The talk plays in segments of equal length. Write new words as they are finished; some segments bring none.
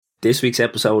This week's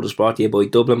episode is brought to you by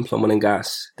Dublin Plumbing and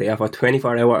Gas. They offer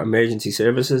 24-hour emergency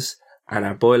services and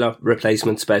are boiler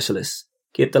replacement specialists.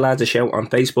 Give the lads a shout on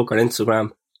Facebook or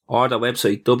Instagram or their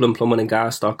website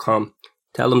dublinplumbingandgas.com.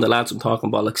 Tell them the lads from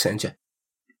Talking Bollocks sent you.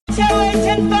 What you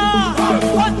waiting for?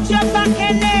 Put your back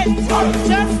in it.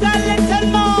 Just a little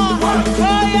more.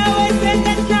 Throw your weight in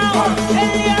it now.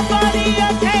 Tell your body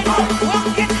you're tense.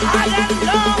 Walk it hard and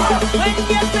long. When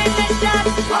you finish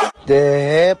that, The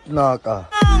hip knocker.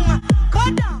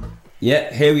 go down.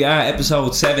 Yeah, here we are,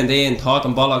 episode 17,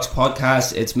 Talking Bollocks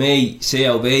podcast. It's me,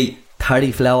 CLB.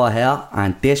 Terry Flower here,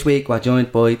 and this week we're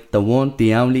joined by the one,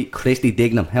 the only Christy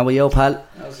Dignam. How are you, pal?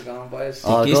 How's it going, boys?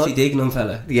 All Gisty good? Dignam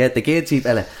fella. Yeah, the Gisty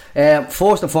fella.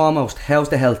 First and foremost, how's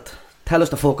the health? Tell us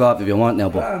the fuck off if you want now,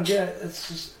 but Yeah, it's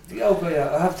just the okay.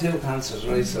 I have two cancers,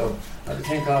 right? So I have a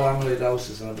thing called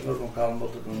amyloidosis, and I have another one called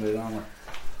multiple myeloma.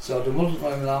 So the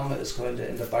multiple myeloma is kind of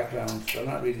in the background. They're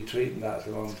not really treating that at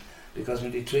the moment because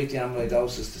when they treat the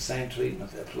amyloidosis, the same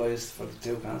treatment applies for the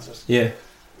two cancers. Yeah.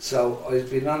 So I've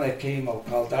been on a chemo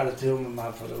called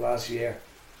daratumumab for the last year,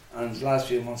 and the last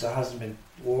few months I hasn't been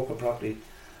working properly.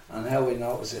 And how I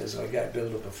notice it is I get a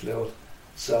build up of fluid.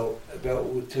 So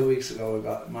about 2 weeks ago I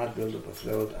got mad build up of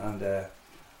fluid, and I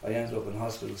ended up in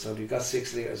hospital. So they got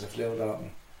 6 litres of fluid out of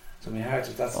me. So my heart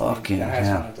is the heart's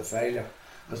gone into failure.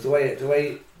 Because the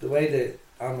way the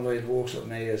amyloid works with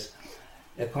me is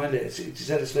it kind of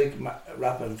it's like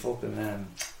wrapping fucking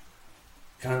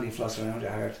candy floss around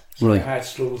your heart. So Right. your heart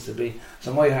struggles to beat.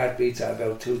 So my heart beats at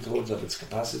about 2/3 of its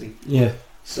capacity. Yeah.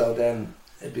 So then,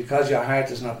 because your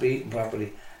heart is not beating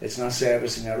properly, it's not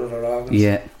servicing your other organs.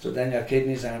 yeah, So then your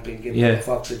kidneys aren't being given Yeah. enough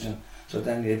oxygen. So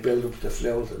then you build up the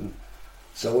fluid. And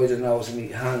so I don't know, it's in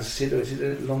my hands. See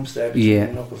the lumps there between Yeah.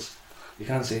 my knuckles. You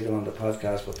can't see them on the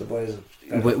podcast, but the boys.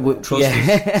 Trust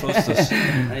us. Trust us.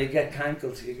 And you get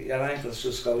cankles. Your ankles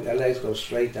just go. Your legs go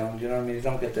straight down. Do you know what I mean? You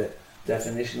don't get the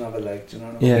definition of it, like. Do you know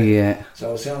what I mean? Yeah. yeah.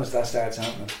 So as soon as that starts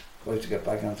happening, I have to get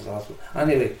back into the hospital.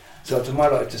 Anyway, so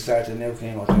tomorrow I have to start a new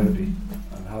chemotherapy,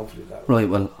 and hopefully that. Right,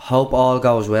 well, hope all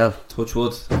goes well. Touch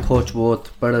wood. Touch wood,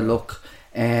 better luck.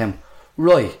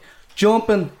 Right,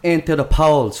 jumping into the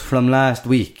polls from last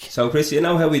week. So, Chris, you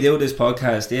know how we do this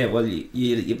podcast, yeah? Well,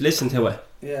 you've listened to it,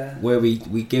 Yeah. where we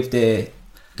give it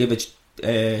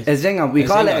A zinger, we A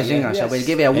call it a zinger, zinger, yeah. so we'll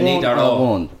give you a an 1 either or a or.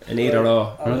 1. An either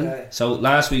or. Okay. So,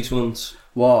 last week's ones.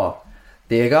 Wow.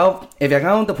 There you go. If you're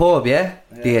going to the pub, yeah,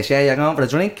 do you say you're going for a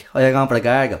drink or you're going for a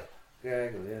gargle?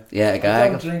 Gargle, yeah. Yeah, a I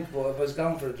gargle. don't drink, but if I was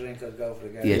going for a drink, I'd go for a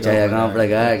gargle. You say you're going for a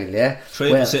gargle, yeah?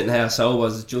 Three Well- was sitting here sober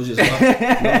as judges. Not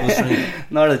was drink.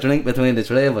 Not a drink between the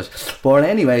three of us. But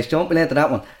anyways, jumping into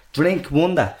that one, drink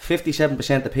wonder,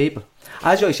 57% of people.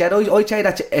 As I said, I'd say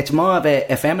that it's more of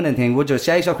a feminine thing, would you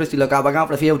say so, Christy? Look, we're going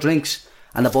for a few drinks,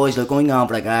 and the boys look, I'm going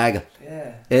for a gargle.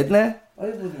 Yeah. Isn't it? I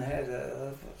wouldn't have that.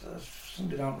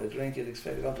 Somebody going for a drink, you'd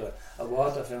expect to go to a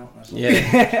water fountain or something.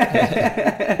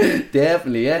 Yeah.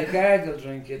 Definitely, yeah. A gargle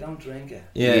drink, you don't drink it.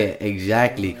 Yeah,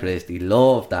 exactly, Christy.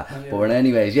 Love that. Yeah. But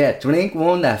anyways, yeah, drink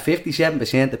wonder,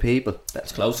 57% of people.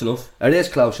 That's close enough. It is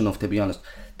close enough, to be honest.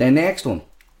 The next one,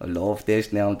 I love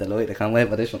this now, I'm delighted, I can't wait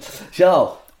for this one.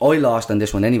 So, I lost on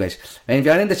this one anyways. And if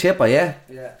you're in the chipper, yeah?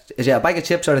 Yeah. Is it a bag of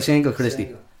chips or a single, Christy?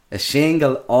 Single. A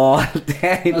single all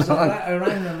day So long. I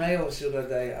rang the Mayos the other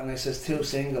day and I says 2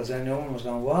 singles, and no one was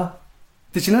going, what?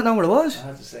 Did you not know what it was? I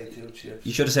had to say 2 chips.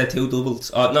 You should have said 2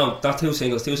 doubles. Oh, no, not 2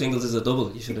 singles. 2 singles is a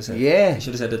double. You should have said. Yeah. You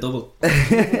should have said a double.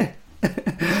 I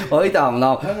don't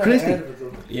know. I've never Christy, heard of a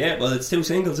double. Yeah, well, it's 2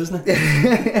 singles, isn't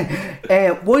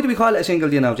it? why do we call it a single,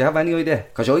 do you know? Do you have any idea?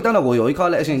 Because I don't know why I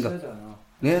call it a I single. don't know.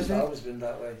 Yeah, It's always been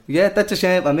that way. yeah, that's a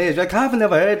shame for me. I haven't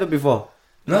never heard of it before.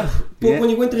 No, but Yeah. when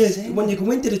you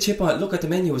go into the chip, look at the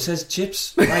menu. It says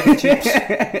chips, bag of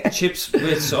chips, chips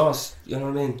with sauce. You know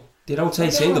what I mean? They don't say I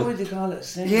don't know single. why they call it a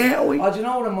single. Yeah, Oh, do you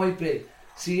know what it might be?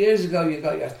 See, years ago you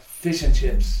got your fish and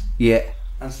chips, Yeah.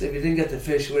 and so if you didn't get the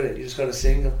fish with it, you just got a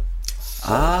single.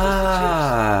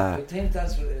 Ah. I think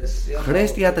that's what it is.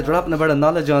 Christy had to drop a bit of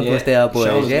knowledge onto us there, boys,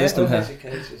 shows yeah? wisdom.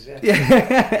 Cases, yeah.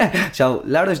 Yeah. So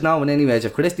let us know anyways,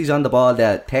 if Christy's on the ball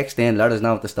there, text in, let us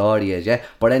know what the story is, yeah?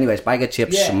 But anyways, bag of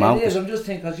chips, Yeah, mount it is. I'm just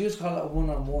thinking, because you used to call it a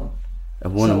one-on-one. a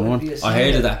one-on-one. So it'd be a I heard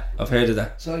of single. that. I've heard of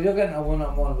that. So if you're getting a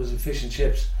one-on-one, it was a fish and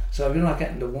chips. So if you're not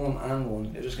getting the one and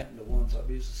one, you're just getting the one. So I'd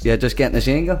use the You're just getting a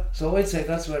single? So I'd say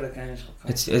that's where it came from.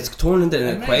 It's turned into It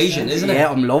an makes equation, sense. isn't Yeah,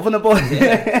 it? I'm loving it, boy.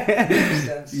 Makes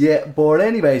sense. Yeah, but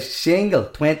anyways, single,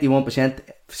 21%,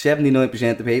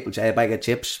 79% of people say a bag of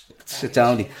chips. It's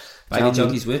only... Bag of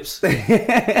Junkies whips.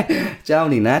 It's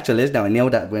only natural, isn't it? I knew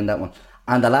that I'd win that one.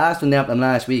 And the last one there from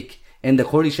last week, in the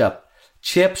curry shop,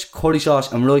 chips, curry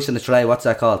sauce and rice in the tray, what's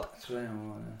that called? That's right,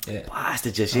 Yeah.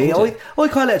 Bastard, you see. I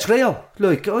call it a trio.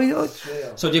 Like,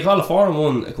 So do you call a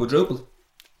 4-in-1 a quadruple?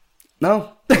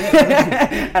 no.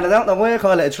 And I don't know why I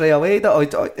call it a trio either. I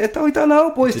don't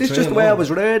know, boys. This is just the way I was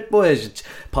read, boys. It's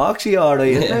poxy, alright,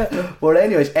 isn't it? But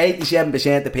anyways,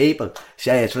 87% of people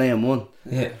say a 3-in-1.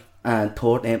 Yeah. And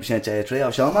 13% say a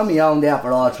trio. So I'm on my own there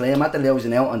for all three. I'm at the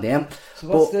losing out on them. So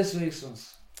what's But this week's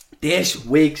ones? this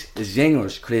week's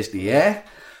zingers, Christy, yeah?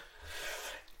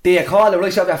 Do you call it,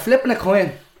 right, so if you're flipping a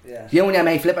coin, Yeah. you and your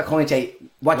mate flip a coin, say,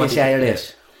 what do you say it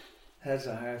is? Heads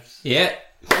or hearts? Yeah.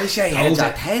 I say heads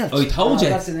or tails. I told you.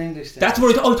 That's in English. That's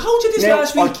what I told you this Now,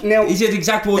 last week. now- He said the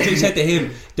exact words I said to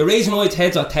him. The reason why it's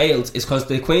heads or tails is because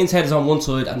the queen's head is on one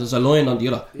side and there's a lion on the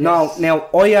other. No, now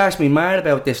I asked me man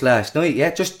about this last night, yeah,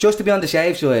 just to be on the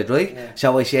safe side, right? Yeah.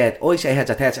 So I say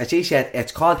heads or tails, and she said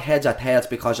it's called heads or tails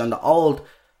because on the old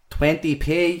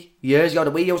 20p years ago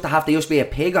that we used to have, there used to be a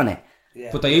pig on it. Yeah.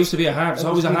 But there used to be a harp. There's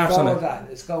always a harps on Before it. that,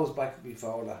 it goes back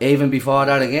before that. Even before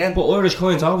that again. But Irish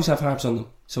coins always have harps on them.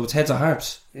 So it's heads or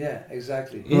harps. Yeah,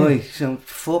 exactly. Yeah. Right, so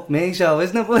fuck me, so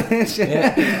isn't it, boys?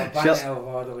 Yeah. Bang So- out of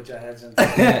order with your heads in.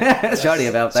 Sorry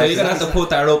about that. So you're going to have to put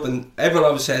that up, and everyone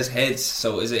always says heads.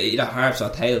 So is it either harps or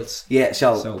tails? Yeah,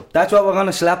 so So- that's what we're going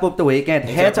to slap up the weekend.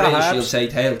 If Heads you're or British, you'll harps? say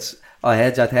tails. Oh,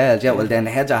 heads or tails, yeah, well then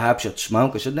heads or harps should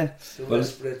smoke, shouldn't they? The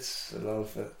West Brits will all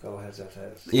go heads or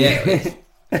tails. Yeah.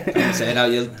 Say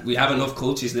that, we have enough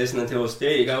coaches listening to us.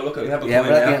 There you go, look, we have a Yeah,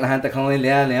 coin we're now. getting a hand to coin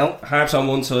there now. Harps on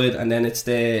one side, and then it's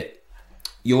the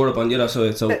Europe on the other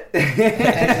side. So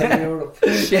Heads of Europe.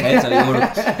 heads of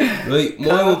Europe. Right,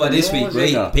 my one by this week, Yours, right?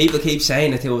 isn't it? People keep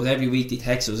saying it to us every week. They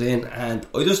text us in, and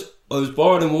I was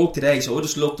bored in work today, so I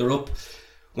just looked her up.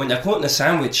 When you're cutting a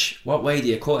sandwich, what way do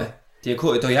you cut it? Do you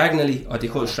cut it diagonally, or do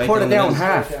you cut it straight Cut down it the down middle?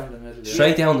 half. Down the middle, yeah.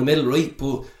 Straight down the middle, right?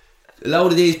 But a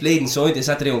load of these bleeding scientists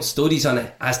had their own studies on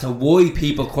it as to why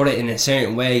people cut it in a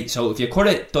certain way. So if you cut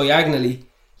it diagonally,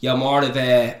 you're more of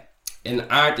an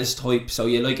artist type, so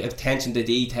you like attention to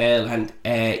detail, and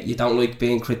you don't like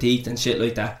being critiqued and shit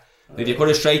like that. If you cut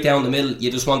it straight down the middle,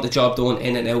 you just want the job done,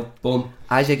 in and out, boom.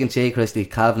 As you can see, Christy,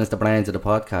 Calvin is the brains of the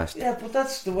podcast. Yeah, but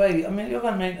that's the way. I mean, you're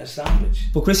going to make a sandwich.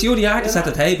 But Chris, you're the artist at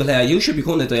the table here. You should be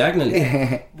cutting it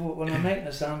diagonally. But when I'm making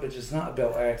a sandwich, it's not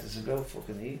about art, it's about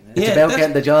fucking eating it. It's Yeah, about that's-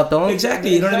 getting the job done.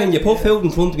 Exactly, you know what I mean? You put food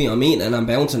in front of me, I'm eating and I'm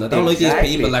bouncing. I don't like Exactly.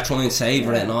 these people that try and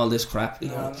savour it and all this crap. You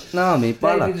know? No, me Maybe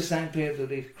bollocks. the same people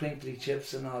that eat crinkly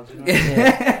chips and all, do you know?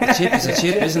 A chip is a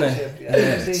chip, isn't it? Chip,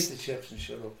 yeah. Just eat the chips and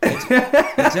shut up.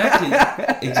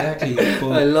 Exactly. I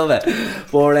But love it.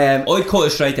 But I'd cut it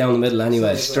straight down the middle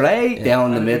anyway. straight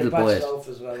down the And middle, a batch boys. loaf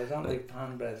as well. I don't like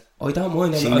pan bread. I don't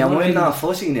mind. See, I'm now not I'm really- not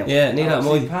fussy now. Yeah, neither am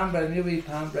See, I. pan bread, you eat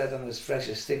pan bread and it's fresh,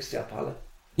 it sticks to your palate.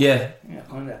 Yeah, Yeah,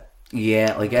 kind of.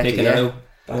 Yeah, I get you, picking it yeah. out.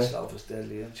 Batch loaf is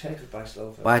deadly. And check the batch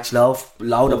loaf. Batch loaf,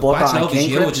 load of butter Batch and loaf is king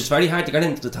huge. cribs. It's very hard to get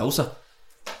into the toaster.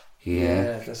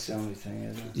 Yeah. That's the only thing,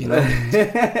 isn't it? You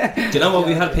know. Do you know what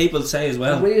we had people say as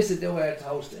well? We used to do our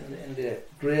toast in the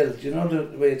grill. Do you know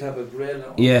the way you have a grill?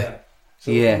 out Yeah. there?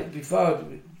 So Yeah. Before,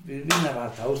 we didn't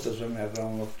have toasters when we were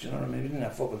growing up. Do you know what I mean? We didn't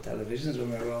have fucking televisions when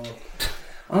we were growing up.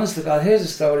 Honest to God, here's a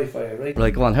story for you, right?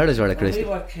 Right, go on, heard us right, When Christy. we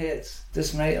were kids,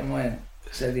 this mate of mine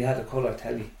said he had a colour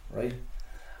telly, right?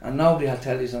 And nobody had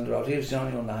tellies on the road. He was the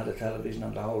only one that had a television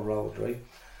on the whole road, right?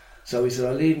 So he said,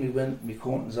 I'll leave me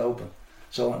curtains open.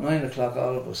 So at 9 o'clock,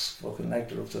 all of us fucking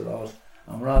legged up the road,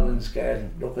 and we're all in his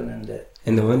garden looking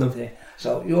in the window. thing.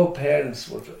 So your parents,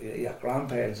 your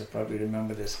grandparents will probably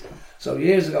remember this. So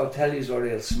years ago, tellies were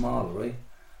real small, right?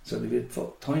 So they'd be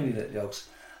tiny little jokes.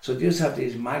 So they used to have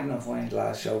these magnifying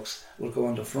glass jokes would go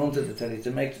on the front of the telly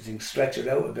to make the thing stretch it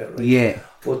out a bit, right? Yeah.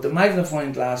 But the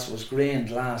magnifying glass was green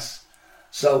glass,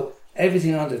 so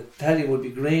everything on the telly would be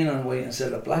green and white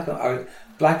instead of black, or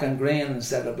black and green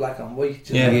instead of black and white.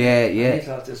 you know? Yeah, And yeah. he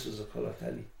thought this was a colour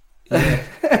telly.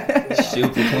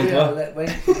 Stupid cunt, Yeah, what? wait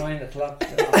for 9 o'clock.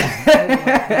 You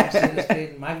know, see this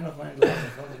big magnifying glass in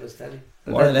front of his telly.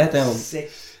 What a letdown.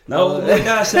 Sick. No, my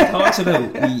dad still talks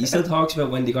about. He still talks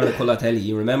about when they got a colour telly.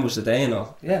 He remembers the day and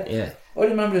all. Yeah. Yeah. I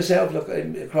remember myself, look,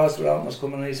 across the road was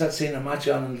coming, and he had seen a match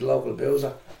on in the local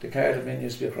boozer. The Cardiff Inn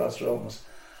used to be across the road.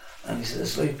 And he said,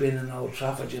 it's like being in Old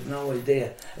Trafford, you've no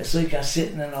idea. It's like you're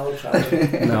sitting in Old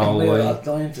Trafford. No We were way. all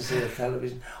dying to see the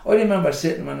television. I remember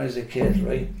sitting when I was a kid,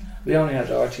 right? We only had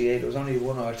RTA, there was only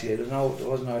one RTA, there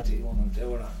wasn't RTA 1 and 2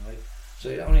 or nothing, right? So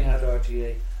you only had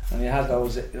RTA, and you had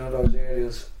those, those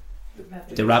aerials.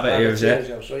 The rabbit ears, yeah.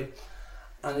 Right?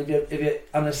 And if you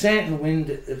on a certain wind,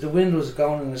 if the wind was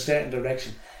going in a certain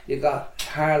direction, you got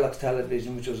Harlock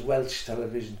television, which was Welsh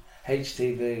television,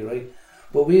 HTV, right?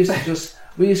 But we used to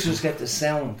just get the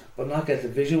sound, but not get the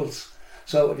visuals.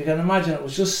 So if you can imagine, it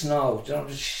was just snow, you know,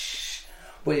 just shh.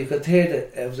 but you could hear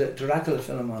it was a Dracula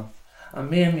film on, and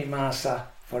me and my ma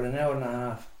sat for an hour and a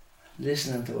half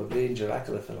listening to a bleeding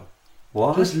Dracula film.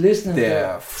 What? Just listening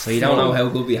to it. So you don't know how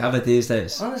good we have it these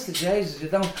days. Honestly, Jesus, you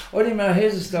don't. I remember,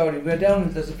 here's a story. We're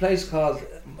down, there's a place called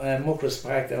Muckross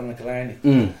Park down in Killarney,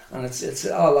 and it's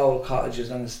all old cottages,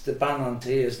 and it's the Bannon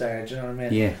tea is there, do you know what I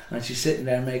mean? Yeah. And she's sitting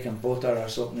there making butter or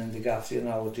something in the gaff, you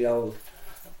know, with the old,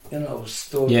 you know,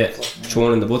 stud. Yeah,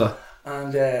 churning the butter.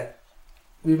 And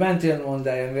we went in one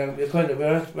day, and we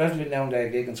were actually down there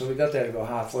gigging, so we got there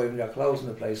about 5:30, and we were closing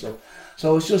the place up.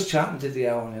 So I was just chatting to the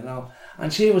own, you know,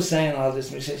 and she was saying all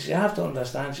this, and she said, you have to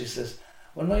understand, she says,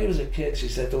 when I was a kid, she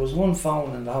said, there was one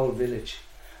phone in the whole village,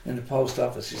 in the post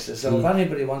office, she says, so if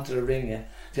anybody wanted to ring you,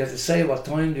 you had to say what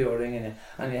time they were ringing you,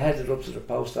 and you headed up to the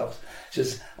post office. She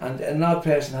says, and another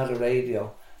person had a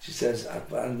radio, she says,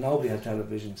 and nobody had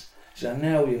televisions. She said,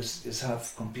 now you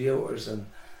have computers and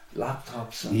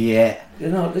laptops, and you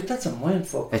know, like, that's a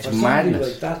mindfuck. It's for madness.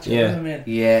 like that, you know what I mean?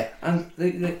 Yeah. And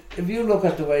if you look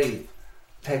at the way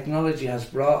technology has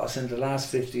brought us in the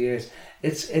last 50 years,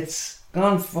 it's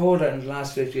gone further in the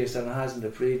last 50 years than it has in the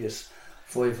previous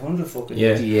 500 fucking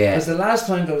years. Yeah. Because the last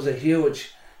time there was a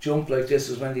huge jump like this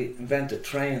was when they invented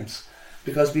trains.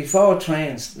 Because before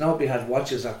trains, nobody had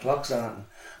watches or clocks on it,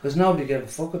 because nobody gave a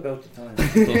fuck about the time.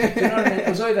 Do you know what I mean? It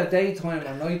was either daytime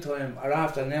or nighttime or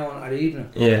afternoon or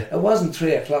evening. Yeah. It wasn't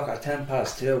 3 o'clock or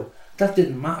 2:10. That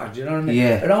didn't matter, do you know what I mean?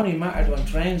 Yeah. It only mattered when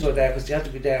trains were there, because you had to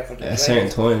be there for the At a certain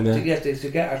time, yeah. to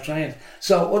get our trains.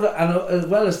 So, and as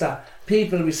well as that,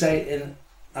 people, we say, in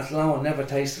Athlone never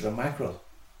tasted a mackerel,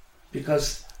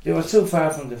 because they were too far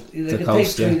from they could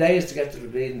coast, take 3 days to get to the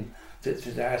bleeding to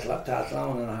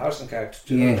Athlone in a horse and cart,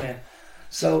 do you know what I mean?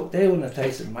 So they wouldn't have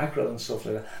tasted mackerel and stuff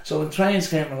like that. So when trains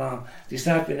came along, they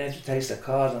started being able to taste a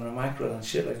cod and a mackerel and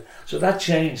shit like that. So that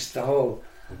changed the whole,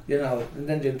 you know, and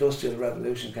then the Industrial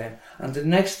Revolution came. And the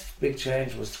next big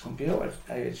change was the computer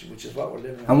age, which is what we're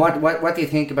living in. And what do you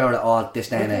think about it all this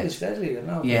day and age? It's deadly, you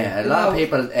know. Yeah, a lot of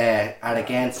people are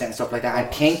against it and stuff like that. I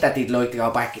think that they'd like to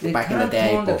go back in the day. They can't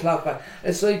turn the clock back.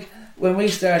 It's like when we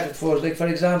started first, like for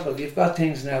example, you've got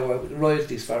things now with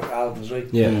royalties for albums, right?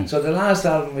 Yeah. So the last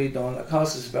album we done, it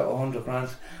cost us about 100 grand.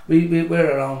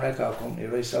 We're our own record company,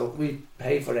 right? So we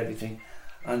pay for everything,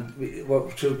 and we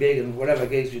work through gigging, whatever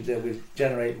gigs we do, we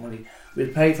generate money.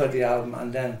 We'll pay for the album,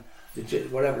 and then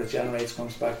whatever it generates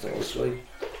comes back to us, right?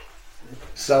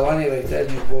 So anyway,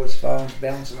 there's my board's phone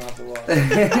bouncing off the wall.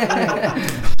 Anyway,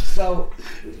 so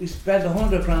we spent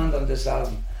 100 grand on this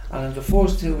album, and in the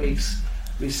first 2 weeks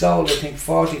we sold, I think,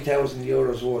 40,000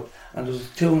 euros worth, and there was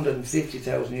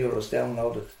 250,000 euros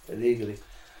downloaded illegally.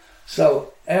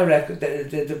 So our record,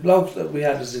 the bloke that we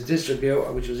had as a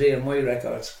distributor, which was EMI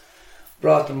Records,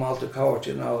 brought them all to court,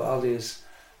 you know, all these,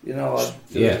 you know,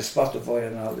 the Spotify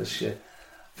and all this shit.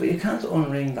 But you can't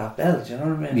unring that bell, do you know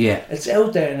what I mean? Yeah. It's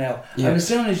out there now. Yeah. And as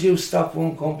soon as you stop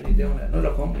one company doing it,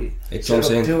 another company set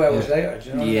up 2 hours later, do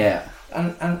you know what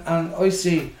I mean? And I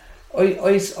see,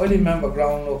 I remember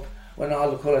growing up when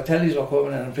all the colour tellies were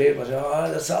coming in and people say,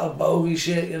 oh, that's all bogey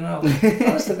shit, you know.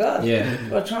 Honest to God. Yeah.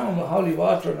 We're trying with holy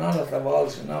water and all of the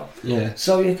walls, you know. Yeah.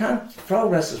 So you can't,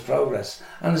 progress is progress,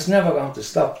 and it's never going to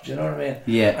stop, do you know what I mean?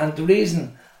 Yeah. And the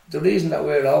reason that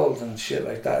we're old and shit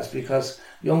like that is because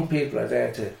young people are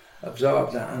there to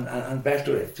absorb that and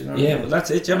better it, do you know what I mean? Well,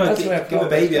 that's it. Give a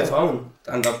baby a phone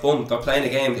and they're bummed, they're playing a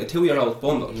game, a 2-year-old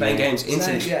bummed, playing games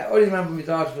instantly. Yeah, I remember my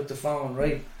daughter with the phone,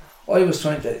 right? I was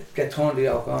trying to get Turn the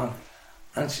Yoke on,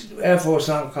 and Air Force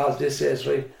song called This Is,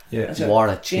 right? Yeah. What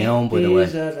a tune, by the way.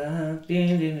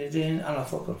 And a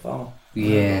fucking phone.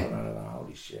 Yeah.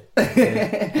 Holy shit. Do you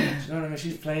know what I mean?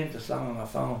 She's playing the song on my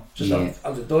phone, just on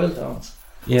the dial tones.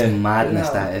 Yeah. It's madness,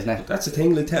 You know, that, isn't it? That's the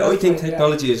thing. I think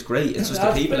technology is great. It's just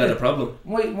the people that are the problem.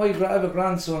 I have a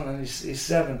grandson and he's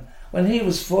 7. When he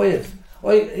was 5,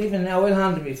 even now I'll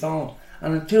hand him my phone,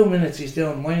 and in 2 minutes he's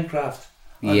doing Minecraft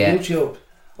on YouTube.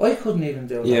 I couldn't even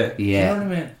do that. Yeah. Do you know what I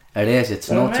mean? It is.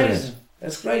 It's nuts. Amazing.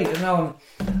 It's great, you know.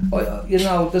 You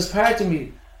know, there's part of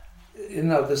me, you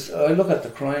know, I look at the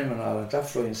crime and all, and that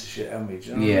frightens the shit out of me. Do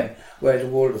you know what I mean? Where the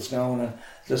world is going, and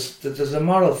there's a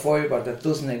moral fibre that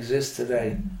doesn't exist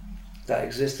today that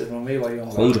existed when we were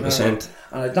younger. 100%.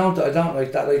 And I don't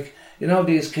like that. Like, you know,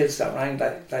 these kids that rang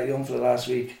that young fella last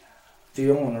week. The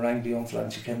young one rang the young fella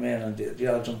and she came in and they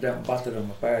all jumped out and battered him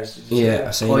with bars. I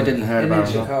didn't hear about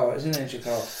it. It's in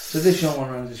Chicago. So this young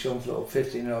one rang this young fella,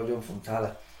 15-year-old young from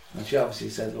Tala, and she obviously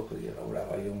said, look, you know,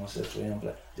 whatever young one says to him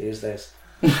these days.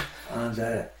 And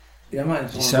your man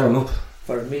set him up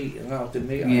for a meet, you know, the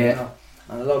meet, you know,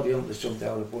 and a lot of the youngsters jumped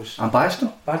out of the bush. And bashed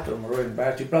him? Battered him right in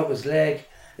Bart. He broke his leg,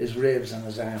 his ribs and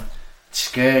his arm. It's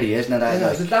scary, isn't it? You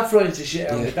know, that frightens the shit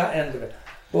out of me, that end of it.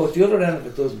 But the other end of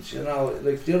it doesn't, you know.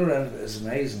 Like, the other end of it is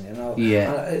amazing, you know.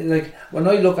 Yeah. And, like, when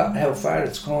I look at how far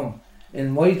it's come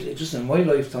in my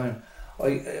lifetime,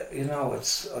 you know,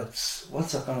 it's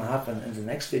what's going to happen in the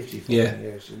next 50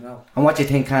 years, you know. And what do you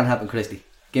think can happen, Christy?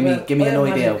 Give me an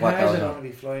idea of what cars goes are on. going to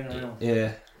be flying around.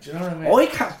 Yeah. Do you know what I mean? I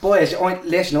can't, boys,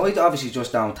 listen, I obviously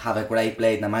just don't have a great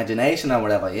blatant imagination or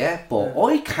whatever, yeah? But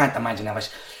I can't imagine ever.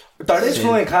 There is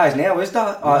flying cars now, is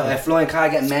there? Or a flying car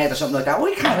getting made or something like that.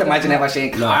 I can't imagine ever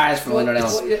seeing cars flying around.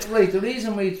 Right, the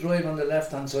reason we drive on the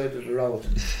left hand side of the road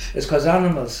is because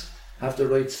animals have the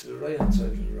right hand side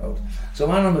of the road.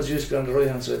 So animals used to be on the right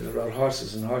hand side of the road,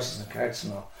 horses and carts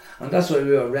and all. And that's why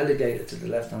we were relegated to the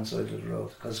left hand side of the road,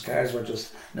 because cars were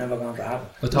just never going to happen.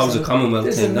 I thought it was a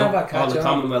Commonwealth thing, no? All the on.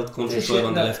 Commonwealth countries drive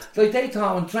on the left. Like, they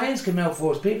thought when trains came out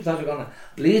first, people thought they were going to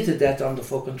bleed to death on the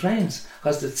fucking trains,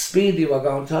 because the speed they were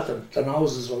going, thought the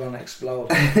noses were going to explode,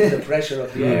 the pressure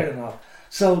of the air and all.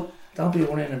 So don't be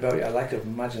worrying about your lack of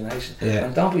imagination,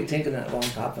 and don't be thinking it won't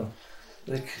happen.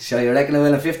 Like, so you reckon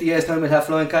in 50 years time we'll have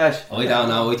flying cars? I don't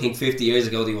know. I think 50 years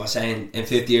ago they were saying in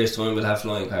 50 years time we'll have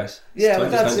flying cars. Yeah,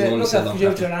 but that's it. Look at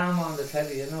Futurama on the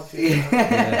telly, you know.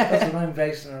 That's what I'm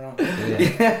basing it on.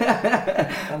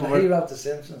 Yeah. And he wrote The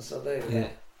Simpsons, so there you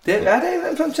go. Are they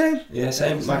what I'm saying? Yeah,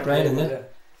 same. Mark Ryan, yeah.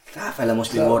 That fella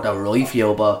must be worth a right for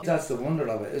you, but that's the wonder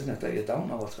of it, isn't it? That you don't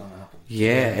know what's going to happen.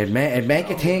 Yeah, it'd make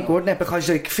you think, wouldn't it? Because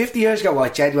like 50 years ago,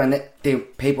 what genuine the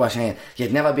people were saying,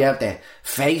 you'd never be able to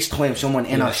FaceTime someone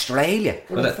in Australia.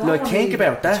 Like, think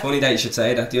about that. It's funny that you should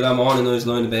say that. The other morning I was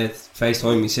lying in bed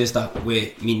FaceTime my sister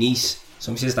with my niece.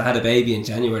 So my sister had a baby in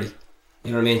January.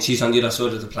 You know what I mean? She's on the other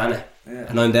side of the planet,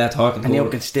 and I'm there talking to her. And you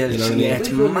can still, you know what I mean? It's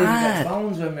we couldn't even mad. get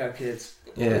phones when we were kids.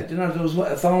 Yeah. You know, there was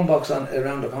a phone box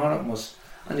around the corner from us,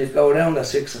 and you'd go around at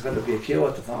 6 o'clock, there'd be a queue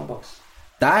at the phone box.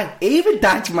 Even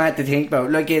that's mad to think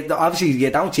about. Like, obviously you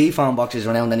don't see phone boxes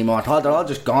around anymore. They're all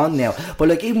just gone now. But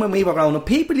like, even when we were growing up,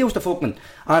 people used to fucking,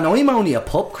 and I'm only a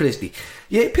pup, Christy.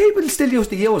 Yeah, people still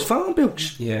used to use phone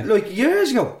books. Yeah. Like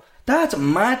years ago. That's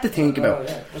mad to think about.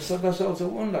 Yeah, but so that's also a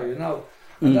wonder, you know.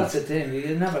 And that's the thing,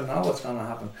 you never know what's going to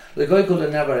happen. Like, I could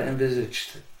have never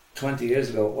envisaged 20 years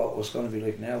ago what was going to be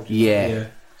like now. Yeah.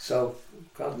 So,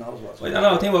 God knows what's going to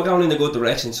happen. I think we're going in a good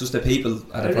direction. It's just the people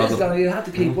are the problem. You have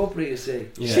to keep up with, you see.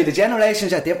 Yeah. See, the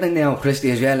generations are different now, Christy,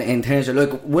 as well, in terms of,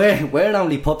 like, we're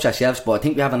only pups ourselves, but I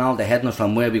think we have an older headness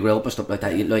from where we grew up and stuff like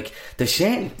that. Like, there's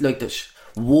certain, like, there's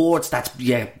words that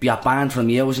you're banned from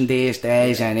using these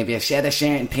days, and if you said a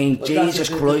certain thing, but Jesus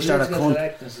Christ, or a cunt.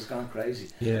 Correctness has gone crazy.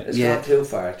 Yeah. It's gone too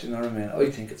far, do you know what I mean? I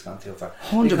think it's gone too far.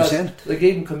 100%. Like,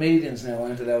 even comedians now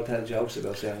aren't allowed to tell jokes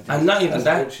about certain things. And not even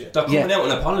that, bullshit. they're coming out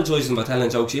and apologising for telling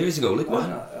jokes years ago. Like, what?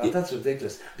 No, that's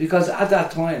ridiculous. Because at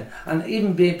that time, and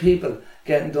even being people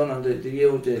getting done on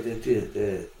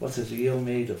the what's it, the you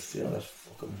me, the that's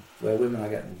fucking where women are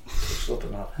getting touched up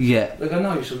and all. Yeah. Like, I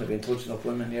know you shouldn't have been touching up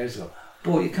women years ago,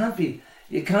 but you can't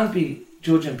be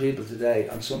judging people today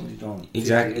on something they've done.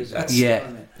 Exactly. That's, yeah. you know what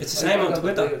I mean? It's the same on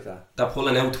Twitter. They're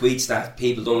pulling out tweets that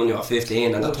people done when you were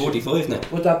 15 and they're 35 now.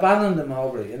 But they're banning them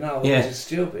over it, you know, which is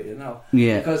stupid, you know.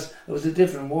 Yeah. Because it was a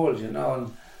different world, you know,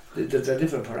 and they're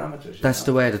different parameters. That's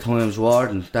the way the times were,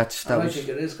 and I think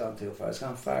it is gone too far. It's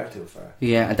gone far too far.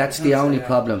 Yeah, and that's the only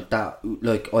problem that,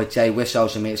 like, I'd say with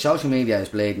social media. Social media is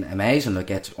bleeding amazing. Like,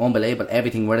 it's unbelievable.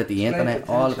 Everything with it, the internet,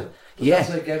 all of it. But that's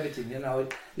like everything, you know.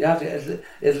 You have to.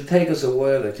 It'll take us a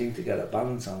while, I think, to get a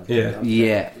balance on it. Yeah. You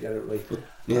know, to get it right.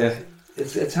 Yeah.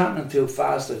 It's happening too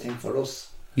fast, I think, for us.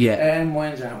 Yeah. And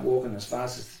minds aren't working as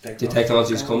fast as the technology. The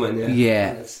technology's coming, yeah. Yeah.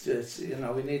 And it's you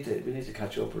know, we need to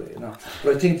catch up with it, you know.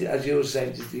 But I think, as you were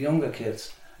saying, the younger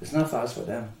kids, it's not fast for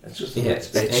them. It's just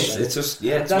it's just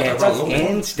that's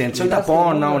instant. So they're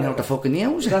born knowing how to fucking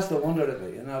use it. That's the wonder of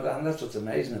it, you know, and that's what's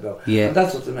amazing about. Yeah. And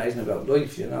that's what's amazing about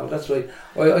life, you know. That's why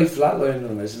I flatlined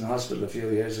when I was in hospital a few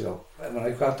years ago. When I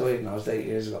got diagnosed 8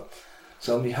 years ago,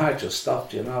 so my heart just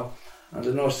stopped, you know. And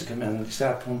the nurse to come in and they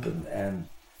start pumping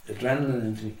adrenaline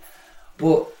into me.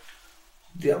 But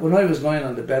when I was lying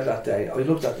on the bed that day, I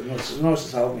looked at the nurse. The nurse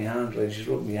was holding my hand, right? She's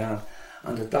rubbing my hand,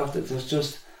 and the doctor was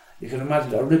just. You can imagine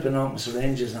they're ripping open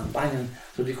syringes and banging,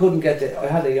 so they couldn't get I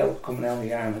had a yoke coming out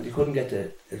my arm and they couldn't get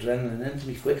the adrenaline into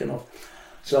me quick enough.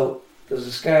 So there's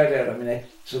a scar there on my neck.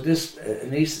 So this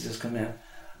anaesthetist come in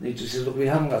and he just said, look, we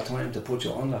haven't got time to put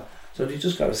you under. So they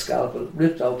just got a scalpel,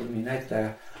 ripped open my neck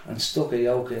there and stuck a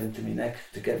yoke into my neck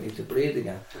to get me to breathe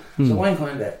again. So I'm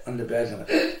kind of on the bed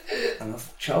and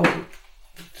I've choked,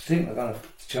 think I'm going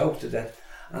to choke to death.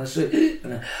 And it's like,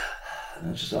 and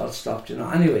it just all stopped, you know.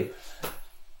 Anyway,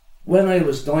 when I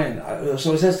was dying,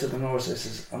 so I says to the nurse, I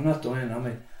says, I'm not dying, am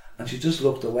I? And she just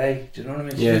looked away. Do you know what I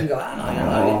mean? She Yeah. didn't go, no, you're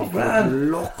not really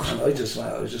grand. Look. And I just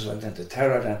went into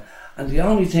terror then. And the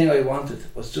only thing I wanted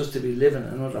was just to be living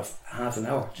another half an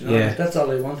hour. Do you know what I mean? That's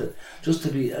all I wanted. Just to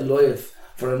be alive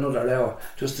for another hour.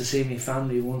 Just to see my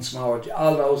family once more.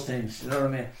 All those things. Do you know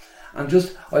what I mean? And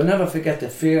just, I'll never forget the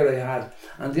fear I had.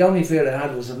 And the only fear I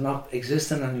had was of not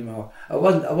existing anymore. I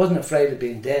wasn't afraid of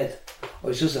being dead. I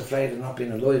was just afraid of not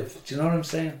being alive. Do you know what I'm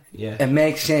saying? Yeah. It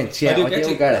makes sense, yeah. I do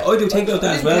get it. I do think about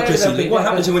that as well, Chris. Like, what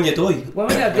happens when you die? Well,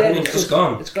 when you're dead, it's just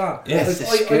gone. It's gone. Yeah. It's the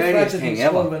I scariest fractured thing my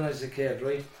skull ever. when I was a kid,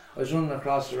 right? I was running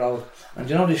across the road, and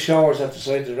you know the showers at the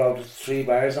side of the road with 3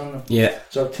 bars on them? Yeah.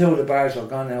 So 2 of the bars were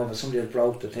gone now, but somebody had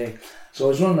broke the thing. So I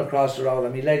was running across the road,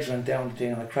 and my legs went down the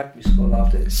thing, and I cracked my skull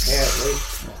off the curb,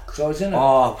 right? So I was in it.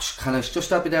 Oh, can I just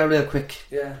stop you there real quick?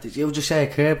 Yeah. Did you just say a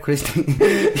curb, Christy?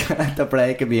 You had to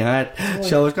break in my heart.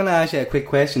 So I was going to ask you a quick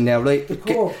question now, right? The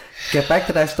curb. Get back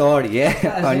to that story,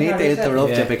 yeah? I need to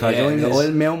interrupt you because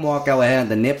I'll walk out ahead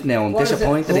and the nip now. I'm What is it?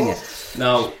 disappointed in you.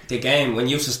 Now, the game, when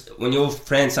your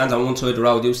friend stands on one side of the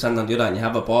road, you stand on the other, and you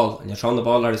have a ball, and you're throwing the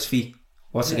ball at his feet.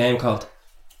 What's the game called?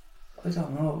 I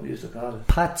don't know what we used to call it.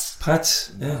 Pats.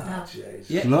 Pats. Yeah. Ah, jeez.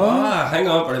 Yeah. No. Ah, hang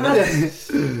on for a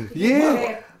minute.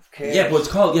 Yeah. Curb. Yeah, but it's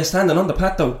called, you're standing on the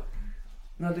pat though.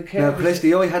 No, the curb. Now,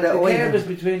 Christy, I had the a... curb is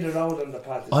between the road and the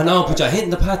path. I know, but you're hitting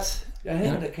the pat. You're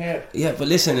hitting the curb. Yeah, but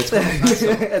listen, it's called pats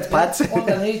though. It's Pats.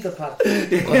 Underneath the path.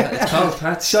 Well, it's called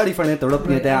pats. Sorry for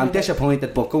interrupting you there. I'm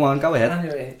disappointed, but go on, go ahead.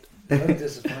 Anyway, I'm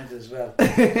disappointed as well.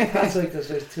 That's like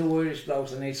there's 2 Irish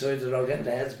blokes on each side of the road getting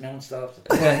their heads bounced off.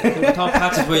 Yeah, I thought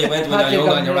pats is where you went when you're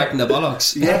young and you're racking the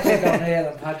bollocks. Patrick O'Neill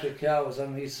and Patrick Cow was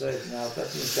on each side now.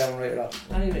 That's just down right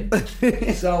off. Anyway,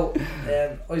 so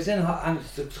I was in, and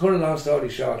to cut a long story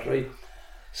short, right?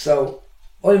 So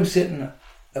I'm sitting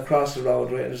across the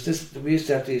road, right? We used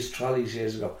to have these trolleys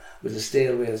years ago with the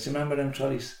steel wheels. Do you remember them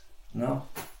trolleys? No?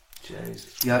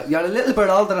 Jeez. You're a little bit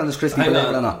older than us, Christy, Hang believe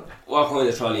it or on. not. What kind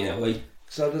of trolley now, right?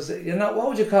 So there's, what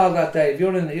would you call that, Dave?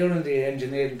 You're in the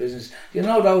engineering business. You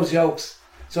know those yokes.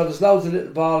 So there's loads of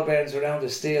little ball bearings around the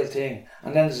steel thing,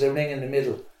 and then there's a ring in the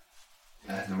middle.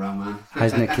 That's the wrong man.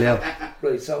 Hasn't it clear?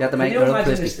 Right. So You have to can make you it up,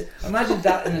 imagine Christy. imagine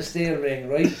that in a steel ring,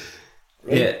 right?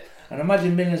 Yeah. And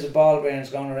imagine millions of ball bearings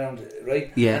going around it,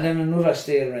 right? Yeah. And then another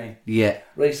steel ring, Yeah.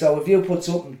 right? So if you put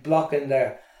something block in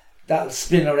there, that'll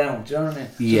spin around. Do you know what I mean?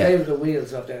 Yeah. So they were the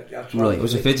wheels of their Right. It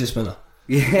was a fidget spinner.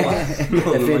 Yeah.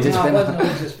 The fidget No, it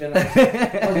wasn't spinner. a fidget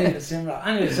spinner. It wasn't even similar.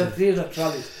 Anyway, so these are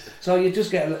trolleys. So you just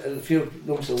get a few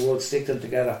lumps of wood, stick them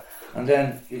together, and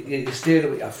then you steer it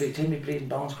with your feet. Tell me bleeding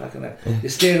bones cracking there. You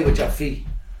steer it with your feet,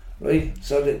 right?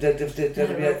 So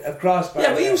there'll be a crossbar.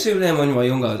 Yeah, we there. used to do them when we were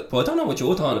younger, but I don't know what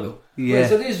you're talking about. Right, Yeah.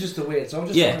 so these are just the wheels. So I'm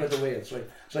just Yeah. talking about the wheels, right?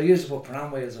 So I used to put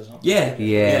pram wheels or something. Yeah.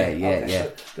 Yeah. Okay,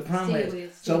 so the pram Steel wheels.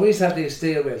 wheels, So we used to have these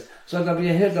steel wheels. So there'll be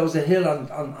a hill. There was a hill on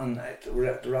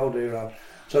the road we were on.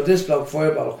 So this bloke,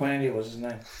 Fireball Quinley was his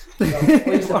name. So I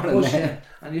used to What a push name. him,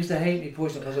 and he used to hate me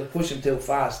pushing because I push him too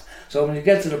fast. So when you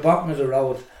get to the bottom of the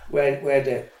road where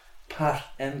the path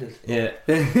ended, Yeah.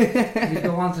 he'd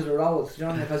go onto the road, you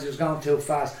know, because he was going too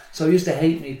fast. So he used to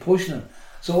hate me pushing him.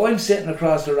 So I'm sitting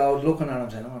across the road looking at him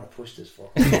saying, I'm going to push this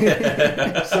fuck.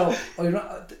 It's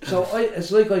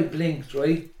like I blinked,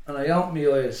 right? And I opened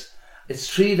my eyes. It's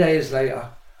 3 days later.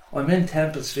 I'm in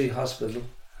Temple Street Hospital,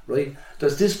 right?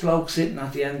 There's this bloke sitting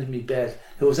at the end of my bed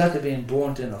who was after being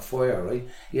burnt in a fire, right?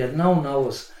 He had no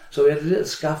nose. So he had a little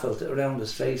scaffold around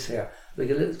his face here, like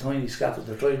a little tiny scaffold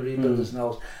to try and rebuild his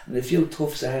nose, and a few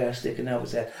tufts of hair sticking out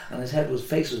his head, and his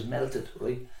face was melted,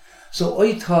 right? So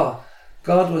I thought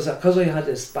God was, because I had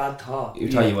this bad thought, You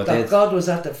thought you were that dead. God was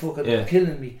at the fucking Yeah.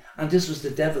 killing me, and this was the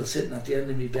devil sitting at the end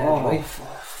of my bed, Oh, right?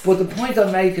 But the point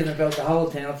I'm making about the whole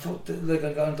thing, I'm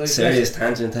going to Serious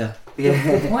tangent here.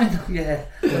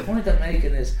 the point I'm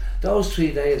making is those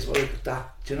 3 days were like that.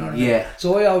 Do you know what I mean? Yeah.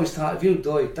 So I always thought if you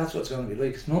die, that's what it's going to be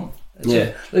like. It's nothing. It's Yeah.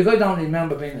 just- like I don't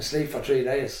remember being asleep for 3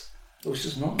 days. It was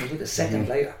just nothing. It was like a second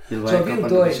later. You'll So wake if you up and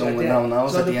die, there'll be you're someone dead. no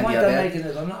nose So at the the end of point your I'm bed. making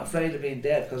is I'm not afraid of being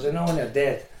dead because I know when you're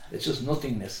dead, it's just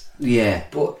nothingness. Yeah.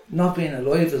 But not being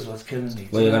alive is what's killing me.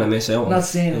 Well, you're going to miss out on. Not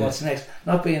seeing Yeah. what's next,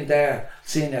 not being there,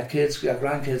 seeing your kids, your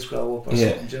grandkids grow up or Yeah.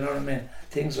 something. Do you know what I mean?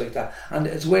 Things like that, and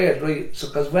it's weird, right? So,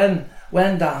 because when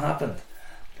that happened,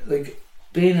 like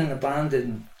being in a band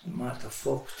didn't matter.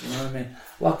 Fuck, do you know what I mean?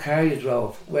 What car you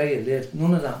drove, where you lived,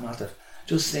 none of that mattered.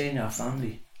 Just seeing your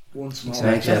family once more.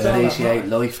 Makes you That's all that appreciate mattered.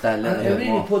 life that And little it bit really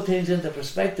more. put things into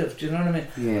perspective. Do you know what I mean?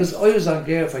 Yeah. Because I was on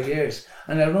gear for years,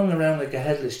 and I run around like a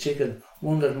headless chicken,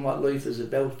 wondering what life is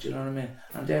about. Do you know what I mean?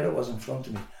 And there it was in front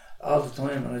of me all the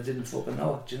time, and I didn't fucking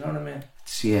know it. Do you know what I mean?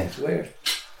 Yeah. It's weird.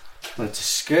 Well, it's a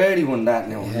scary one, that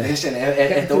now. Listen, it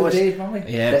Getting too does. deep, aren't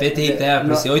we? Yeah, a bit deep there.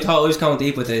 No. See, I thought I was going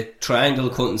deep with the triangle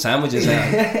cutting sandwiches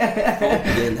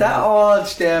there. That all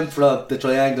stemmed from the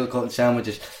triangle cutting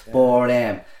sandwiches.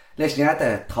 But listen, you had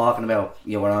to talking about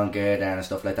you were on gear there and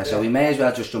stuff like that, so we may as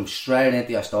well just jump straight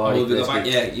into your story. We'll go back,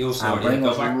 your story. And bring Go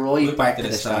us back, back to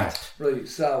the start. Right,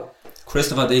 so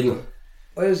Christopher Dignan.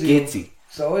 I was a Gitsy.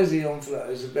 So I was a young fella. I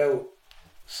was about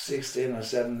 16 or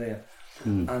 17,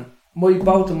 and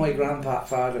both of my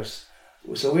grandfathers.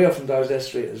 So we are from Dorset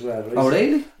Street as well, right? Oh,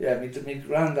 really? Yeah, my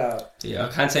granddad. Yeah, I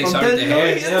can't say sorry to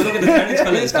her. Yeah, look at the parents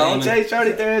for this Don't game. say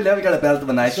sorry to her. Let me get a belt of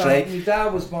a nice So straight. my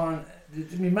dad was born.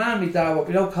 My mum and my dad were,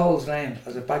 you know, Coles Lane,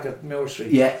 as a back at Moore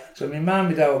Street. Yeah. So my mum and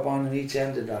my dad were born on each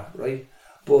end of that, right?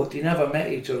 But they never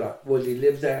met each other. Well, they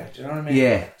lived there. Do you know what I mean?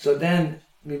 Yeah. So then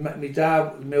my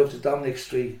dad moved to Dominic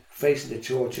Street, facing the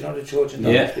church. You know the church in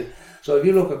Dominic Street. So if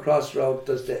you look across the road,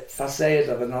 there's the facade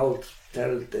of an old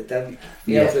then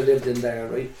he also lived in there,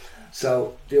 right?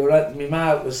 So they were my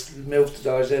mum was moved to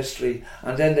Dorset Street,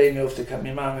 and then they moved to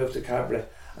my mum moved to Cabra,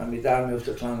 and my dad moved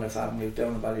to Clonliffe Avenue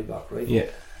down in Ballybock, right? Yeah.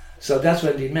 So that's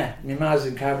when they met. My mum's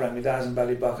in Cabra and my dad's in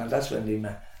Ballybock, and that's when they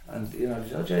met. And you know,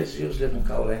 oh Jesus, you was living in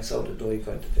Cole Lane, so did I,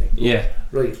 kind of thing. Yeah.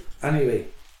 Right. Anyway.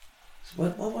 So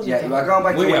what was it? Yeah, you were going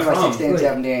back to Where when you you were from? 16,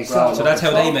 17, So that's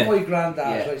how they met. My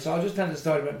granddad, Yeah. right? So I'll just tell the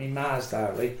story about my ma's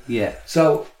dad, right? Yeah.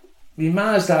 So my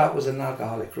ma's dad was an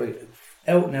alcoholic, right?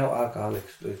 Out and out alcoholic,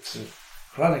 it's a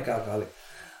chronic alcoholic.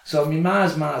 So my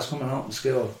ma's coming home from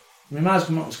school. My ma's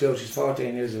coming home from school, she's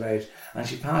 14 years of age, and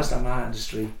she passed her ma in the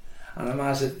street. And her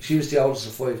ma said, she was the oldest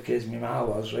of 5 kids, my ma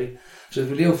was, right? So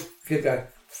will you give our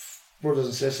brothers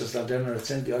and sisters their dinner at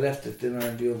Cynthia? I left the dinner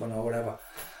in the oven or whatever.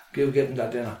 Give them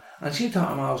that dinner. And she thought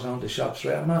her ma was going to the shops,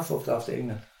 right? Her ma fucked off to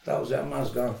England. That was it, her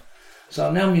ma's gone.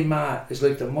 So now my ma is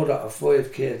like the mother of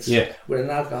 5 kids with an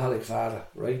alcoholic father,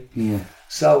 right? Yeah.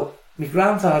 So my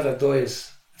grandfather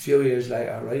dies a few years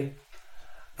later, right?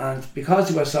 And because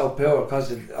they were so poor,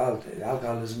 because of all the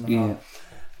alcoholism and all,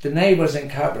 the neighbours in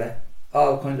Cabra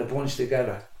all kind of bunched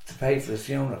together to pay for his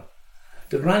funeral.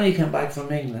 The granny came back from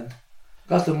England,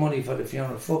 got the money for the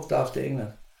funeral, fucked off to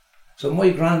England. So my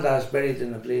granddad's buried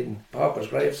in a bleeding pauper's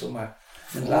grave somewhere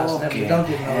in Glasnevin. We don't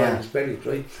even know where he was buried,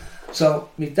 right? So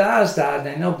my dad's dad,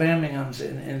 I know Birmingham's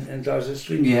in Dorset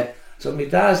Street. Yeah. So my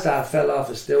dad's dad fell off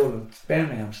a stool in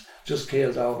Birmingham's, just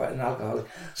killed over an alcoholic.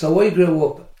 So I grew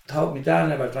up, my dad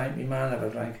never drank, my man never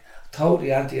drank,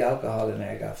 totally anti-alcohol in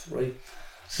Agaff, right?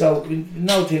 So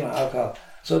no team of alcohol.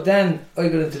 So then I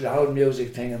got into the whole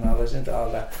music thing and I was into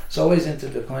all that. So I was into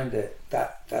the kind of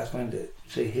that kind of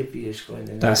say hippie-ish kind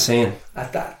of. That's saying.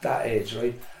 At that age,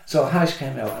 right? So hash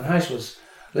came out, and hash was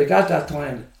like at that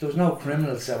time there was no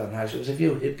criminals selling hash. It was a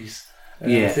few hippies.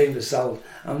 The thing that sold.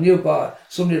 And you bought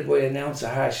somebody would buy an ounce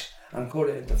of hash and cut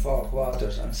it into 4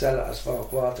 quarters and sell it as 4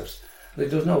 quarters. Like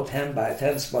there was no 10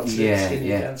 spots, skinny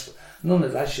 10 spots. None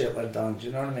of that shit went on, do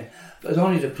you know what I mean? But it was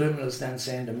only the criminals then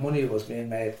saying the money was being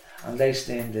made and they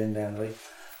steamed in then, right?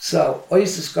 So I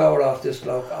used to scour off this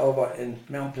bloke over in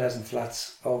Mount Pleasant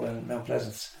Flats, over in Mount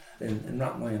Pleasant in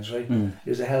Rathmines, right? He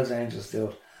was a Hells Angels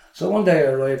dude. So one day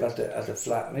I arrived at the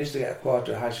flat and I used to get a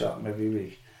quarter of hash off him every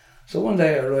week. So one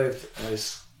day I arrived and I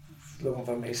was looking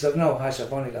for me. He said, no hash,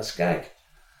 I've only got skag.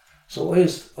 So I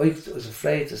was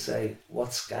afraid to say,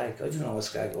 what's skag? I didn't know what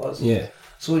skag was. Yeah.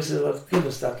 So he said, well, give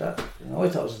us that. You know, I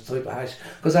thought it was a type of hash.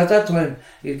 Because at that time,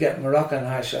 you'd get Moroccan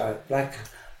hash or black,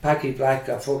 Packy black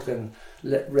or fucking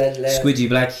red lead. Squidgy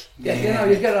black. Yeah, you know,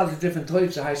 you get all the different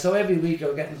types of hash. So every week I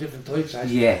was getting different types of hash.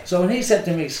 Yeah. So when he said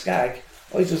to me skag,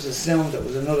 I just assumed it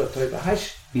was another type of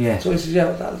hash. Yeah. So he said, yeah,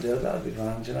 well, that'll do, that'll be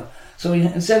grand, you know. So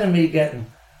instead of me getting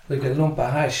like a lump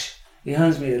of hash, he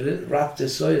hands me a little wrap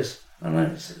this size. And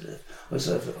I said,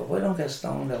 if I don't get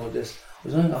stoned out of this, I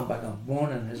was only going back and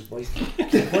burning his bike.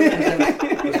 The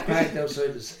bike was parked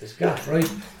outside his gaff,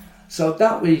 right? So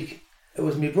that week, it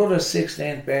was my brother's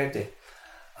 16th birthday.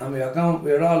 And we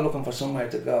were all looking for somewhere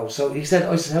to go. So he said,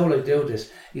 I said, how will I do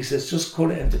this? He says, just cut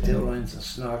it into 2 lines and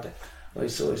snort it. Right,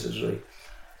 so I says, right.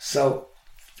 So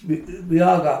we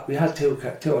had 2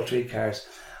 or 3 cars.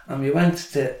 And we went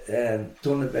to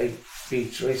Dunabay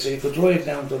Beach, right? So you could drive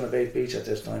down Dunabay Beach at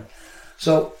this time.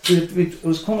 So it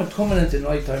was coming into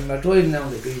night time. We're driving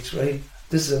down the beach, right?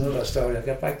 This is another story. I'll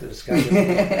get back to the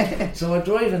sky. So we're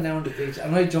driving down the beach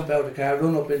and I jump out of the car,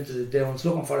 run up into the dunes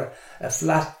looking for a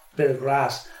flat bit of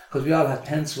grass because we all had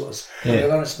tents with us. Yeah. We were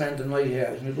going to spend the night here.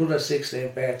 It was my brother's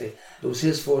 16th birthday. It was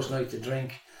his first night to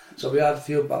drink. So we had a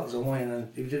few bottles of wine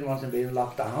and we didn't want him being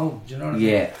locked at home. Do you know what I mean?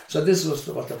 Yeah. So this was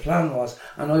what the plan was.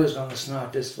 And I was going to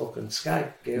snort this fucking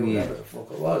skag, whatever the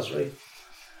fuck it was, right?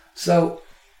 So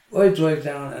I'd drive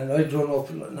down and I'd run up.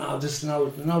 No, there's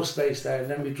no space there.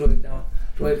 And then we drive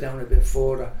down a bit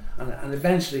further, and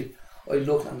eventually I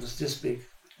looked and there's this big,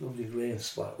 lovely green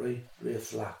spot, right, real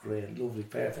flat green, lovely,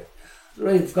 perfect.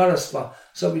 Right, we've got a spot.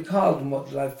 So we called them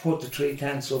up. I put the 3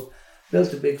 tents up,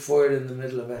 built a big fire in the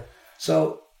middle of it.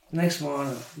 So next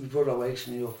morning, my brother wakes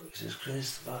me up. He says,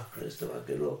 Christopher,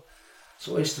 get up.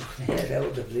 So I stuck my head out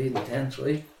of the bleeding tent,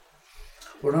 right?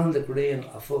 We're on the green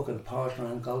of fucking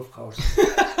Portland golf course.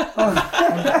 on the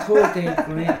 13th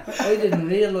green. I didn't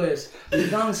realise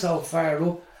we'd gone so far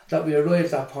up that we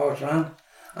arrived at Portland,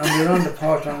 and we're on the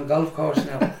Portland golf course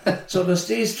now. So there's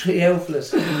these 3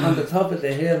 outfits on the top of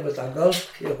the hill with their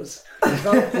golf cues,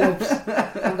 golf clubs,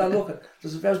 and they're looking.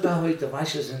 There's about that height of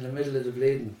ashes in the middle of the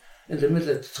bleeding, in the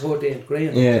middle of the 13th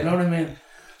green. Yeah. You know what I mean?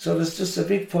 So there's just a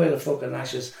big pile of fucking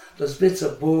ashes. There's bits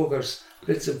of burgers,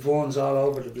 bits of bones all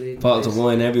over the bleeding. Bottles of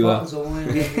wine everywhere. Bottles of wine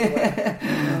everywhere. You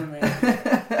know what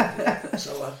I mean?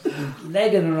 So I'm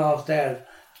legging her off there,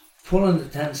 pulling the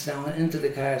tents down into the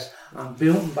cars and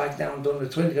booting back down Dublin,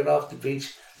 trying to get off the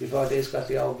beach before they's got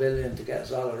the old billion to get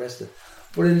us all arrested.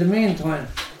 But in the meantime,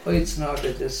 I'd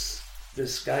snorted this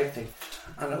skag thing,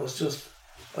 and it was just,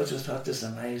 I just thought, this is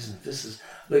amazing. This is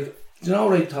like, do you know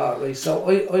what I thought, right? So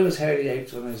I was hairy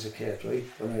apes when I was a kid, right?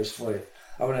 When I was 5,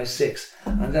 or when I was 6,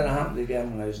 and then it happened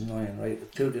again when I was 9, right?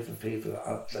 With 2 different people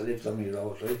that lived on my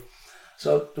road, right?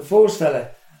 So the first fella,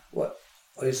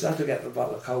 I used to have to get a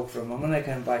bottle of Coke from him, and when I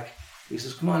came back, he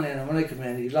says, come on in, and when I came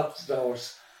in, he locked the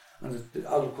doors, and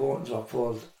all the curtains were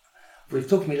pulled. But he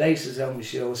took me laces out of my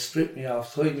shoes, stripped me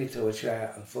off, tied me to a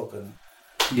chair, and fucking...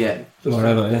 Yeah.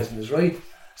 Whatever, yeah. Business, right?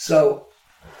 So,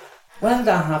 when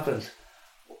that happened,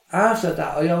 after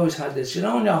that, I always had this, you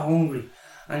know, when you're hungry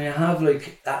and you have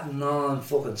like that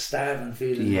non-fucking starving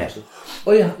feeling. Yeah.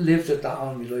 I lived with that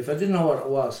all my life. I didn't know what it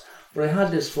was, but I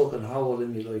had this fucking hole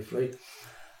in my life, right?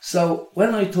 So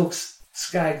when I took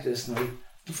skag this night,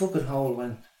 the fucking hole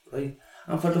went, right?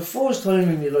 And for the first time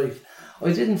in my life,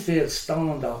 I didn't feel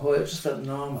stoned or high, I just felt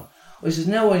normal. I said,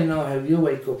 now I know how you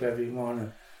wake up every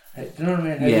morning. Do you know what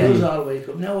I mean? How you all wake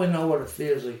up. Now I know what it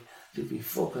feels like to be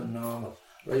fucking normal,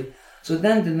 right? So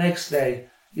then the next day,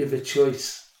 you have a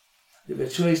choice. You have a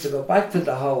choice to go back to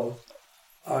the hole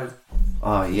or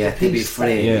to be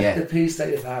free. the peace that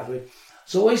you've had, right?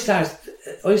 So I started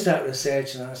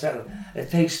researching, and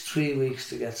it takes 3 weeks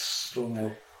to get strung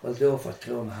out. I'll do it for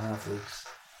 2.5 weeks.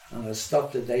 And I'll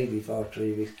stop the day before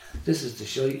 3 weeks. This is the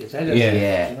shite you tell yourself. You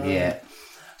know what I mean?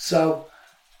 So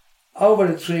over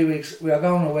the 3 weeks, we are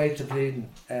going away to bleeding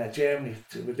Germany.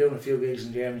 We're doing a few gigs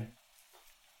in Germany.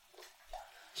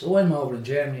 So I'm over in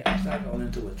Germany and I start going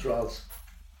into withdrawals.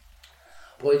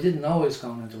 But I didn't know I was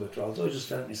going into withdrawals. I just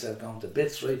felt myself going to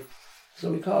bits, right?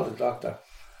 So we called the doctor.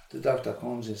 The doctor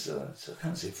comes and says, I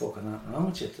can't see fucking nothing wrong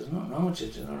with you. There's nothing wrong with you,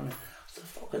 do you know what I mean? The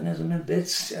fucking is, I'm in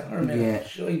bits, do you know what I mean? Yeah.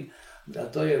 Shy, the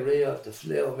diarrhea, the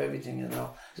flu, of everything, you know.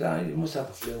 So you must have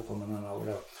a flu coming on or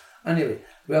whatever. Anyway,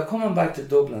 we are coming back to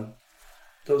Dublin.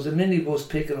 There was a minibus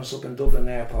picking us up in Dublin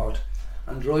airport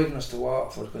and driving us to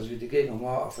Waterford because we had a gig in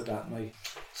Waterford that night.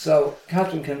 So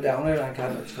Catherine came down, I rang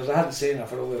Catherine because I hadn't seen her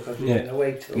for a while because we'd been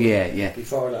away too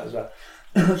before that as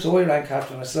well. So I rang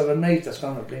Catherine and I said, a mate that's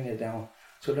going to bring you down.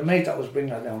 So the mate that was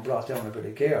bringing her down brought down a bit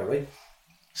of gear, right?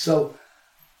 So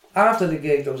after the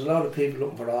gig, there was a lot of people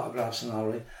looking for autographs and all,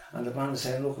 right? And the band was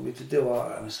saying, look, we to do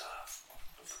autographs. And I said,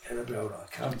 forget about it, I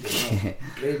can't, you know,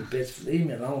 bleeding bits, leave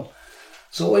me alone.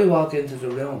 So I walk into the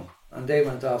room and they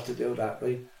went off to do that,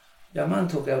 right? Your man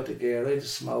took out the gear, I had to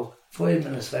smoke. 5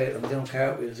 minutes later, I'm doing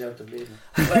cartwheels out the bleeding.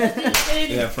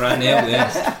 Brand new,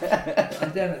 yeah.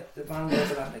 And then the band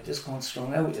looked at me, this cunt's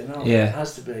strung out, you know. Yeah. It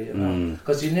has to be, you know.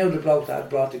 Because you knew the bloke that had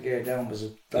brought the gear down was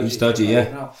a dodgy. He's dodgy, fella, yeah.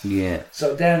 You know? Yeah.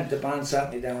 So then the band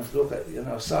sat me down and look at, you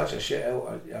know, sort your shit out,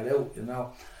 or out, you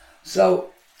know. So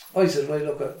I said, right,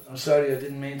 look, I'm sorry, I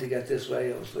didn't mean to get this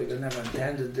way. I was like, I never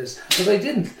intended this. Because I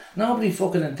didn't. Nobody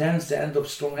fucking intends to end up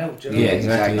strung out, you know. Yeah,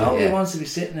 exactly. Nobody wants to be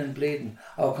sitting and bleeding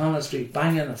O'Connell Street,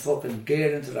 banging a fucking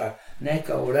gear into their neck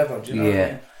or whatever, do you know what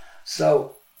I mean?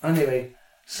 So, anyway,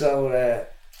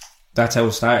 that's how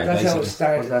it started, that's basically. how it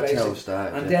started, That's how it basically.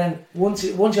 started. And then,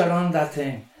 once you're on that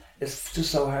thing, it's just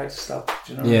so hard to stop,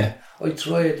 do you know what I mean?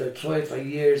 I tried for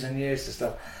years and years to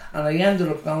stop. And I ended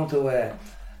up going to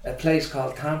a place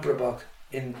called Tamprabok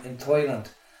in Thailand.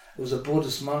 It was a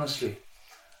Buddhist monastery.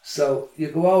 So you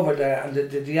go over there, and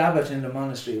the abbot in the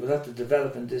monastery was after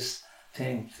developing this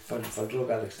thing for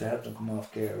drug addicts to help them come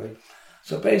off gear, right?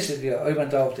 So basically, I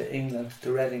went over to England,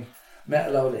 to Reading, met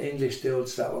a load of English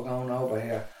dudes that were going over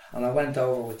here, and I went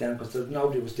over with them because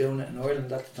nobody was doing it in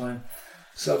Ireland at the time.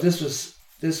 So this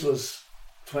was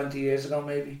 20 years ago,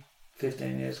 maybe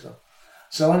 15 years ago.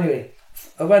 So anyway,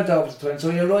 I went over to Thailand.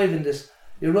 So you arrive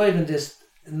in this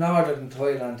northern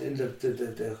Thailand in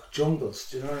the jungles.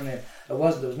 Do you know what I mean? There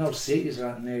was no cities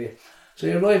around near you. So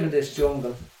you arrive in this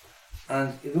jungle,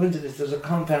 and you go into this. There's a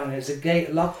compound. It's a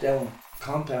gate lockdown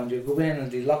compound. You go in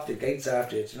and they lock the gates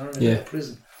after you. Do you know what I mean? Yeah. Like a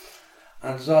prison.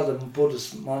 And there's all the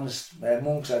Buddhist monks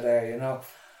are there, you know.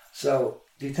 So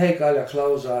they take all your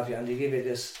clothes off you and they give you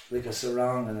this, like a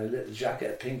sarong and a little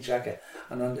jacket, a pink jacket,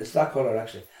 and it's that colour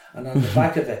actually. And on the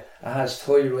back of it has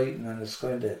Thai writing, and it's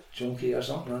kind of junky or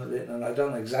something on it, and I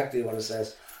don't know exactly what it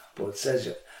says, but it says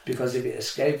you, because if you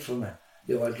escape from it,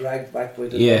 you were dragged back by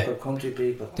the local country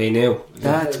people. They knew.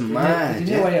 That's mad. They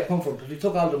knew where you come from, but they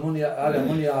took all your money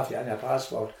off you and your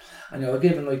passport, and you were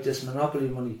given like this monopoly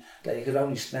money that you could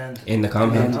only spend In the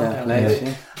compound.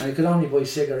 and you could only buy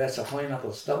cigarettes or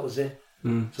pineapples. That was it.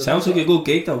 So Sounds like a good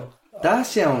gig though. That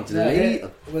sounds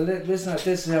lethal. Well, listen,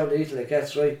 this is how lethal it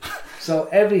gets, right? So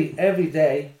every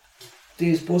day,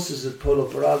 these buses would pull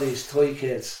up with all these toy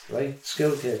kids, right,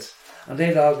 school kids, and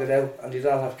they'd all get out and they'd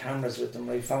all have cameras with them,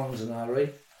 right, phones and all,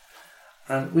 right,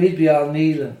 and we'd be all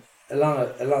kneeling along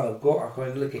a gutter, kind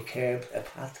of like a curb, a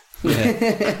path,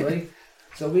 right.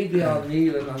 So we'd be all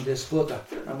kneeling on this gutter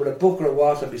and with a bucket of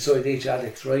water beside each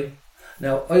addict, right.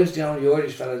 Now I was the only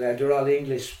Irish fella there. They're all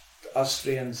English,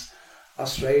 Australians,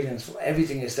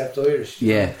 everything except Irish.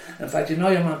 Yeah. In fact, you know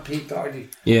your man Pete Doherty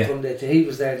from he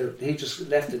was there. He just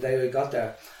left the day I got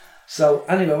there. So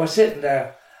anyway, we're sitting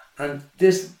there, and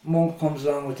this monk comes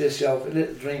along with this a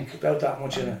little drink, about that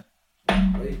much in it.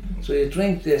 Right? So you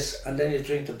drink this, and then you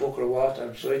drink the bucket of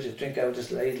water. So you drink out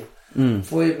this ladle. 5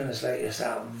 minutes later, you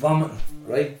start vomiting.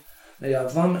 Right? Now you're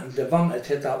vomiting. The vomit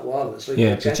hit that wall. It's like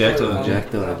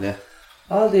Projectile.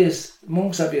 All these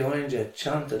monks are behind you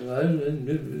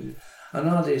chanting. And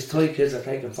all these toy kids are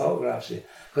taking photographs of you,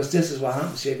 because this is what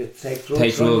happens if you take drugs.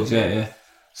 Take drugs, yeah.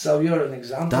 So you're an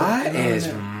example. That is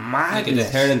mad. Like a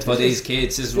deterrent for these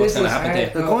kids. This is what's going to happen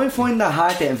there. I'm going to find that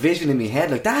hard to envision in my head.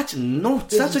 Like, that's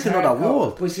nuts. That's like another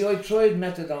world. But see, I tried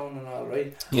methadone and all,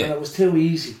 right? Yeah. And it was too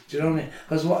easy. Do you know what I mean?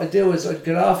 Because what I do is I'd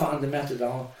get off on the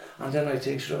methadone, and then I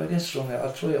think, sure, if I get strung out,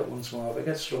 I'll try it once more. If I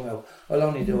get strung out, I'll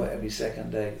only do it every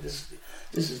second day. This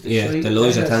is the the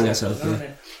lies you're telling yourself. You know what I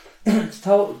mean? It's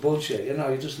total bullshit, you know.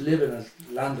 You just live in a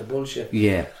land of bullshit.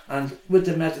 Yeah. And with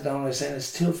the methadone, I was saying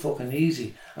it's too fucking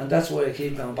easy, and that's why I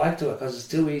keep going back to it, because it's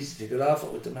too easy to get off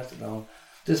it with the methadone.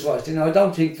 This was, you know, I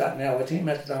don't think that now. I think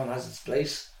methadone has its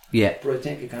place. Yeah. But I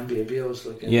think it can be abused.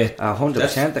 Like,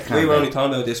 100% it can. We were only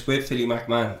talking about this with Philly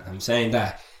McMahon. I'm saying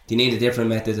that they need a different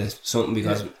method of something,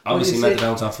 because obviously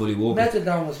methadone's not fully working.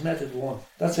 Methadone was method 1.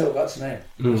 That's how it got its name.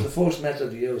 It was the first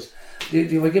method they used.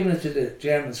 They were giving it to the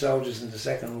German soldiers in the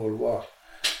Second World War.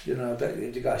 You know,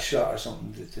 they got shot or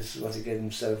something. This is what they gave them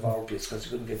instead of opiates, because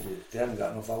they hadn't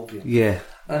got enough opium. Yeah.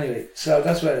 Anyway, so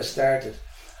that's where it started.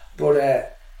 But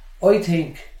I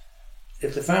think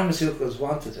if the pharmaceuticals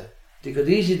wanted it, they could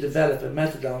easily develop a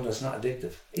methadone that's not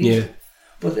addictive. Easily. Yeah.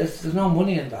 But there's no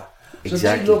money in that. So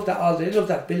Exactly. they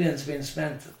looked at billions being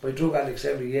spent by drug addicts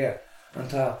every year and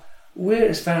thought, where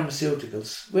is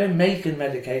pharmaceuticals? We're making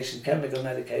medication, chemical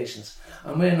medications,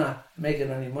 and we're not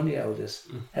making any money out of this.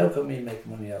 How can we make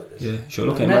money out of this? Yeah, sure,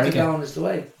 look at And America. methadone is the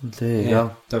way. There you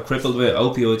go. They're crippled with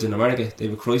opioids in America. They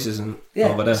have a crisis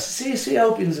over there. See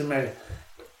opiums in America.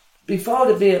 Before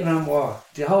the Vietnam War,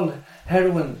 the whole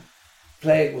heroin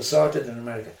plague was sorted in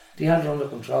America. They had it under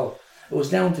control. It was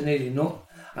down to nearly nothing.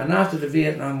 And after the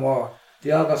Vietnam War,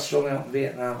 they all got strung out in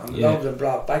Vietnam, and loads of them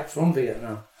brought back from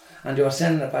Vietnam, and they were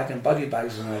sending it back in body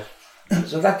bags and all.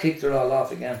 So that kicked it all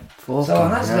off again. So it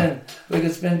has been, like,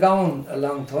 it's been going a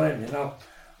long time, you know.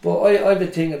 But I have a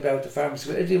thing about the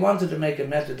pharmacy. If you wanted to make a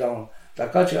methadone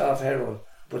that got you off heroin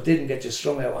but didn't get you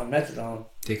strung out on methadone,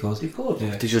 They could.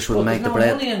 They just wouldn't make the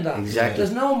bread. There's no money in that. Exactly.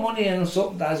 There's no money in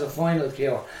something that has a final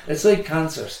cure. It's like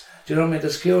cancers. Do you know what I mean?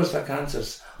 There's cures for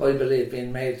cancers, I believe,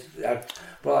 being made,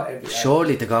 brought every.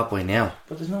 Surely they got by now.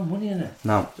 But there's no money in it.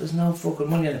 No. There's no fucking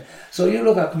money in it. So you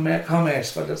look at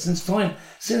commerce,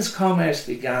 since commerce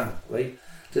began, right?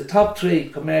 The top 3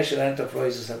 commercial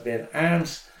enterprises have been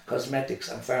arms, cosmetics,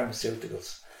 and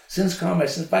pharmaceuticals. Since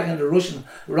back in the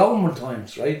Roman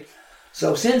times, right?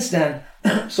 So since then,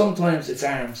 sometimes it's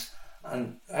arms.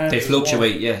 And they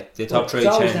fluctuate, The top 3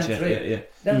 change, yeah.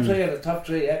 Them 3 are the top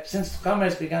 3, since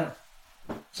commerce began.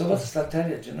 So what does that tell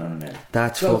you? Do you know what I mean?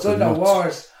 That's so fucking the nuts.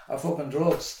 wars are fucking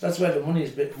drugs. That's where the money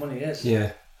is.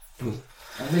 Yeah.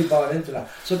 And we bought into that.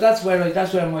 So that's where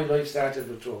my life started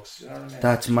with drugs. You know what I mean?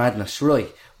 That's madness.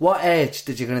 Right. What age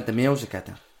did you get into music at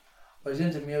then? I was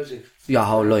into music Your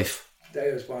whole life? the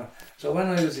day I was born. So when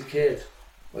I was a kid,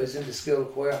 I was into school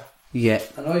choir. Yeah.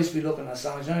 And I used to be looking at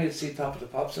songs. You know, you'd see Top of the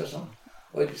Pops or something.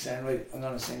 I'd be saying, right, I'm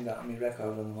going to sing that on my record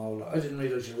on the Mola. I didn't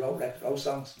realise you wrote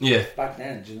songs Yeah. back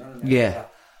then, do you know what I mean? Yeah. I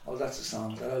thought, oh, that's a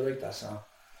song, I like that song.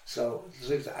 So it's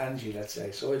like the Angie, let's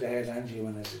say. So I'd heard Angie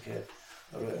when I was a kid.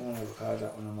 All right, I'm going to record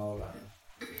that on the Mola.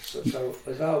 So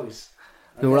it's always...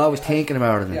 You were always thinking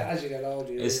about it. Yeah, as you get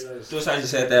older, you It's realise... just as you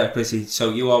said there, Chrissy. So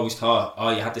you always thought,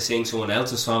 you had to sing someone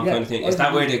else's song, Yeah, kind of thing. Is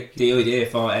that where the idea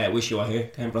for "Wish You Were Here"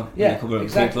 came from? Yeah, You cover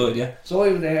exactly. Pink Floyd, yeah. So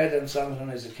I would have heard them songs when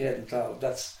I was a kid and thought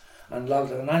that's and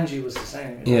loved them. And Angie was the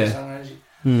same. You know, Yeah. the song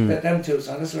Angie. Them two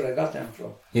songs. That's where I got them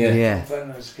from. Yeah. Yeah.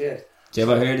 When I was a kid. Did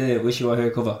you ever hear the "Wish You Were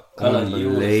Here" cover?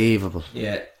 Unbelievable.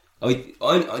 Yeah.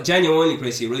 I genuinely,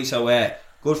 Chrissy, right? So,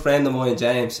 good friend of mine,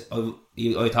 James.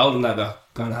 I told him that we're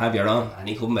gonna have you on, and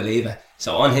he couldn't believe it.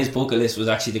 So on his bucket list was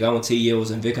actually to go and see you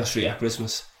in Vicar Street at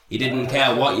Christmas. He didn't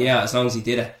care what year, as long as he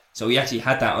did it. So he actually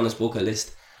had that on his bucket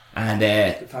list. And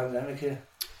The pandemic here.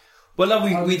 well, no, we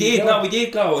did you did. go? No, we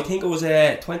did go. I think it was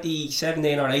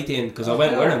 2017 or 18 because I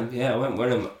went with him. Yeah, I went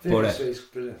with him. Vicar But Street's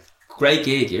brilliant. great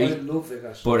gig. I Yeah. love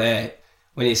Vicar Street. But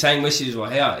when he sang "Wishes Were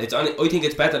Here," I think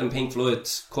it's better than Pink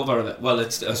Floyd's cover of it. Well, I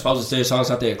suppose it's their songs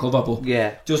that they cover, but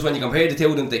Yeah. just when you compare the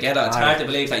two of them together, it's Aye. hard to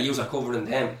believe that you are covering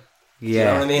them. Do you know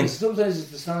Yeah. what I mean? And sometimes it's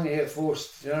the song you hear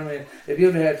first. Do you know what I mean? If you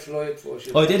ever heard Floyd first,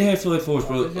 you I did hear Floyd first,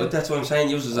 Oh, did you? but that's what I'm saying.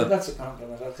 Uses well, a, that's a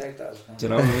compliment. I'll take that as a do you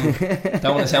compliment. know what I mean?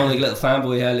 Don't want to sound like a little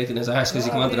fanboy here licking his arse because he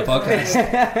come onto the podcast.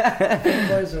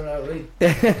 Fanboys are alright.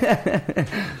 It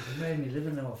made me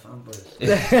living now with fanboys.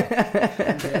 Yes.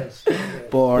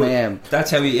 But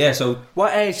That's how he. Yeah. So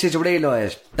what age did you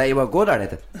realise that you were good at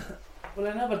it? Well,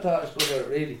 I never thought I was good at it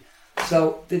really.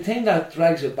 So the thing that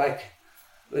drags you back,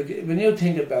 like when you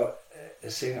think about a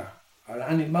singer or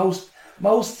any most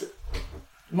artists,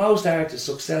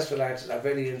 successful artists, are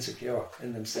very insecure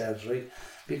in themselves, right?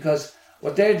 Because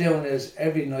what they're doing is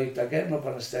every night they're getting up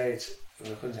on the stage.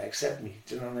 They're going to accept me.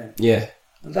 Do you know what I mean? yeah,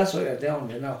 And that's what they're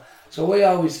doing, you know. So I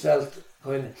always felt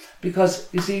kind of, because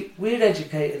you see, we're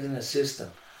educated in a system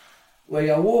where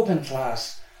you're working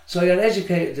class, so you're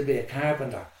educated to be a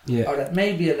carpenter, yeah. or that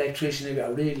maybe an electrician if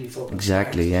you're really fucking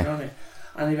Exactly, smart, yeah. you know what I mean?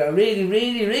 And if you're really,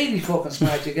 really, really fucking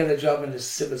smart, you get a job in the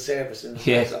civil service in the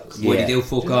Yeah. post office. What Yeah. you do, Do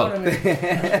fuck you know up. what I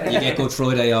mean? You get Good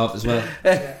Friday off as well.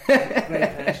 Yeah,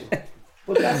 great pension.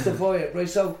 But that's the vibe, right?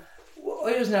 So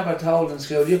I was never told in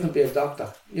school, you can be a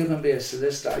doctor, you can be a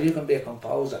solicitor, you can be a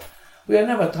composer. We were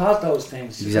never taught those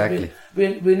things. Exactly.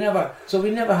 We never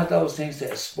had those things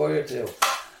to aspire to.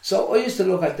 So I used to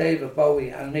look at David Bowie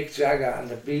and Mick Jagger and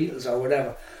the Beatles or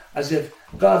whatever as if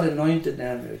God anointed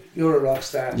them. You're a rock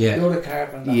star, Yeah. you're a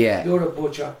carpenter, Yeah. you're a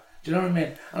butcher. Do you know what I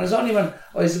mean? And it's only when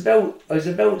I was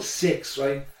about 6,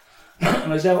 right?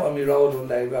 And I was out on my road one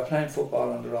day, we were playing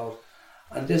football on the road,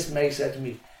 and this mate said to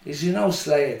me, he said, you know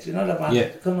Slade, you know the band? Yeah.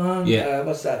 Come on, Yeah.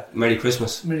 what's that? Merry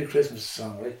Christmas. Merry Christmas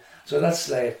song, right? So that's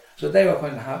Slade. So they were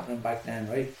kind of happening back then,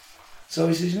 right? So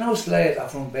he says, you know Slade are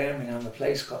from Birmingham, a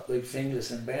place called like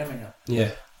Finglas in Birmingham.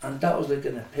 Yeah, And that was like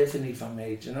an epiphany for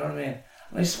me, do you know what I mean?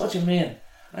 And I said, what do you mean?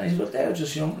 And he said, well, they were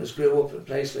just young, just grew up in a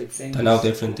place like Finglas. they're no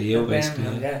different to you, in basically.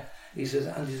 Birmingham, Yeah. yeah. He says,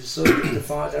 and he decided to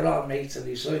form, they're all mates, and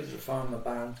he decided to form a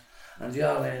band, and they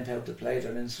all learned how to play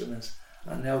their instruments,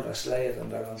 and now they're Slade and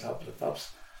they're on top of the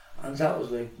pops. And that was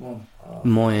like,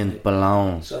 Mind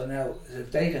blown. so now,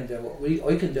 if they can do it,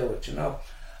 I can do it, you know.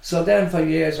 So then for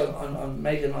years I'm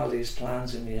making all these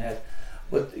plans in my head.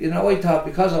 But, you know, I thought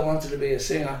because I wanted to be a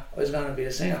singer, I was going to be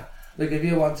a singer. Like if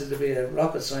you wanted to be a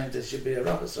rocket scientist, you'd be a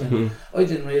rocket scientist. I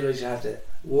didn't realise you had to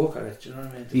work at it, you know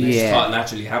what I mean? To make- Yeah. Thought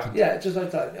naturally happened. Yeah, just I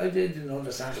thought, I didn't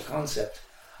understand the concept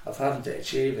of having to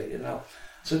achieve it, you know.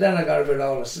 So then I got a bit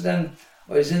older. So then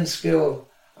I was in school,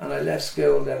 and I left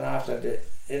school then after the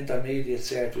intermediate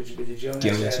cert, which would be the junior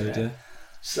cert. Cert, then. yeah.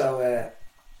 So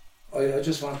I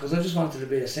just wanted to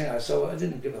be a singer, so I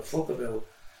didn't give a fuck about,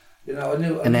 you know, I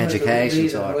knew An I knew how to education read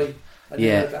and sort. write. I knew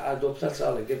Yeah. how to add up, that's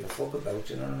all I give a fuck about,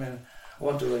 you know what I mean? I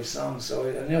want to write songs, so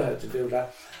I knew how to do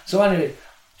that. So anyway,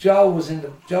 Joe was in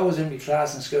my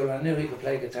class in school, and I knew he could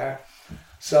play guitar.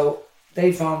 So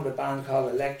they formed a band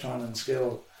called Electron in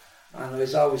school, and I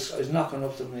was knocking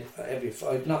up to me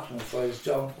I'd knock on the Fridays,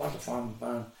 Joe, want to form a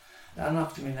band. And I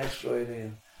knocked to me next Friday,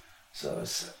 and so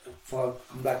before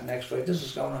I come back next Friday, this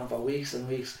was going on for weeks and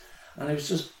weeks, and he was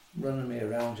just running me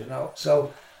around, you know.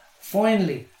 So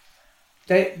finally,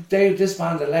 this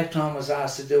band Electron was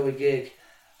asked to do a gig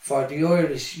for the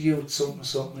Irish Youth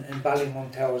something in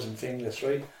Ballymun Towers in Finglas,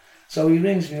 right? So he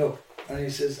rings me up and he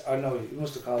says, "Oh no, you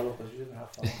must have called up because you didn't have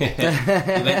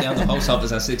phone." You went down to the post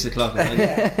office at 6 o'clock.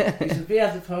 Yeah. He said, "Be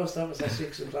at the post office at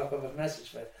 6 o'clock. I have a message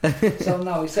for you." So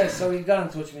no, he said. So he got in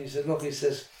touch with me. He said, "Look," he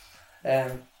says,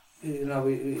 you know,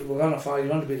 we were going to follow, you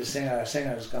want to be the singer, our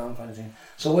singer is gone kind of thing.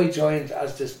 So I joined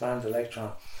as this band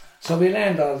Electron. So we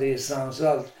learned all these songs,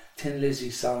 all Tin Lizzy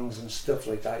songs and stuff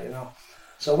like that, you know.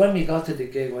 So when we got to the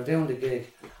gig, we're doing the gig,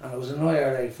 and it was an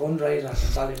IRA fundraiser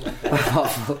in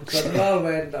Ballymun. So they're all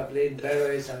wearing their bleeding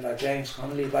berets and their James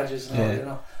Connolly badges and all, you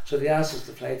know. So they asked us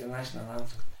to play the national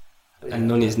anthem. And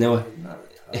none of us know it. Not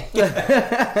at all. So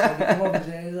they come up and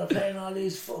say, they're playing all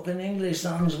these fucking English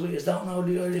songs, we just don't know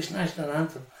the Irish national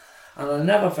anthem. And I'll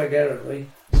never forget it, right?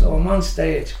 So I'm on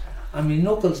stage, and my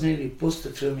knuckles nearly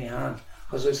busted through my hand,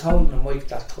 because I was holding the mic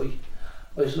that tight.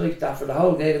 I was like that for the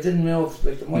whole gig. It didn't move,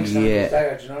 like the mic stand was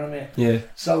there, do you know what I mean? Yeah.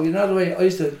 So you know the way I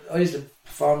used to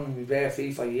perform with my bare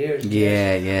feet for years.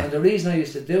 Yeah. And the reason I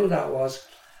used to do that was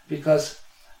because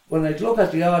when I'd look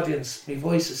at the audience, my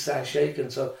voice would start shaking.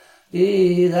 So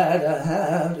it'd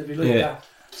be like that.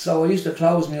 So I used to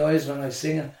close my eyes when I was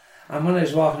singing, and when I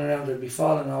was walking around, I'd be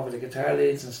falling over the guitar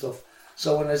leads and stuff.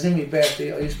 So when I was in my bare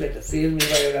feet, I used to be able to feel me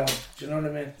way around. Do you know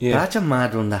what I mean? Yeah. That's a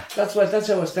mad one, that. That's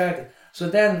how I started. So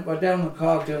then we're down in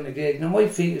Cork doing the gig. Now my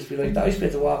feet used to be like that. I used to be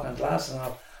able to walk on glass and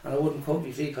all, and I wouldn't cut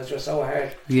my feet because they're so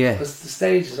hard. Yeah. Because the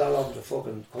stage is all over the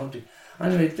fucking country.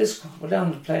 Anyway, we're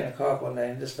down playing in Cork one day,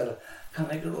 and this fella, can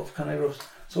I go up?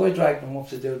 So I dragged him up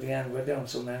to do the end. We're doing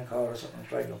some encore or something,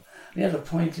 dragged him. And he had a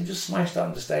point, and just smashed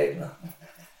on the stage.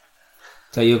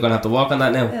 So you're going to have to walk on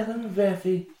that now? Yeah, on my bare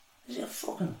feet. He's a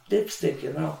fucking dipstick,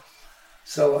 you know.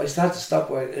 So I started to stop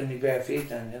in my bare feet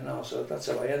then, you know, so that's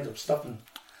how I ended up stopping.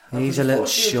 He's a little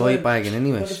shy bagging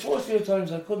anyway. But the first few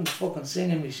times I couldn't fucking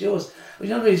sing in my shoes. You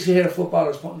know, you hear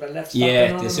footballers putting their left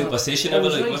stocking on. The superstition of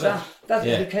it, was it?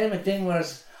 That became a thing where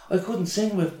I couldn't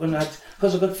sing when I,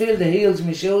 because I could feel the heels of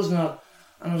my shoes and all,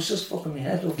 and I was just fucking my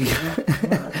head up. You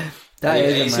know? That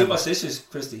is superstitious,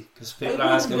 Christy, because people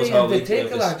are asking us how we do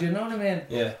this. Do you know what I mean?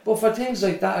 Yeah. But for things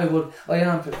like that, I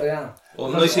am.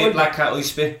 Well, when I see a Black Cat, I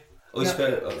spit.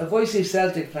 If I see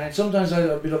Celtic playing, sometimes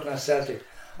I'll be looking at Celtic,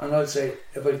 and I'll say,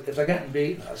 if I'm getting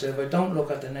beaten, I'll say, if I don't look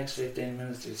at the next 15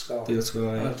 minutes, they'll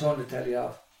score. And I'll turn the telly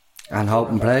off. And hope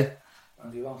and pray.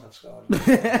 And they won't have scored.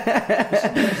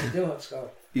 Sometimes they do have scored.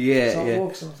 Yeah, so it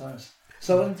works sometimes.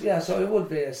 So so it would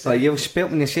be a... So you spit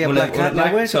when you see a Black Cat.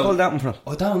 Now where's you pull that one from?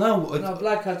 I don't know. No,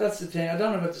 Black Cat, that's the thing. I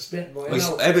don't know about the spitting, boy.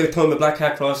 Every time a Black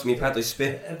Cat crosses me path, I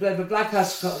spit. If a Black Cat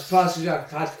crosses your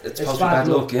path, it's bad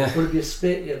luck, yeah. But if you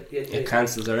spit, it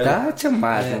cancels it out. That's a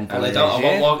mad one. And I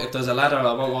won't walk, if there's a ladder,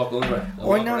 I won't walk under it.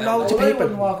 I know loads of people. I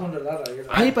wouldn't walk under the ladder. You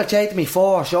know? People say to me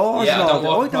 4 shores. Yeah, I don't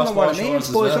know what it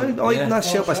means, boys. I'm not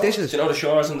superstitious. Do you know the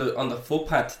shores on the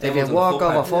footpath? If you walk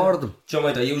over 4 of them. Do you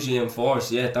know they're usually in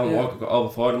force? Yeah, don't walk over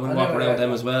 4 of them. Walk around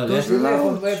them as well.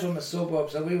 We're away from a suburb,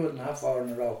 so we wouldn't have 4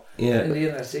 in a row. Yeah. In the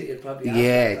inner city, you'd probably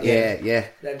have. Yeah.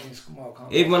 Everything's more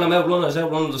compact. Even when I was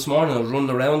out running this morning, I was running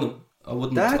around them. I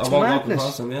won't walk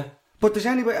across them, yeah. But does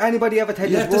anybody ever tell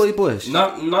you why, boys?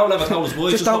 No, never told us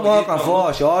why. Just don't walk on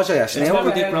 4 shores, or you're I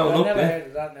never heard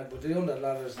of that now, but the under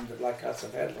ladders and the Black Cats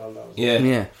have heard of all those.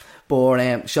 Yeah.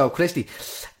 But so Christy,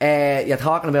 you're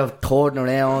talking about touring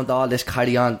around, all this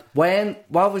carry on.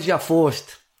 What was your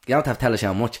first? You don't have to tell us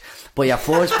how much, but your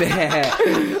first big...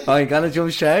 I'm gonna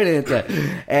jump straight into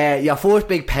it. Your first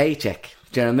big paycheck.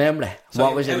 Do you remember it? So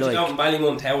what was it like? Out in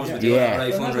Ballymun Towers with your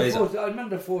fundraiser. I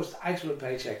remember the first actual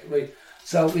paycheck. Right.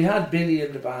 So we had Billy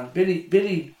in the band.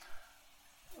 Billy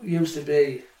used to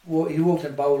be... He worked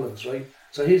in Bowlands, right?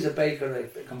 So he's a baker,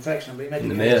 a confectioner. We made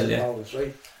the cakes in Bowlands,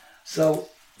 right? So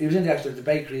he was in the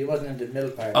bakery. He wasn't in the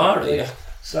mill part. Right? Yeah.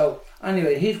 So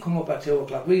anyway, he'd come up at 2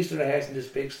 o'clock. We used to rehearse in this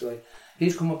big story.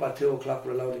 He'd come up at 2 o'clock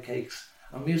with a load of cakes,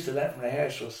 and we used to let him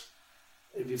rehearse us.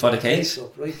 For the cakes?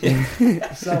 Up, right?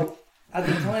 So, at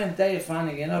the time, Dave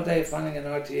Fanning, you know Dave Fanning in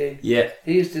RTA? Yeah.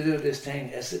 He used to do this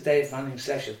thing, a Dave Fanning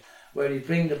session, where he'd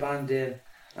bring the band in,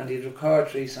 and he'd record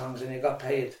 3 songs, and he got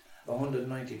paid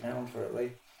 £190 for it,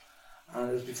 right?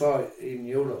 And it was before even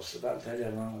euros, so that'll tell you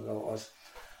how long ago it was.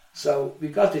 So, we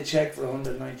got the cheque for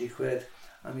 190 quid,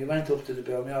 and we went up to the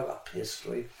bill, and we all got pissed,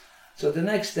 right? So the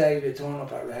next day we turn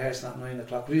up at rehearsal at 9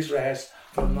 o'clock. We used to rehearse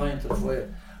from 9 till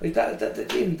 5. Like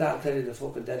even that'll tell you the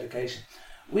fucking dedication.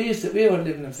 We were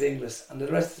living in Finglas, and the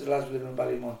rest of the lads were living in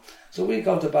Ballymun. So we'd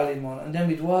go to Ballymun, and then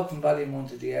we'd walk from Ballymun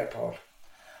to the airport.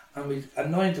 And we'd at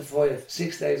 9 to 5,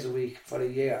 6 days a week for a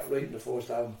year, writing the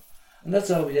first album. And that's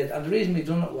all we did. And the reason we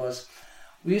done it was,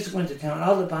 we used to go into town,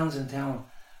 all the bands in town.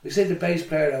 We say the bass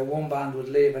player of one band would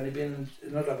leave and he'd be in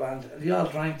another band, and they all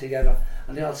drank together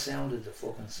and they all sounded the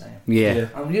fucking same. Yeah.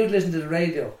 And when you'd listen to the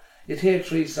radio, you'd hear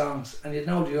 3 songs and you'd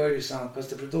know the Irish song because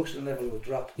the production level would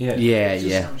drop. Yeah. It's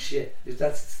just some shit.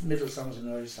 That's middle songs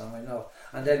in Irish song, I know.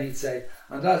 And then he'd say,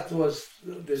 and that was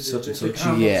the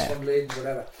comments from leading,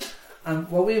 whatever. And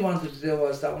what we wanted to do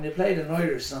was that when you played an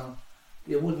Irish song,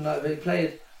 you wouldn't have, if you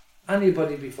played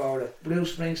anybody before it,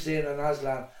 Bruce Springsteen and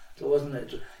Aslan, there wasn't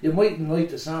it. You mightn't like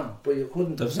the song, but you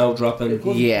couldn't. There's no drop in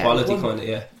quality kind of,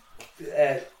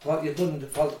 you couldn't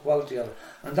fault the quality of it,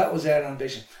 and that was our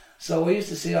ambition. So we used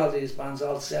to see all these bands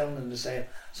all sounding the same.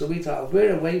 So we thought, if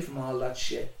we're away from all that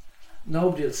shit,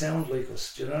 nobody will sound like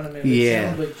us. Do you know what I mean?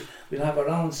 Yeah. We'll have our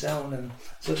own sound, and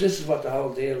so this is what the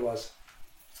whole deal was.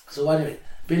 So anyway,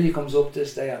 Billy comes up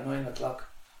this day at 9 o'clock,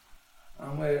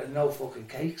 and we're no fucking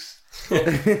cakes. So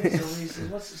he says,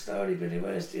 "What's the story, Billy?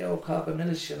 Where's the old cock of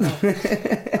Millis, you know?"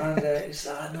 And he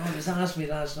said, "No, he's asked me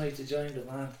last night to join the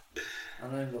band."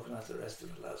 And I'm looking at the rest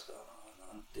of the lads going,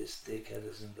 "Oh no, this dickhead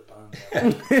is in the band."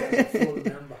 As a full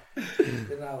member,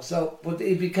 you know. So, but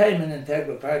he became an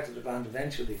integral part of the band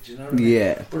eventually. Do you know what I mean?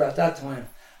 Yeah. But at that time,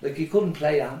 like, he couldn't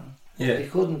play anything. Yeah. He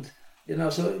couldn't, you know.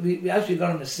 So we actually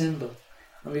got him a cymbal,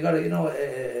 and we got a, you know,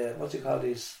 what do you call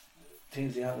these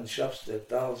things they have in shops? The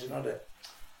dolls, you know, the,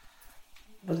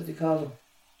 what did they call them?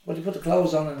 What do you put the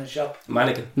clothes on in the shop?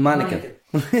 Mannequin.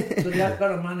 So they had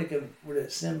got a mannequin with a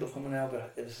cymbal coming out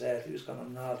of his head. He was going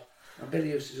to nod. And Billy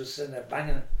used to just sit there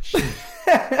banging it.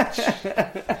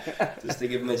 Just to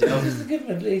give him a job. Just to give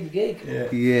him a bleeding gig.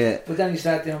 Yeah. But then he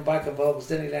started doing backup vocals.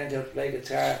 Then he learned how to play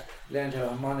guitar, learned how to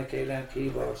harmonica, he learned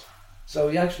keyboards. So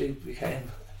he actually became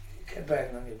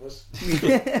better than he was.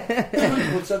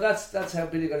 But so that's how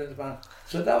Billy got into the band.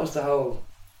 So that was the whole.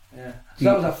 Yeah. So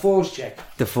that was our first check.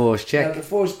 The first check. Yeah, the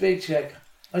first big check.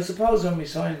 I suppose when we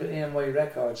signed with EMI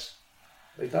Records,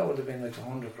 like, that would have been like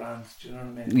 100 grand. Do you know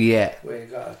what I mean? Yeah. Where you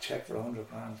got a check for 100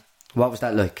 grand. What was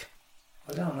that like?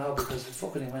 I don't know, because the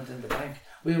fucking went in the bank.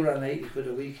 We were on 80 quid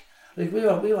a week. Like, we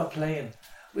were playing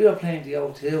the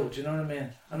O2. Do you know what I mean?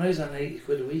 And I was on 80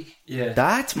 quid a week. Yeah.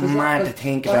 That's mad to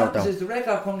think about, though. The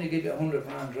record company give you 100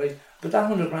 grand, right? But that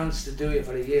 100 grand is to do it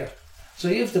for a year. So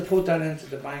you have to put that into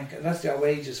the bank, and that's their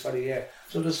wages for the year.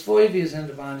 So there's 5 years in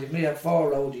the band. You may have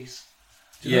 4 roadies.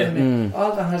 Do you know what I mean?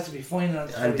 All that has to be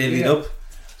financed And for a divvied year. up.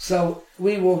 So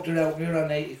we worked it out. We were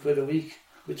on 80 quid a week,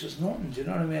 which was nothing. Do you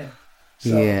know what I mean?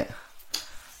 So, Yeah.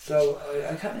 So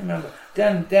I can't remember.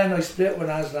 Then I split with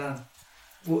Aslan.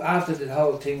 After the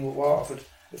whole thing with Waterford,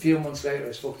 a few months later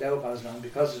I fucked out with Aslan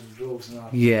because of the drugs and all.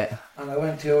 Yeah. And I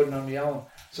went touring on my own.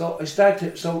 So I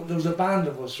started. So there was a band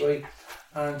of us, right?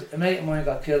 And a mate of mine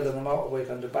got killed on a motorbike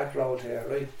on the back road here,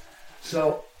 right?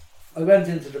 So I went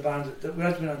into the band. We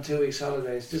had been on 2 weeks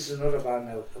holidays. This is another band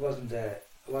now. It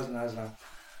wasn't Aslan.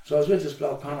 So I was with this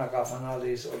bloke Conor Goff and all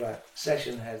these other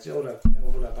session heads, the other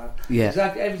band. Yeah.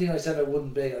 Exactly everything I said I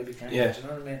wouldn't be, I became. Yeah. Do you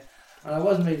know what I mean? And I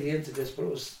wasn't really into this, but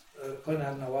it was kind of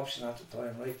had no option at the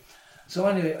time, right? So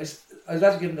anyway, I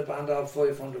was giving the band all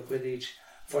 500 quid each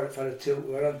for the two.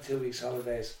 We were on 2 weeks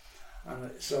holidays.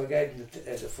 And so I gave them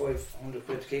the 500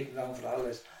 quid to keep them down for the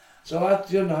holidays. So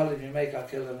during the holidays, my mate got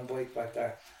killed on a bike back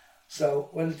there. So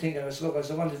when the thing I said,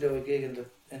 I want to do a gig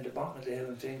in the bottom of the hill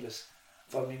in Tinglas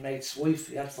for my mate's wife.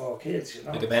 He had 4 kids, you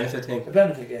know. Like a benefit thing. A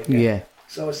benefit gig. Yeah.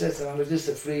 So I said to them, this is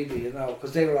a freebie, you know,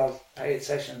 because they were all paid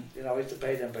session, you know, I used to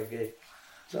pay them per gig.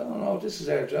 So, no, this is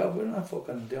our job. We're not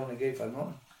fucking doing a gig for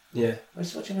nothing. Yeah. I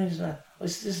said, what do you mean is that? I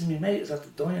said, this is my mate, is after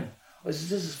dying. I said,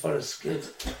 this is for his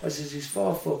kids. I said, he's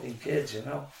 4 fucking kids, you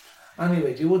know.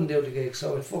 Anyway, he wouldn't do the gig,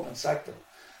 so I fucking sacked him.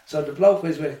 So the bloke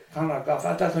was with Conor Goff.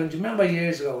 At that time, do you remember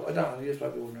years ago? I don't know, you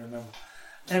probably wouldn't remember.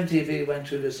 MTV went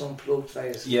through this unplugged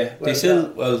phase. Yeah, they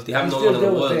haven't done it in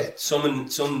the world.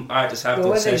 Some artists have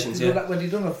those sessions, when they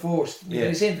done it first,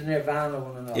 they seen the Nirvana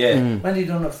one and all. Yeah. When they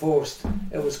done it first,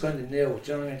 it was kind of new,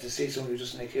 do you know what I mean, to see somebody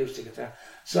just an acoustic guitar.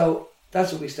 So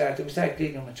that's what we started. We started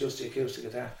gigging with just the acoustic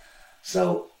guitar.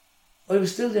 So I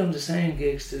was still doing the same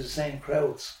gigs to the same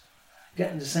crowds,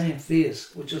 getting the same fees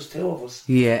with just 2 of us.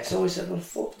 Yeah. So I said, well,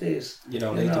 fuck this. You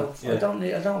don't need them. Yeah. I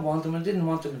don't want them. I didn't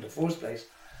want them in the first place.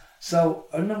 So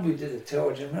I remember we did a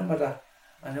tour. Do you remember that?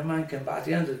 And the man came back at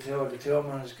the end of the tour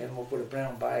manager came up with a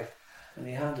brown bag and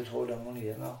he handed her the money,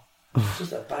 you know.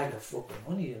 Just a bag of fucking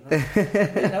money, you know.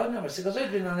 I would never see, because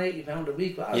I'd been on £80 a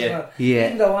week with Aslan. Yeah.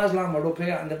 Even though Aslan were up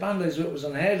here and the band I was with was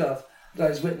unheard of, that I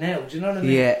was with now, do you know what I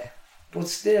mean? Yeah. But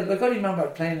still, like, I remember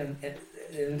playing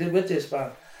with this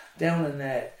band down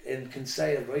in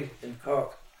Kinsale, right, in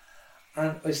Cork.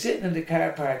 And I was sitting in the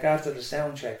car park after the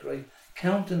sound check, right,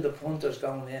 counting the punters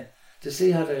going in to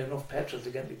see how they had enough petrol to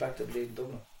get me back to bleeding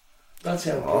Dublin. That's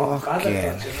how bad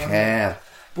it was, you know. Yeah.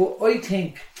 But I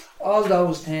think all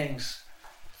those things,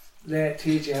 they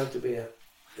teach you how to be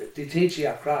they teach you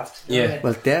a craft. You know what I mean?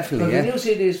 Well, definitely, when you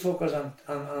see these fuckers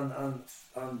on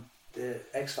the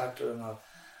X Factor and all,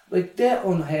 like, they're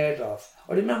unheard of.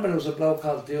 I remember there was a bloke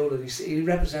called Doolin. He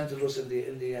represented us in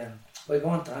the I go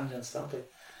on tangents, don't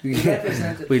I?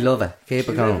 We love it. Keep it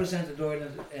She going. represented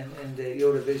Ireland in the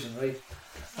Eurovision, right?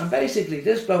 And basically,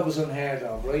 this bloke was unheard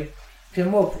of, right?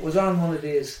 Came up, was on one of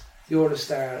these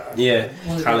Eurostar, or Yeah,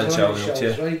 one of talent these shows,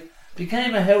 yeah. right?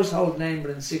 Became a household name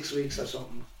within 6 weeks or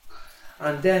something.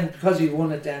 And then, because he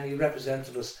won it then, he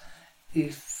represented us. He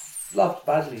flopped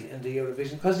badly in the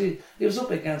Eurovision, because he was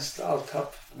up against all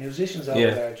top musicians over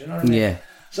there, do you know what I mean? Yeah.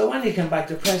 So when he came back,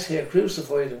 the press here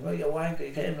crucified him. Well, you wanker,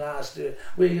 you came last.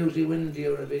 We're usually winning the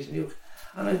Eurovision.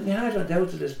 And my heart went out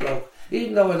to this bloke,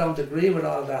 even though I don't agree with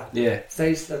all that. Yeah.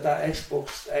 Face that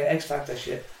X Factor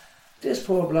shit. This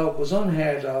poor bloke was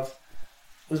unheard of.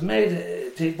 Was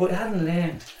made but hadn't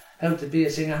learned how to be a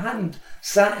singer. Hadn't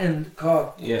sat in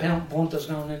Cork, punters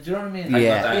going in. Do you know what I mean? Yeah.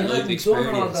 He hadn't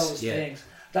done all those things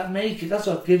that make you. That's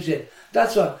what gives you.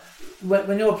 That's what.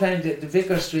 When you're playing the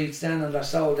Vicar Streets then and they're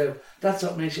sold out, that's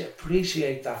what makes you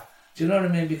appreciate that. Do you know what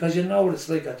I mean? Because you know what it's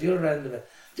like at the other end of it.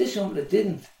 This young fella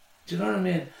didn't. Do you know what I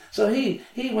mean? So he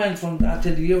went from that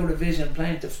to the Eurovision,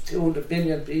 playing to 200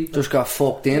 billion people. Just got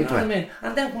fucked You know into what I it. mean?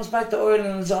 And then comes back to Ireland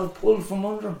and it's all pulled from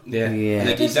under him. Yeah.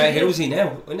 Like he's that who's he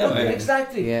now? I know.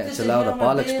 Exactly. Yeah, This it's is a load of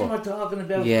human bollocks, being but- we're talking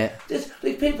about. Yeah. This,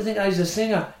 like, people think he's a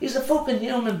singer. He's a fucking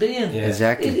human being. Yeah.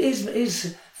 Exactly.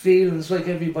 His feelings like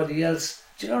everybody else.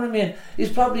 Do you know what I mean?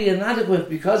 He's probably inadequate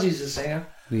because he's a singer.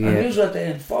 Yeah. And he's got to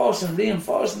enforce and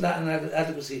reinforcing that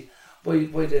inadequacy by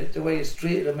the way he's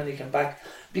treated him when he came back.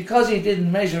 Because he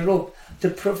didn't measure up to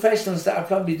professionals that are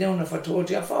probably doing it for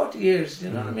 30 or 40 years. You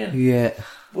know what I mean? Yeah.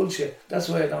 Bullshit. That's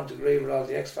why I don't agree with all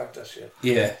the X Factor shit.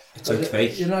 Yeah, it's like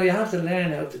fake. You know, you have to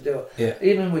learn how to do it. Yeah.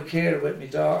 Even with Ciara, with my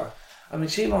daughter. I mean,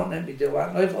 she won't let me do it.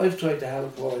 And I've tried to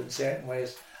help her in certain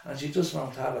ways, and she just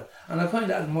won't have it. And I kind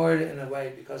of admire it in a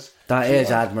way because That she is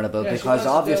wants- admirable yeah, she because wants to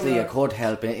do obviously her- you could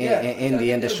help in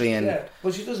the industry and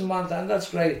but she doesn't want that, and that's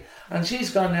great. And she's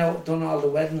gone out, done all the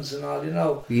weddings and all, you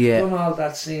know, Yeah. done all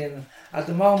that scene. At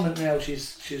the moment now,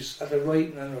 she's at the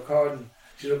writing and recording.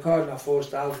 She's recording her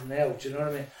first album now. Do you know what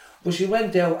I mean? But she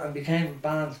went out and became a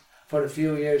band for a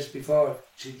few years before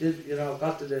she did, you know,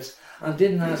 got to this, and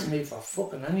didn't ask me for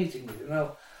fucking anything, you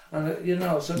know. And you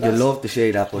know, so you that's, love to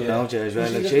see that, but don't you as well?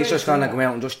 She's Like, a she's great just gonna singer. come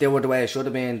out and just do it the way it should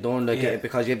have been done, like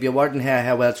because if you weren't here,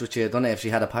 how else would she have done it if she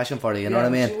had a passion for it? You know what I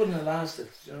She mean? wouldn't have lasted.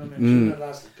 Do you know what I mean? She wouldn't have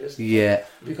lasted pissed. Yeah.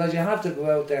 Because you have to go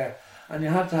out there and you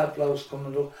have to have blokes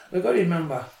coming up. Like I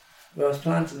remember when I was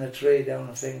planting a tree down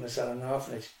in Finglas at an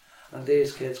orphanage, and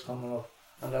these kids coming up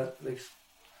and that like,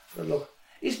 but look,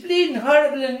 he's bleeding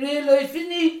horrible in real life,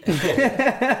 isn't he?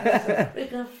 I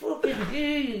can fucking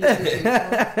hear you.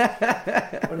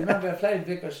 I remember I played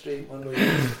Vicar Street one week,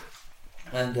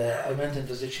 and I went in.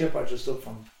 There's a chipper just up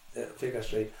from Vicar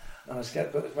Street, and I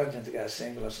went in to get a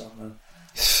single or something.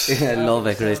 I love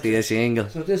it, Christy, a single.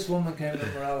 So this woman came in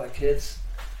with all her kids.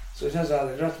 So it has all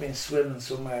the they've been swimming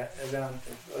somewhere around,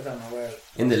 I don't know where.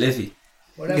 In the Livy.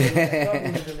 Whatever.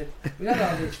 We had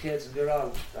all these kids and they're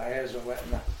all, their hairs are wet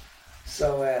and that.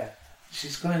 So she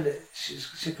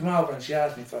come over and she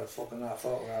asked me for a fucking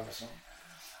photograph or something.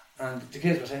 And the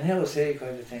kids were saying, how is he,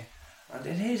 kind of thing. And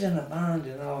then he's in a band,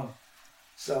 you know.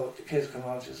 So the kids come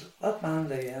out and says, what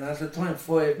band are you? And at the time,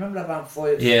 Five, remember that band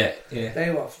Five? Yeah. They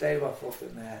were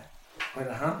fucking kind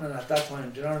of happening at that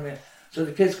time, do you know what I mean? So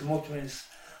the kids come up to me and say,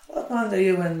 what band are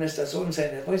you in, mister? So I'm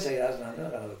saying, if I say yes, man, I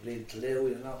don't have a bleeding clue,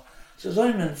 you know. So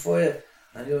I'm in Five.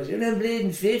 And he goes, you're in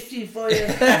bleeding 50 for you.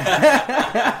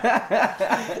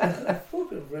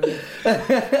 Fucking brilliant.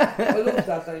 I love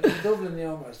that. Like, Dublin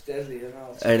humour is deadly, you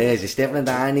know. It is, it's different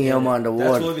than any humour in the That's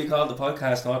world. why we call the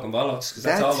podcast Talking Bollocks, because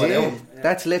that's all That's we're it. doing.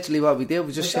 That's literally what we do.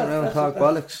 We just sit around and talk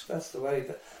bollocks. That's the way.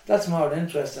 That's more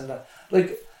interesting. That,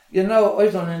 like, you know,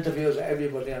 I've done interviews with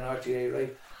everybody on RTA,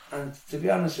 right? And to be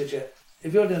honest with you,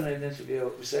 if you're doing an interview,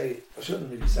 we say, I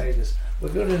shouldn't really say this,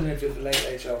 but if you're doing an interview for Late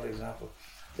Late Show, for example,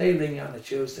 they ring you on a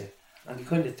Tuesday and they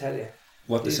kind of tell you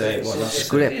What to say, what not to say.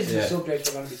 Script. These are the subjects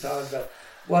we're going to be talking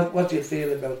about. What do you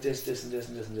feel about this, this and this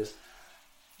and this and this?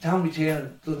 Tommy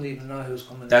Tiernan doesn't even know who's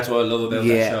coming. That's what I love about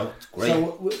that show. It's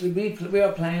great. So we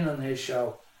are playing on his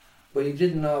show, but he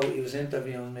didn't know he was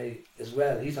interviewing me as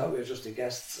well. He thought we were just the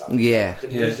guests. Yeah. The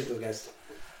musical guests.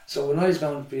 So when I was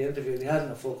going to be interviewed, he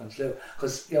hadn't a fucking clue.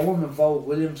 Because a woman, Vogue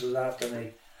Williams, was after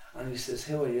me, and he says,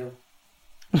 who are you?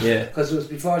 Yeah. Because it was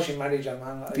before she married your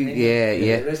man.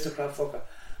 Yeah. Aristocrat fucker.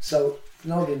 So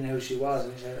nobody knew who she was,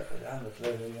 and he said, I haven't a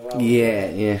clue who you are.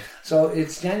 Yeah. So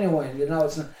it's genuine, you know.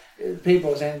 It's not,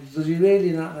 people are saying, does he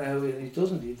really not know who he is? And he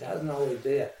doesn't. He has no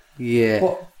idea. Yeah.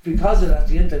 But because of that,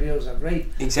 the interviews are great.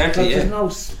 Exactly, Because yeah.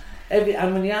 there's no,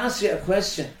 and when he asks you a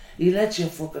question, he lets you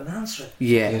fucking answer it.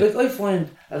 Yeah. Like I find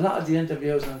a lot of the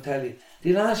interviews on telly,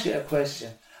 they'll ask you a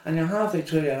question and you're halfway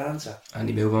through your answer, And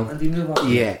you move on. and you move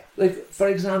on. Yeah. Like, for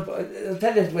example, I'll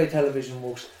tell you the way television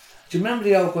works. Do you remember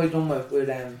the old guy done with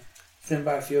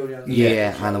Finbar Fury on the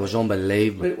Yeah, and it was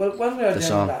unbelievable. Well, when we were The doing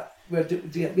song. that,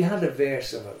 we had a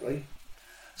verse of it, right?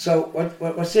 So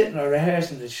we're sitting there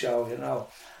rehearsing the show, you know,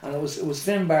 and it was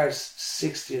Finbar's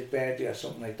 60th birthday or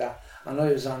something like that, and I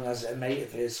was on as a mate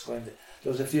of his, kind of.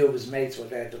 There was a few of his mates were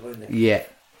there to kind of Yeah.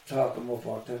 talk him up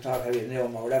or to talk how you knew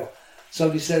him or whatever. So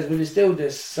he says, "Will you do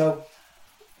this?" So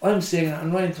I'm singing,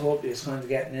 and Ryan Thorpe is kind of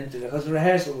getting into it because the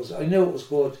rehearsal was. I knew it was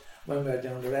good when we were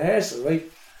doing the rehearsal, right?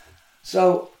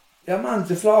 So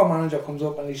the floor manager comes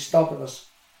up and he's stopping us,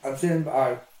 and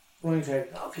Ryan said,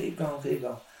 "No, keep going."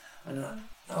 And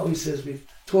now he says, "We've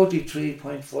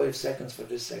 33.5 seconds for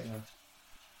this segment,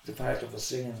 the part of us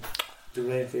singing the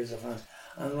Rainfields of France."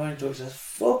 And Ryan Thorpe says,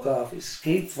 "Fuck off, just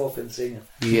keep fucking singing."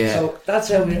 Yeah. So that's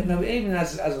how we, now even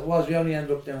as it was, we only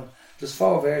ended up doing, there's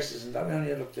 4 verses and that, we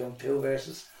only ended up doing 2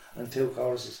 verses and 2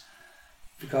 choruses.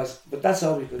 But that's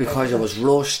all we could do. Because it was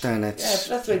rushed and Yeah, it's...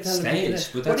 that's why It's television is.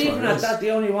 staged, but But that's even what it at is. that, they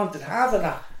only wanted half of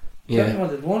that. They Yeah. only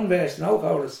wanted 1 verse, no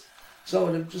chorus.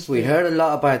 So it just... We heard a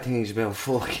lot of bad things about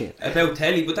fucking... About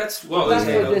telly, but that's what That's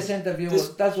I why said. this interview,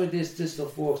 that's why this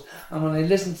stuff works. And when I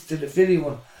listened to the Philly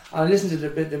one, I listened to the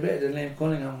bit of the Liam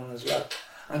Cunningham one as well.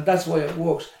 And that's why it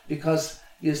works, because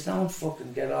you don't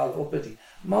fucking get all uppity.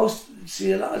 A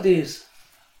lot of these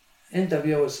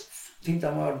interviewers think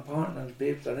they're more important than the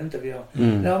people they're interviewing.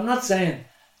 Now, I'm not saying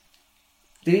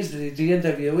the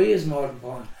interviewee is more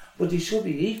important, but they should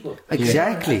be equal.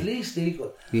 Exactly. At least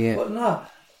equal. Yeah. But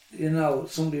not,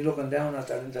 somebody looking down at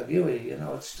that interviewee,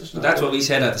 it's just But not. that's what we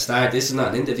said at the start. This is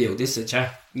not an interview. This is a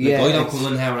chat. Yeah, I don't it's-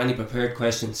 come in here with any prepared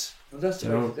questions. Well, that's the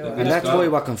You way know, to do like it. And that's why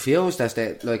we're confused as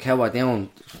to like how we're doing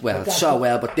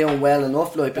but doing well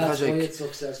enough, like, That's because why like it's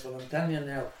successful. I'm telling you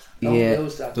now. Don't Yeah.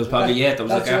 lose that. There was probably, there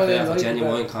was a That's gap what I there for like genuine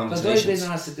about it. Because conversations. I've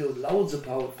been asked to do loads of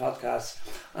podcasts,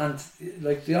 and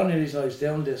like the only reason I was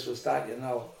doing this was that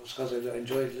was because I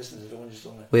enjoyed listening to the ones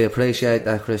you've done. we appreciate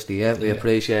that, Christy. Yeah, we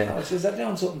appreciate it. It's just they're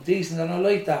doing something decent, and I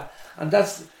like that. And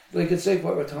that's like it's like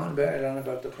what we're talking about earlier on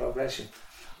about the progression.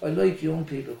 I like young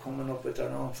people coming up with their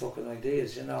own fucking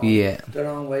ideas, Yeah. their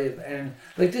own way of earning.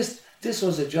 Like this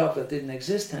was a job that didn't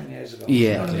exist 10 years ago. Yeah.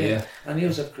 You know what I mean? Yeah. And you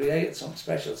have created something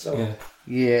special. So. Yeah.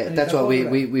 Yeah, And that's you what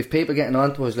can we've people getting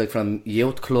on to us like from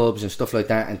youth clubs and stuff like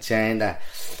that, and saying that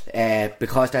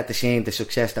because they're seeing the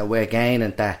success that we're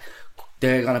gaining, that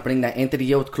they're going to bring that into the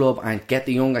youth club and get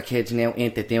the younger kids now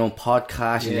into doing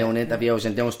podcasts and doing interviews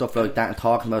and doing stuff like that and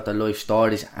talking about their life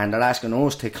stories, and they're asking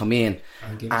us to come in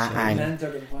And give and mentor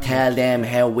them. tell them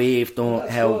how we've done,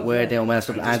 That's how good, we're yeah. doing well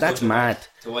stuff, And and just that's touching mad.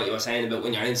 To what you were saying about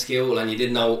when you're in school and you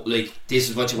didn't know, like, this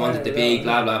is what you wanted to Yeah, be, yeah.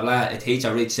 blah blah blah. A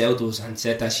teacher reached out to us and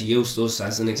said that she used us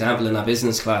as an example in a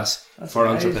business class That's for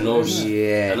amazing, entrepreneurs. isn't it?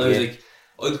 Yeah, And I was yeah.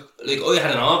 I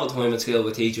had an awful time at school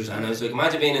with teachers, and I was like,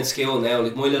 imagine being in school now,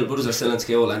 like my little brothers are still in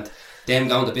school, and them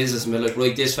going to business and be like,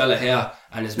 right, this fella here,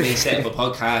 and it's been set up a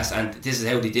podcast, and this is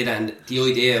how they did it, and the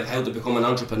idea of how to become an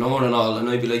entrepreneur and all, and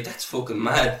I'd be like, that's fucking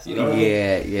mad, you know?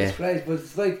 Yeah, It's yeah. great, but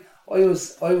it's like I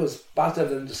was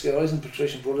battered in the school. I was in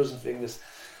Patricia Brothers and things,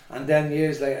 and then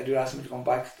years later they asked me to come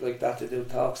back like that to do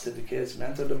talks to the kids,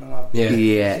 mentor them and all. Yeah.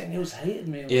 Yeah. The news hated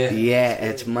me. Yeah. Yeah,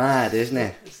 it's mad, isn't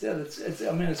it? It's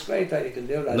I mean, it's great that you can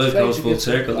do that. Life It's great goes to full give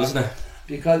circle, people doesn't back. it?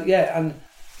 Because and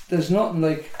there's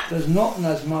nothing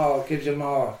as more gives you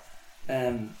more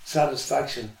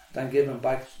satisfaction than giving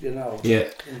back. Yeah.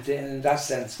 In that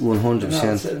sense.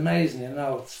 100%. It's amazing.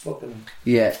 It's fucking.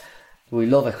 Yeah, we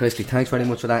love it, Christy. Thanks very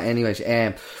much for that. Anyways,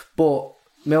 but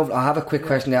Melvin, I have a quick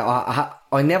question now.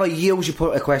 I never usually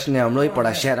put a question down, right? But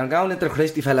I said I'm going into the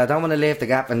Christy fella. I don't want to leave the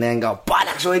gap and then go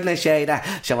bollocks. I didn't say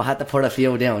that, so I had to put a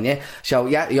few down. Yeah. So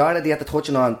yeah, you already had to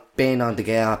touching on being on the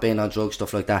gear, being on drugs,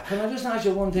 stuff like that. Can I just ask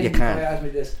you one thing You before can. you ask me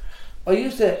this? I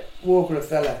used to work with a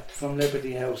fella from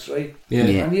Liberty House, right? Yeah.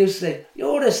 Yeah. And he used to say,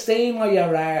 "You're the steam or you're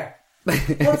rare."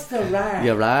 What's the rare?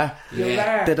 You're rare. You're Yeah.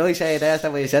 rare. Did I say that's the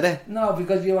way you said it? No,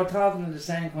 because you were talking in the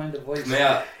same kind of voice.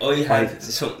 Yeah, I had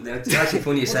something, it's actually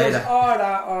funny you say that. Or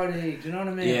that, or the, do you know what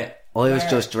I mean? Yeah. I was Rare.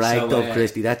 just dragged So, up,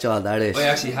 Christy. That's all that is. I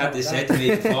actually had this said to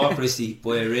me before, Christy,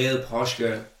 by a real posh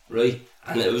girl, right?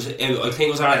 And I think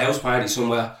it was at a house party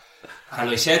somewhere,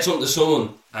 and I said something to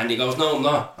someone, and he goes, "No, I'm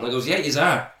not," and I goes, "Yeah, you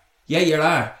are. Yeah, you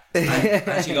are."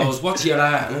 And she goes, "What's your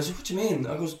are?" And I was like, "What do you mean?"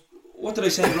 I goes, "What did I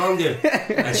say wrong there?"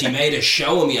 And she made a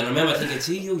show of me, and I remember thinking,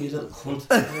 "See you little cunt,"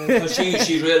 because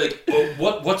she's really like,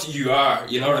 "Oh, what you are?"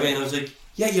 You know what I mean? I was like,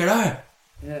 "Yeah, you are."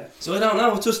 Yeah. So I don't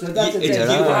know. It's just So that's it's a you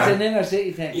thing. are. It's an inner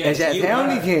city thing. Yeah, Is that you the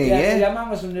only are. thing? Yeah, Yeah. your man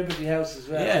was from Liberty House as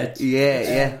well. Yeah. Yeah,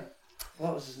 yeah.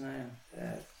 What was his name?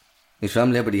 He's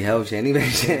from Liberty House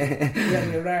anyways. Yeah,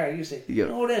 you're rare. You say, Yeah.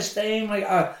 no, this name.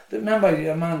 Remember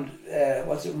your man,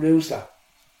 what's it, Rooster?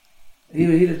 He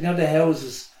the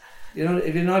houses. You know,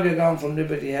 if you're going from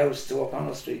Liberty House to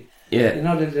O'Connell Street, Yeah. you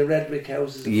know the red brick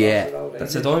houses. across Yeah. the road,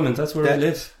 That's eh? a diamond. That's where I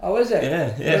live. Oh, is it?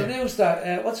 Yeah. Well,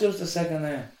 Rooster, what's Rooster's second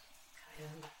name?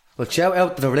 Well, shout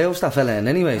out to the Rooster fella, and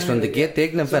anyways, from the Gate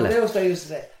Dignam So fella. Rooster used to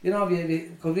say, you know,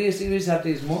 because we used to have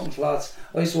these mutton flats.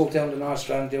 I used to walk down the North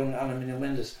Strand doing aluminium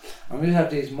windows, and we'd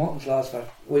have these mutton flats for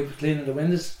we were cleaning the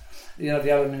windows. You know, the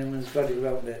aluminium windows got to go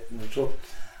out in the truck.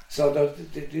 So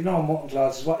you know, mutton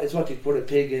flats is what you put a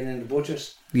pig in the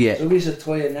butchers. Yeah. So we used to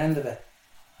tie an end of it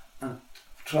and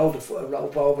throw the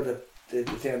rope over the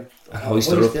thing.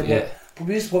 Hoist it up, yeah. But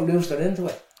we used to put Rooster into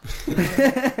it.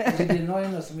 He'd be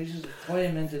annoying us, and we used to tie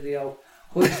him into the old,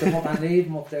 hoist him up and leave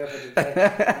him up there for the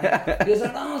day. He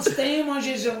said, "Oh, steam on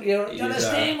you're a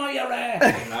steam on your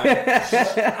ass."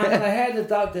 And when I heard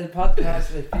the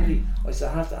podcast with Billy, I said,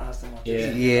 "I have to ask them what Yeah. this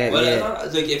is." Yeah, Well, yeah.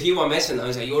 like if you were missing, I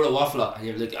was like, "You're a waffler," and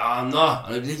you're like, "Oh, I'm not,"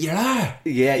 and I'd be like, "You are."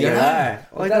 Yeah, you are.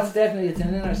 But that's definitely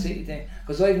an inner city thing,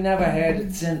 because I've never heard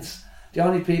it since. The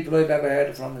only people I've ever heard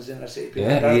it from is inner city people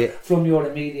Yeah. that are Yeah. from your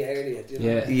immediate area. You know?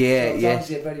 Yeah. Yeah, So it's yeah.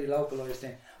 obviously a very localised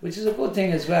thing, which is a good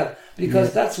thing as well,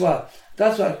 because that's what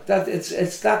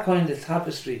it's that kind of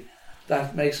tapestry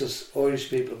that makes us Irish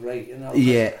people great. You know.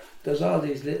 Yeah. There's all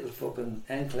these little fucking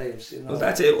enclaves. You know. Well,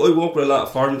 that's it. I work with a lot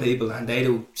of foreign people, and they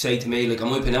do say to me, like,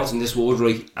 "Am I pronouncing this word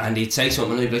right?" And they'd say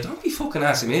something, and I'd be like, "Don't be fucking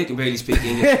asking me. I can barely speak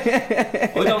English."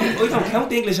 I don't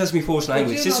count English as my first But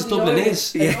language. you This know, is the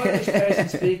Dublinese. An Irish person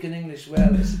speaking English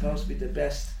well is supposed to be the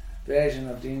best version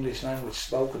of the English language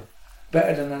spoken.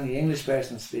 Better than any English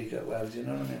person speak it well, do you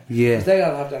know what I mean? Yeah. 'Cause they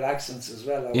all have their accents as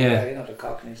well over Yeah. there, you know, the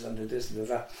Cockneys and the this and the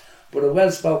that. But a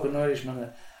well-spoken Irishman,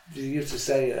 you used to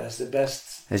say has the best...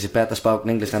 Is it better spoken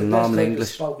English than the best normal type of English?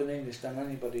 spoken English than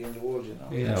anybody in the world, you know.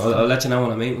 Yeah, I'll let you know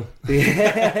when I meet one. But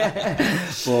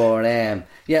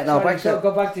yeah, no, Sorry, back so to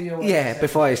go back to your... yeah.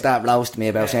 Before you start roasting me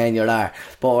about saying you're there,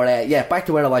 but yeah, back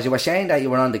to where I was. You were saying that you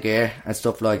were on the gear and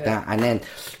stuff like that, and then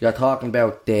you're talking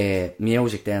about the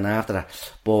music then after that.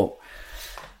 But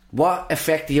what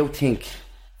effect do you think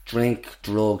drink,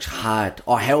 drugs had,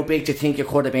 or how big do you think you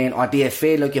could have been, or do you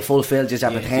feel like you fulfilled your do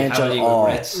you have potential, any or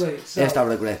regrets? Right, so is there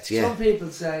regrets? Yeah, some people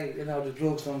say, you know, the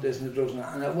drugs done this and the drugs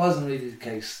not, and it wasn't really the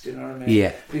case. Do you know what I mean?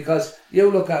 Yeah. Because you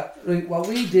look at right, what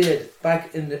we did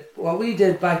back in the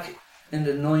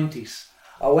 90s.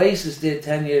 Oasis did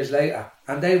 10 years later,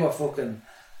 and they were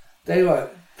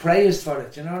praised for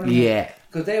it. Do you know what I mean? yeah,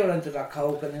 Because they were into that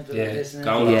coke and into Yeah, that this and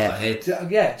going into Yeah. off the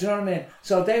head. yeah, do you know what I mean?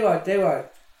 So they were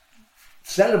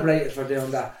celebrated for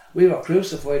doing that. We were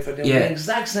crucified for doing Yeah. the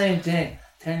exact same thing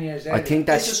 10 years later. I think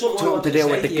that's This is something I something want to to do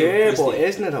say with the to you, gear, but Christy.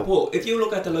 isn't it? Though? Well, if you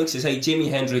look at the likes of, say, Jimi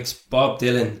Hendrix, Bob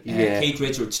Dylan, Yeah. Keith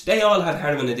Richards, they all had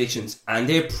heroin addictions, and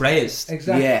they're praised.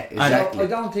 Exactly. Yeah, So exactly. I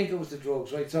don't think it was the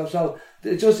drugs, right? So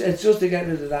it's just to get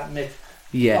rid of that myth.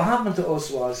 What Yeah, happened to us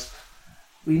was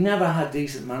we never had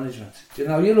decent management. You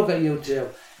know, you look at U2.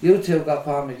 U2 got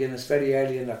Paul McGuinness very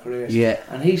early in their careers, Yeah.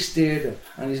 and he steered them,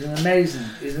 and he's an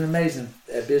amazing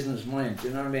business mind.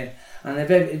 You know what I mean? And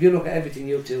if you look at everything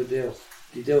U2 do,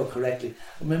 they do it correctly.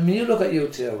 I mean, when you look at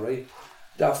U2, right?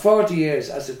 There are 40 years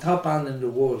as the top band in the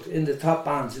world, in the top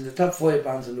 5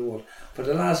 bands in the world, for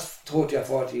the last 30 or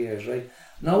 40 years, right?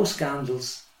 No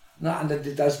scandals, and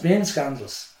there's been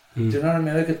scandals. Do you know what I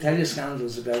mean? I could tell you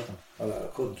scandals about them. Well,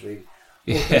 I couldn't really.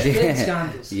 But there's been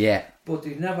scandals, yeah, but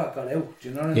they never got out. Do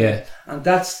you know what I mean? Yeah. And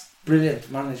that's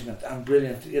brilliant management and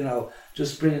brilliant, you know,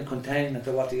 just brilliant containment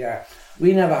of what they are.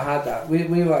 We never had that. We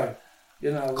were,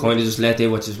 you know... Kind of just let do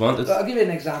what you wanted. I'll give you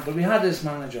an example. We had this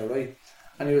manager, right,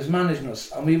 and he was managing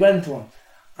us, and we went to him,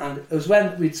 and it was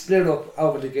when we'd split up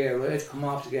over the gear, right, it'd come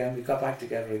off the gear, and we got back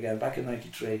together again, back in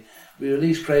 93. We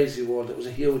released Crazy World, it was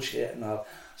a huge hit and all.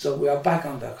 So we are back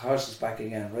on the horses back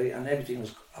again, right, and everything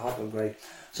was hot and great.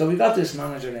 So we got this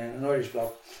manager in, an Irish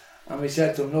bloke, and we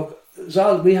said to him, look,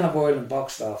 we have Ireland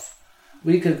boxed off.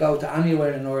 We could go to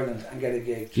anywhere in Ireland and get a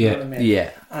gig. Do you know what I mean?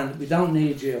 yeah, And we don't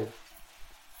need you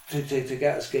to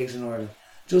get us gigs in Ireland.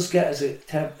 Just get us a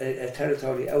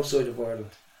territory outside of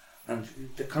Ireland and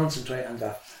to concentrate on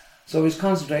that. So he's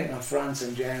concentrating on France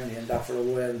and Germany and that for a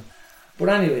while. But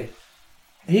anyway,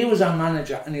 he was our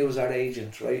manager and he was our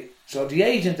agent, right? So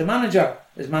the manager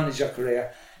is managed your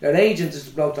career. Your agent is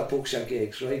the bloke that books your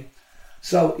gigs, right?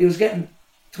 So he was getting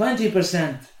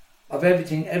 20% of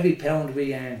everything, every pound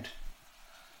we earned,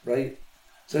 right?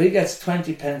 So he gets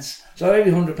 20 pence. So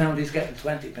every £100 he's getting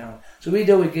 £20. So we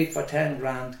do a gig for 10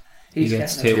 grand. He's He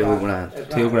gets getting two a grand. a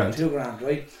 2 grand. 2 grand,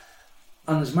 right?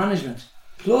 On his management.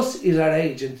 Plus he's our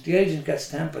agent. The agent gets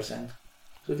 10%.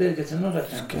 So So Bill gets another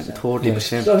 10%.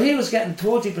 40%. So he was getting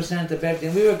 30% of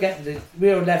everything. We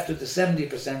were left with the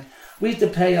 70%. We had to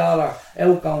pay all our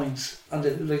outgoings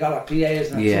on like all our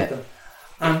PAs and something,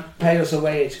 and pay us a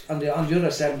wage on the other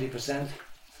 70%.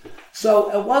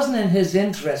 So it wasn't in his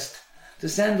interest to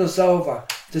send us over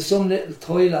to some little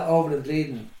toilet over in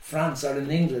bleeding France or in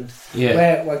England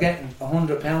where we're getting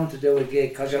 £100 to do a gig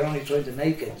because you're only trying to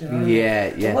make it. Do you know what I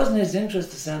mean? It wasn't his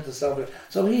interest to send us over.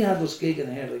 So he had us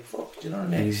gigging here like fuck. Do you know what I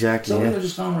mean? Exactly. So we were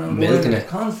just going around milking it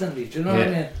constantly. Do you know what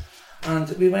I mean? And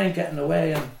we weren't getting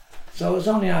away. And so it was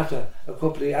only after a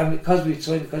couple of years, because you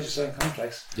sign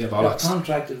contracts. We were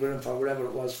contracted with him for whatever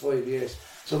it was, 5 years.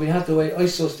 So we had to wait. I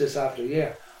sussed this after a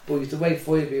year. But we used to wait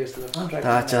 5 years till the contract.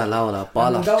 That's a load of bollocks.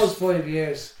 And in those 5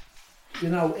 years, you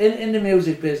know, in the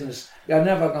music business, you're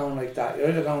never going like that. You're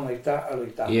either going like that or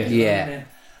like that. Yeah. You know what I mean?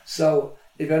 So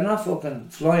if you're not fucking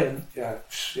flying, you're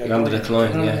on the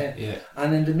decline. You know what I mean?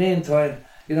 And in the meantime,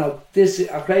 you know,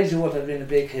 a Crazy World had been a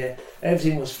big hit.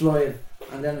 Everything was flying,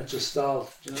 and then it just stalled.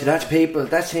 You know? See,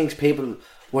 that's things people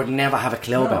would never have a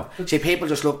clue about. See, people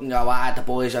just look, the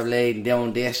boys are laying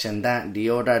down this and that and the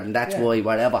other, and that's why,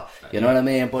 whatever. You know what I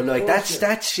mean? But like,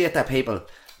 that's shit that people.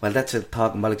 Well, that's a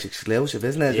Talking Bollocks exclusive,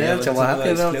 isn't it? Yeah, so we're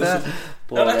happy about that.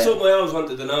 But, no, that's something I always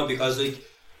wanted to know, because like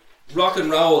rock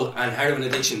and roll and heroin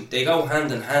addiction, they go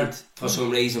hand in hand for some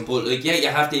reason. But like, you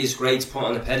have these greats put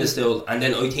on a pedestal, and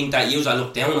then I think that you are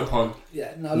looked down upon.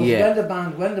 Yeah, no,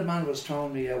 look, when the band was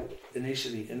throwing me out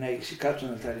initially, and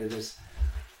Captain will tell you this,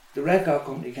 the record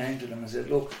company came to them and said,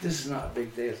 look, this is not a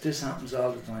big deal. This happens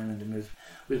all the time in the music.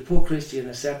 We'll put Christy in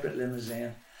a separate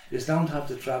limousine. You don't have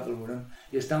to travel with him.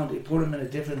 You put him in a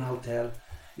different hotel.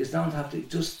 You don't have to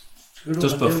just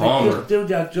perform. Do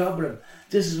their job with him.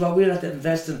 This is what we're at to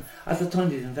invest in. At the time,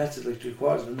 they'd invested like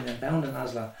 £750,000 in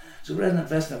Aslan. So we're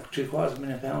investing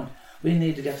 £750,000. We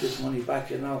need to get this money back,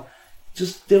 you know.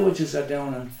 Just do what you're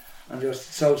doing. And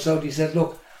just, so they said,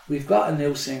 look, we've got a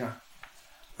new singer.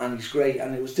 And he's great,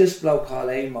 and it was this bloke called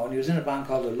Amo, and he was in a band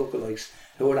called the Lookalikes,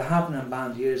 who were a happening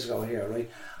band years ago here, right?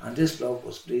 And this bloke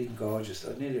was bleeding gorgeous.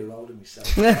 I nearly rode him myself.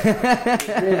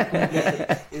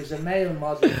 He was a male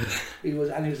model. He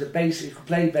was a bass. He could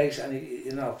play bass, and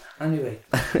anyway.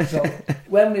 So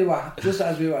when we were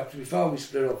before we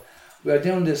split up, we were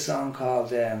doing this song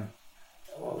called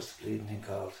what was the bleeding thing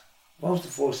called? What was the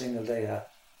first single they had?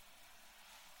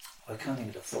 I can't think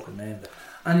of the fucking name of it.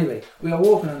 Anyway, we are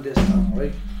working on this song,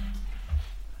 right?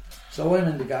 So I'm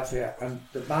in the gaff here, and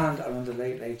the band are on the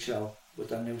Late Late Show with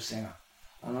their new singer,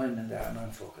 and I'm in there, and I'm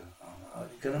fucking.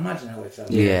 You can imagine how I felt.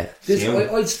 Yeah.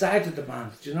 I'd started the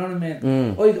band. Do you know what I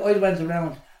mean? I went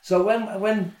around. So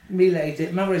when Mila did,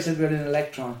 remember I said we were in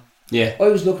Electron. Yeah. I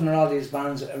was looking at all these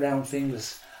bands around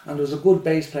Finglas, and there was a good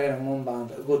bass player in one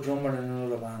band, a good drummer in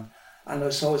another band. And I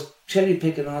was cherry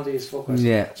picking all these fuckers.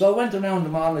 Yeah. So I went around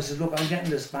them all and I said, look, I'm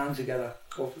getting this band together.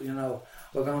 You know,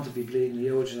 we're going to be bleeding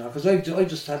huge now. Because I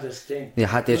just had this thing. You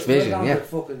had this vision, yeah.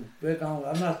 We're going.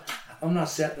 I'm not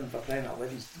settling for playing at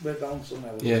weddings. We're going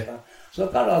somewhere with this band. So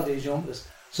I've got all these youngsters.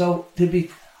 So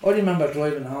I remember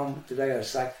driving home the day I was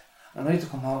sacked, and I had to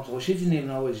come home to her. She didn't even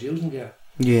know I was using gear.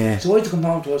 Yeah. So I had to come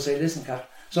home to her and say, listen, Kat.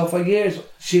 So for years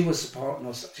she was supporting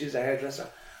us. She's a hairdresser.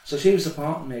 So she was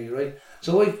supporting me, right?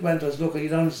 So I went to us, look, you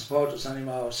don't have to support us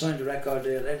anymore. I signed the record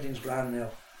deal, everything's grand now.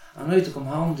 And I had to come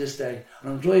home this day, and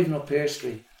I'm driving up Pearse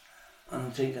Street, and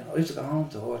I'm thinking, I have to go home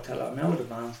to her, tell her I'm out of the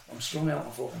band, I'm strung out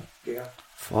my fucking gear.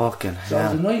 Fucking so hell. So it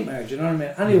was a nightmare, do you know what I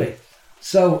mean? Anyway,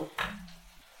 so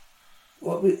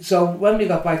when we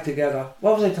got back together,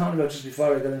 what was I talking about just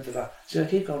before I got into that? See, I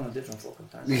keep going on different fucking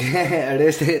tangents. Yeah, it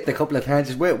is the couple of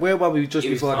tangents. Where were we just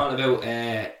before? He was talking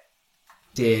about...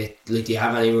 do you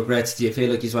have any regrets? Do you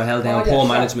feel like you were held down? Poor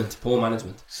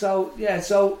management. So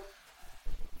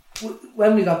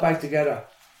when we got back together,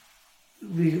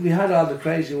 we had all the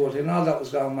Crazy World and all that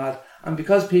was going mad, and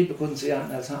because people couldn't see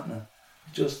anything else happening,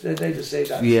 they just say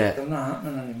that they're not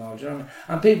happening anymore. Do you know what I mean?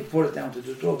 And people put it down to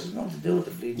the drugs. It's nothing to do with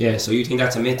the bleeding. Yeah, so you think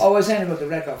that's a myth? Oh, I was saying about the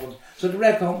record company. So the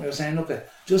record company was saying, look,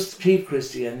 just keep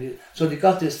Christy, and so they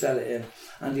got this fella in,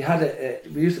 and they had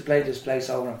we used to play this place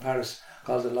over in Paris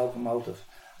called the Locomotive,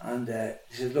 and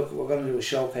he said, look, we're going to do a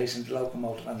showcase in the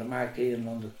Locomotive and the Marquee in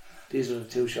London. These are the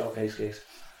two showcase gigs.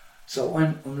 So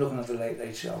I'm looking at the Late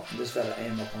Late Show, and this fella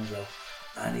Amo comes out,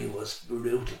 and he was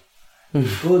brutal. He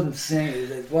couldn't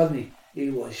sing, wasn't he? He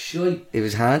was shy. He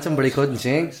was handsome, but he couldn't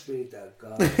sing. Speak that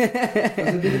God. If it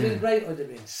had been great, I'd have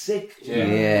been sick.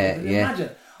 Imagine,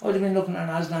 I'd have been looking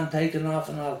at Aslan taking off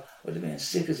and all. I'd have been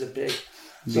sick as a pig.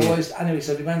 So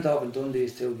so we went off and done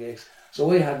these two gigs. So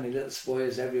I had my little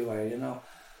spoils everywhere, you know.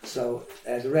 So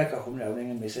the record company are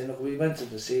ringing me saying, look, we went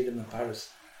to see them in Paris.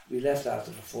 we left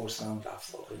after the first song, that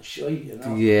fucking shite, you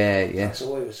know. Yeah, yeah. And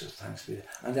so I was just thanks to you.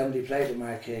 And then when they played the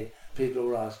Marquee, people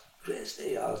were all,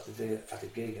 Christy, I was at the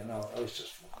gig, you know. I was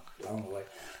just fucking blown away.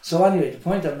 So anyway, the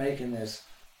point I'm making is,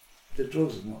 the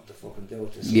drugs have nothing to fucking do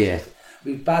with this. Yeah.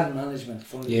 We've bad management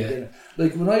from the beginning.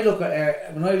 Like when I look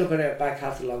at our back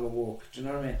catalogue of work, do you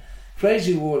know what I mean?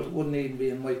 Crazy World wouldn't even be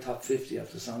in my top 50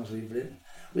 of the songs we've written.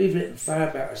 We've written far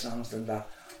better songs than that.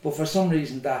 But for some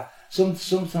reason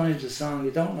sometimes a song,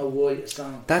 you don't know why a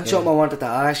song. That's something I wanted to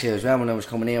ask you as well when I was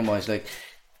coming in, was like,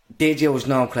 did you always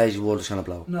know Crazy World was going to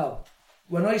blow? No.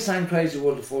 When I sang Crazy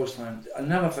World the first time, I'll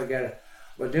never forget it.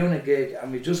 We're doing a gig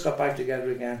and we just got back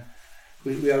together again.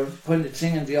 We are kind of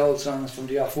singing the old songs from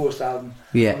the first album.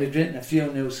 Yeah. And we've written a few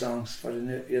new songs for the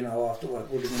new, you know, after what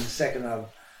would have been the second album,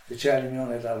 the Charlie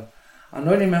Munite album. And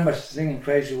I remember singing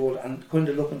Crazy World and kind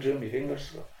of looking through my fingers.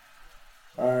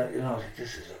 You know,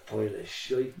 this is a pile of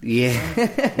shit. Yeah.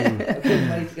 I couldn't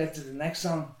wait to get to the next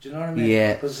song. Do you know what I mean?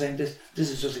 Yeah. Because saying this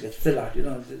is just like a filler. You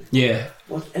know. Yeah.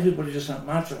 But everybody just went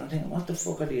mad for it. I'm thinking, what the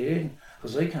fuck are they hearing?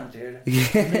 Because I can't hear it.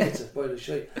 Yeah. I mean, it's a pile of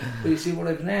shit. But you see, what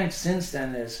I've learned since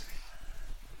then is,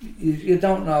 you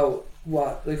don't know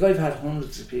what. Like I've had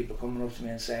hundreds of people coming up to me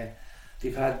and saying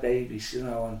they've had babies, you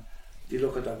know, and they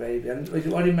look at their baby. And like,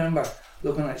 I remember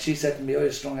looking at. She said to me, I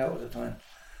was strung out at the time.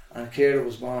 And Kira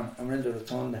was born, and we're in the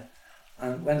rotunda.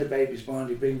 And when the baby's born,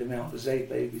 they bring them out. There's 8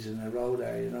 babies in a row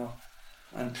there, you know.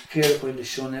 And Kira kind of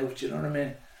shun out, you know what I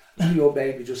mean? Your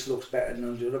baby just looks better than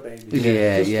all the other babies.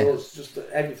 Yeah, just yeah. Does, just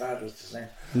every father's the same.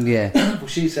 Yeah. But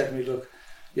she said to me, look,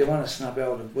 you want to snap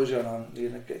out and buzzer on, you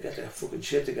know, get their fucking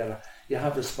shit together. You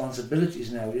have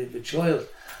responsibilities now. You have a child.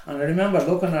 And I remember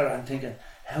looking at her and thinking,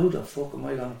 how the fuck am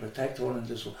I going to protect her in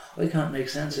this world? I can't make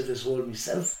sense of this world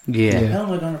myself. Yeah. How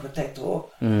am I going to protect her?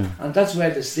 And that's where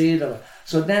the seed of it.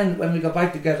 So then when we got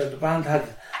back together, the band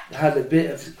had a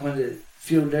bit of kind of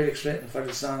few lyrics written for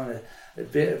the song, a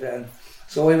bit of it. And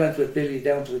so I went with Billy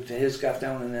down to his gaff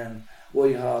down in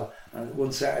Whitehall, and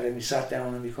one Saturday we sat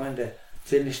down and we kind of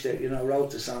finished it, you know,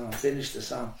 wrote the song and finished the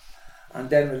song and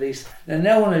then released. And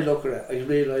now when I look at it, I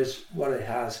realise what it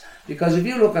has. Because if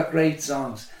you look at great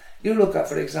songs, you look at,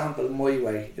 for example, My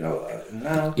Way, you know,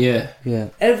 now,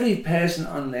 every person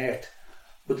on earth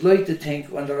would like to think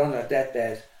when they're on their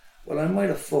deathbed, well, I might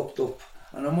have fucked up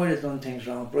and I might have done things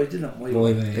wrong, but I didn't my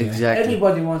way. Exactly.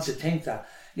 Everybody wants to think that.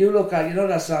 You look at, you know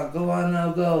that song, Go On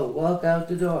Now Go, Walk Out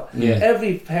the Door. Yeah.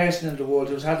 Every person in the world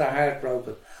who's had their heart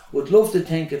broken would love to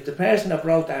think if the person that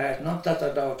broke their heart knocked at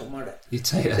their door tomorrow, You'd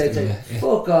say that. they'd say,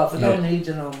 fuck off, I don't need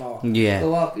you no more. Yeah.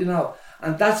 Go off, you know.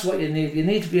 And that's what you need. You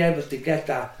need to be able to get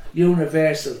that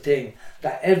universal thing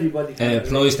that everybody can It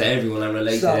applies to everyone and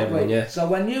relate to everyone, right, so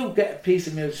when you get a piece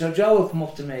of music, so Joe will come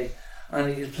up to me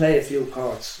and he'll play a few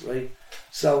chords, right?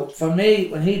 So for me,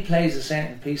 when he plays a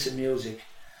certain piece of music,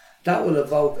 that will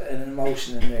evoke an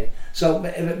emotion in me. So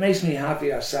if it makes me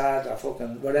happy or sad or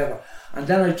fucking whatever, and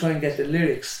then I try and get the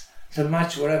lyrics to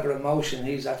match whatever emotion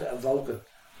he's at evoking.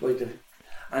 Right?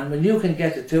 And when you can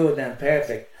get the two of them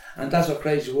perfect, and that's what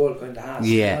Crazy World kind of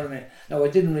has. Yeah. You know what I mean? Now I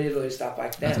didn't realise that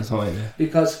back then. At the time, yeah.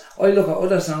 Because I look at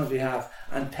other songs we have,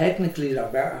 and technically they're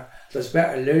better. There's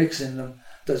better lyrics in them.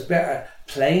 There's better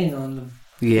playing on them.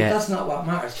 Yeah. But that's not what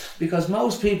matters. Because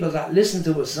most people that listen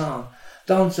to a song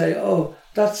don't say, "Oh,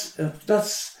 that's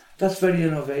very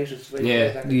innovative." Very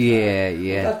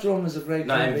Yeah. That drum is a great.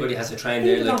 Not drum everybody beat. has a trained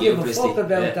People ear don't like you, give a Christy. fuck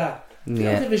about that. They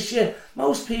don't give a shit.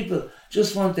 Most people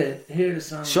just want to hear the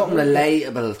song. Something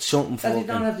relatable, something that you don't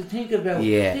fucking. have to think about.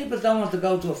 Yeah. People don't want to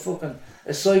go to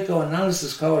a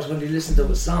psychoanalysis course when they listen to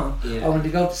a song or when they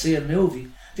go to see a movie.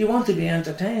 They want to be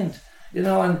entertained, you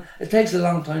know, and it takes a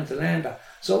long time to learn that.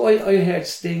 So I heard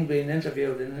Sting being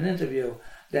interviewed in an interview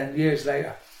then years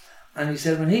later, and he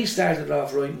said when he started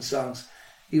off writing songs,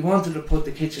 he wanted to put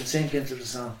the kitchen sink into the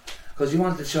song because he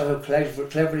wanted to show how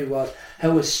clever he was,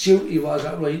 how astute he was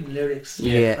at writing lyrics,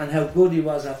 and how good he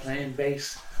was at playing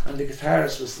bass, and the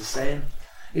guitarist was the same.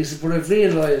 He said, but I've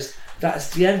realised that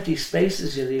it's the empty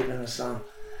spaces you leave in a song,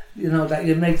 you know, that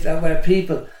you make that where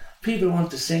people want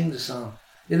to sing the song.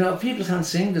 You know, if people can't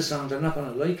sing the song, they're not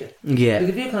going to like it. Yeah. Like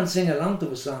if you can't sing along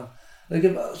to a song,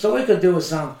 so I could do a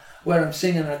song where I'm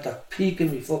singing at the peak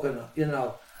of me fucking, you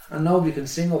know, and nobody can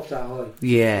sing up that high.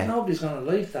 Yeah. Nobody's going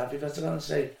to like that because they're going to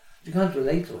say, you can't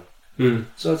relate to it.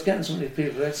 So it's getting some of these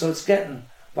people, right? So it's getting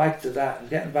back to that and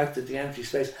getting back to the empty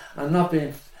space and not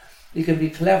being, you can be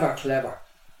clever.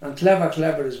 And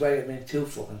clever is where you're being too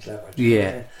fucking clever.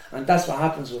 Yeah. And that's what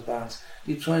happens with bands.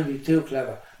 You try and be too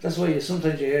clever. That's why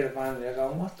sometimes you hear a band and you're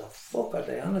going, what the fuck are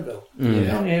they on about? You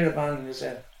don't hear a band and you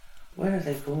say, where are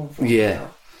they coming from? Yeah. You know?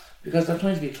 Because they're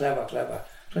trying to be clever,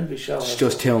 trying to be showing. It's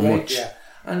just too much. Yeah.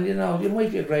 And you know, you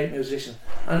might be a great musician,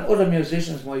 and other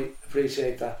musicians might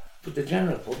appreciate that, but the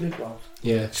general public won't.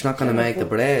 Yeah. It's not going to make the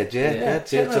bread, yeah.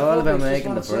 That's it. It's General all about public just making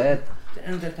the wants bread. something to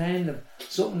entertain them,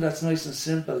 something that's nice and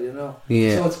simple, you know.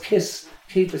 Yeah. So it's KISS,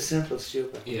 keep it simple,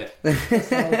 stupid. Yeah. That's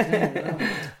the whole thing, you know.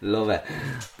 Love it.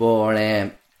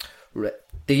 But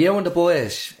do you and the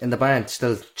boys in the band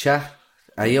still chat?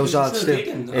 Are you all still still?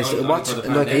 gigging Is on what's for the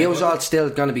like? Are pandemic, you wasn't all it? still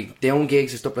going to be doing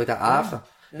gigs and stuff like that after?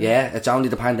 Yeah, it's only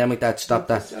the pandemic that stopped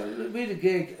that. So we had a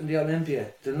gig in the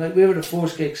Olympia. The night we were the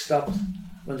first gig stopped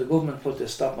when the government put the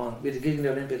stop on. We had a gig in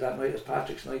the Olympia that night. It was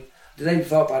Patrick's night. The day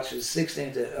before Patrick's was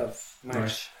 16th of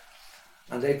March,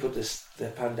 and they put the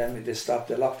pandemic. They stopped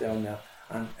the lockdown now,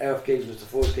 and our gig was the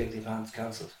first gig they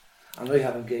cancelled. And I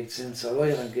haven't gigged since. So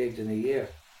I haven't gigged in a year.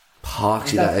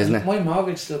 Poxy that, isn't it? My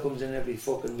mortgage still comes in every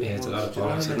fucking week. Yeah, it's a lot of do you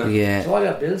know bollocks, what I isn't mean? it? Yeah. So all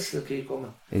your bills still keep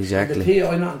coming. Exactly. And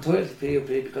I'm not entitled to PUP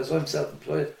because I'm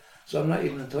self-employed, so I'm not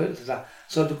even entitled to that.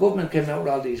 So the government came out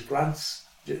with all these grants,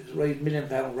 right, £1 million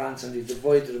grants, and they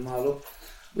divided them all up.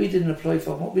 We didn't apply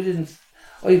for what we didn't.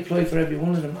 I applied for every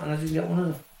one of them, and I didn't get one of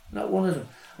them. Not one of them.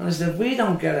 And I said, if we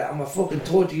don't get it, and we're fucking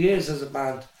 30 years as a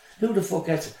band, who the fuck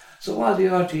gets it? So all the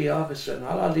RTE orchestra and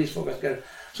all these fuckers get it.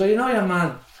 So you know your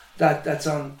man that's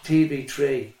on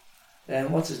TV3,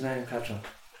 what's his name, Catherine?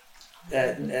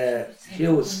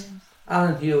 Hughes.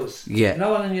 Alan Hughes. Yeah. You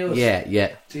know Alan Hughes?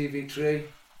 Yeah. TV3.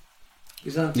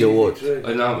 He's on You would. TV3.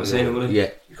 I know what I'm saying, would I? Yeah.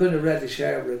 You couldn't have read the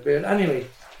share with a beard. Anyway,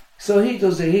 so he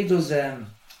does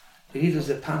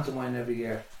a pantomime every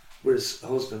year with his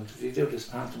husband. He did this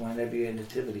pantomime every year in the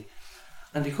Tivoli.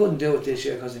 And he couldn't do it this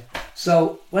year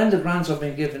so when the grants were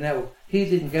being given out, he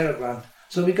didn't get a grant.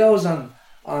 So he goes on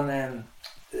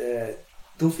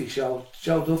Duffy show,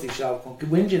 Joe Duffy show,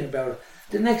 whinging about it.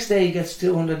 The next day he gets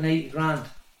 280 grand,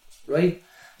 right?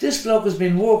 This bloke has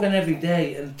been working every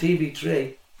day in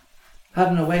TV3,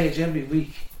 having a wage every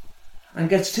week, and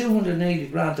gets 280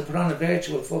 grand to put on a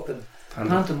virtual fucking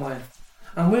pantomime.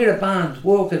 And we're a band,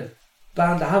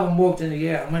 band that haven't worked in a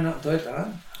year, and we're not entitled to that.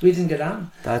 We didn't get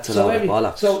on. That's a lot of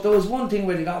bollocks. So there was one thing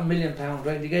where they got £1 million,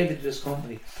 right? They gave it to this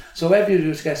company. So everybody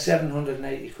was get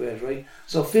 780 quid, right?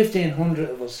 So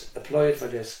 1,500 of us applied for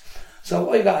this.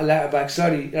 So I got a letter back,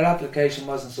 sorry, your application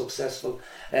wasn't successful.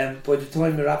 By the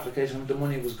time your application, the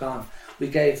money was gone. We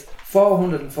gave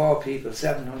 404 people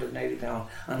 £780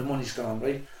 and the money's gone,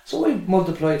 right? So I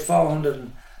multiplied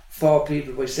 404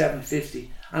 people by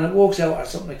 750 and it works out at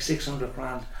something like 600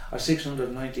 grand or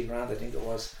 690 grand, I think it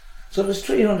was. So there's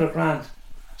 300 grand.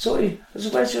 So I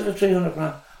said, where's the 300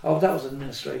 grand? Oh, that was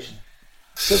administration.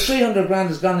 So 300 grand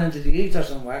has gone into the ether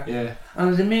somewhere. Yeah. And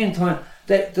in the meantime,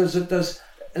 there's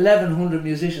 1,100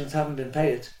 musicians haven't been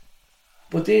paid.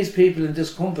 But these people in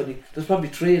this company, there's probably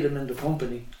 3 of them in the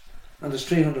company, and there's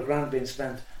 300 grand being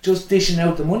spent just dishing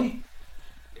out the money.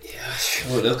 Yeah,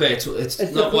 sure. Look, it's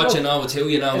not what you know, it's who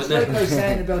you know, It's isn't like it? I was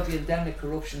saying about the endemic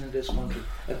corruption in this country.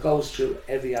 It goes through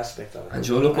every aspect of it. And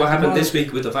sure, look what happened this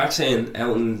week with the vaccine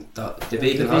out in the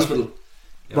Beacon Hospital.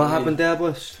 You know What happened there,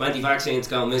 boys? 20 vaccines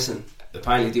gone missing.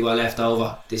 Apparently they were left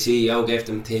over. The CEO gave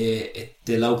them to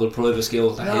the local private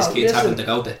school that his kids happened to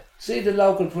go to. See the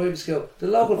local private school. The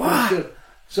local private school.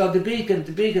 So the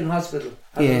Beacon Hospital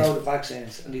had a load of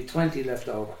vaccines and the 20 left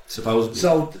over. Supposedly.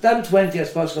 So them 20 are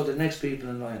supposed to go to the next people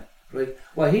in line. Right?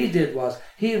 What he did was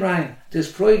he rang this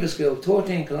private school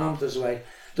 13 kilometres away.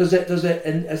 There's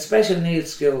a special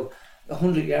needs school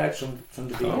 100 yards from the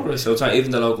Beacon. Oh, right, so it's not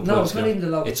even the local No, private it's not school. even the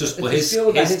local. It's just it's but the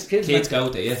school that his kids go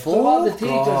there, yeah. So all the teachers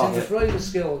God. in the private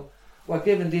school were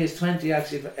given these 20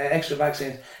 extra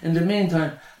vaccines. In the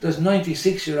meantime, there's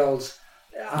 96-year-olds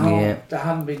at home that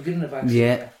haven't been given a vaccine.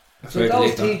 Yeah. So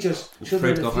those teachers should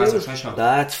have refused.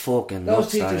 That's fucking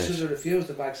nuts. Those teachers should have refused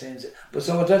the vaccines. But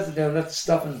so what they have to do, they have to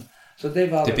stop them. So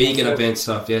they've all The Beacon have been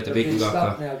stopped, yeah. The Beacon got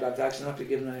stopped caught. now. That vaccine not to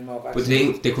give them any more But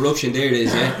vaccines. the corruption there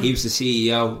is, yeah, he was the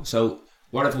CEO. So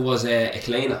what if it was a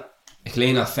cleaner? A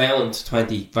cleaner found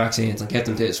 20 vaccines and get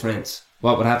them to his friends.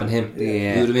 What would happen to him?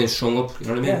 Yeah. He would have been strung up, you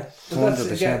know what I mean? Yeah, but that's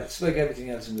 100%. again, it's like everything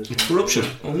else in this. It's corruption.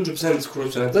 100% it's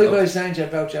corruption. Like I was saying to you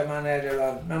about your man earlier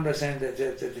on, remember I was saying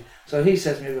that so he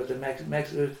says to me about the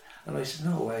Mexico, and I said,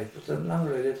 no way, but the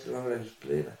longer I live, the longer I just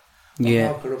believe it. Yeah.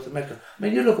 More corrupt than Mexico. I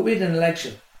mean, you look, we had an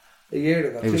election a year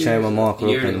ago. He was 2 saying years we're ago. more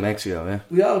corrupt year in ago. Mexico, yeah.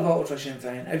 We all voted for Sinn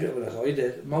Féin, everyone, I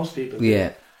did, most people did.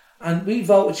 Yeah. And we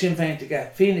voted Sinn Féin to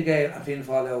get Fine Gael and Fianna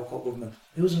Fáil out of government.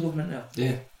 Who's in government now?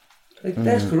 Yeah. Like,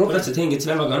 that's corruption. But that's the thing, it's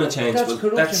never going to change. That's but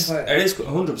corruption, it is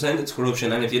 100% it's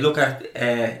corruption. And if you look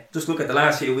at, just look at the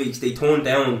last few weeks, they turned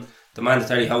down the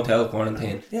mandatory hotel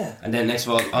quarantine. Yeah. And then next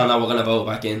of all, oh no, we're going to vote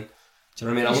back in. Do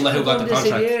you know what I mean? I wonder who got the This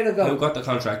a year contract. ago. Who got the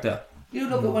contract there? You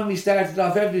look at when we started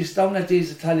off, everybody's down at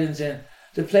these Italians in.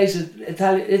 The place is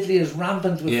Italy is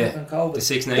rampant with fucking COVID. The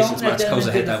Six Nations match goes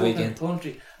ahead that weekend.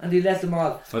 Country, and they let them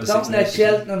all. For the Don't Six let Nations,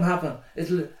 Cheltenham happen.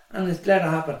 It's let it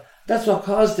happen. That's what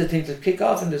caused the thing to kick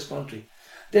off in this country.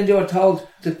 Then they were told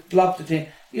to block the thing.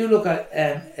 You look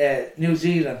at New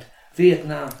Zealand,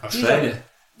 Vietnam, Australia.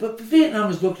 But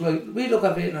Vietnam we look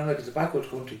at Vietnam like it's a backward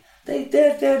country.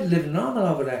 They're living normal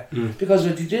over there because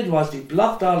what they did was they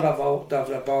blocked all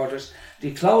their borders,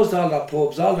 they closed all their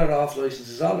pubs, all their off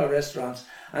licenses, all their restaurants,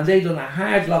 and they done a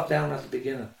hard lockdown at the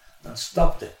beginning and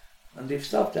stopped it. And they've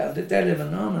stopped that. They're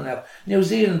living normal now. New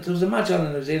Zealand, there was a match on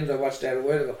in New Zealand I watched there a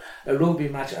while ago, a rugby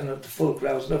match, and the full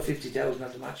crowd was about 50,000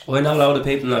 at the match. I know a lot of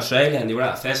people in Australia, and they were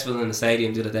at a festival in the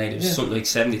stadium the other day. There was something like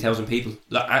 70,000 people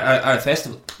at a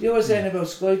festival. You were saying about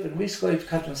Skyping. We Skyped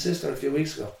Catherine's sister a few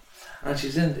weeks ago, and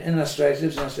she's in Australia, she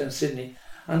lives in Australia, in Sydney,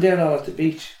 and they're all at the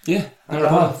beach. Yeah, and they're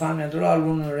all family, and they're all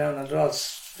running around, and they're all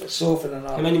surfing and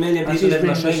all. How many million people live in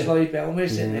Australia? Skype out, and we're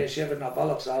sitting there shaving our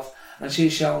bollocks off, and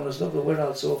she's showing us, look, we're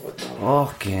all surfing.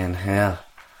 Fucking hell.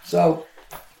 So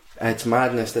it's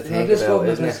madness to think this about,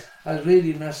 isn't it? Has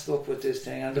really messed up with this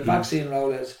thing, and the vaccine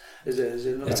roll is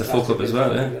it's a fuck up as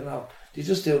well, yeah. You know, they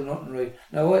just do nothing right.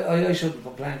 Now I shouldn't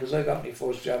complain because I got my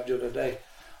first job the other day,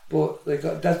 but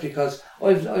that's because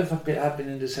I've been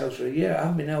in this house for a year. I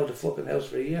haven't been out of the fucking house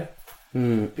for a year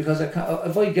because I can't.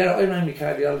 If I get it, I rang my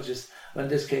cardiologist when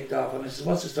this kicked off, and I said,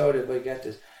 "What's the story if I get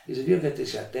this?" He said, "You get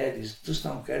this, you're dead." He said, "Just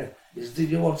don't get it." He said,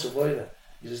 "You won't survive it."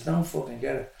 He says, "Don't fucking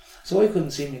get it." So I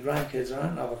couldn't see my grandkids or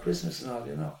anything over Christmas and all,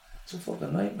 you know. It's a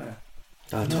fucking nightmare.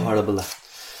 That's horrible.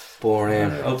 Boring.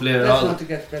 Hopefully that's all. not to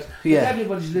get depressed. Yeah.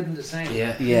 Everybody's living the same.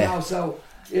 Yeah. You know, so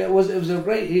it was a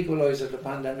great equaliser, the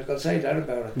pandemic. I'll say that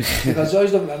about it. Because I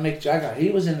was looking at Mick Jagger. He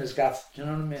was in his gaff. Do you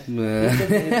know what I mean? Yeah. Do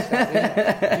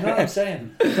you know what I'm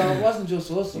saying? So it wasn't just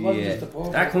us. It wasn't just the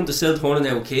poor. That cunt is still touring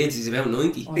now with kids. He's about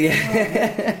 90.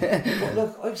 But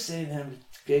look, I've seen him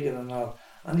gigging and all.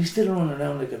 And he's still running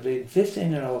around like a bleeding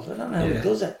 15-year-old. I don't know how he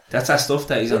does it. That's that stuff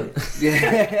that he's on.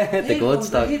 The good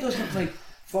stuff. He does something like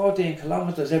 14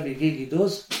 kilometres every gig he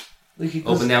does. Like he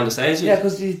Up and down the stage? Yeah,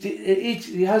 because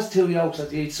he has two yokes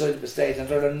at each side of the stage, and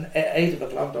they're an eighth of a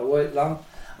kilometre wide long,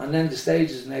 and then the stage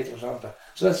is an eighth of a kilometre.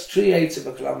 So that's 3/8 of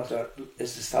a kilometre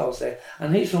is the whole stage.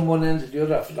 And he's from one end to the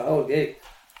other for the whole gig.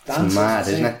 It's mad,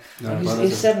 isn't it?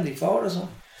 He's 74 or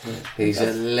something. He's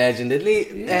a legend.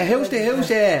 Who's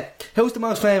the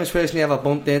most famous person you ever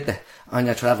bumped into on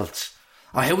your travels?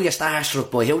 Or who were you starstruck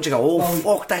by? Who'd you go, Bowie.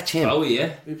 Fuck, that's him? Bowie,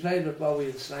 yeah. We played with Bowie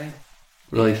in Slane.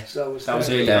 Right. So That was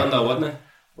early on though, wasn't it?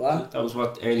 What? That was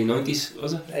what, early 90s,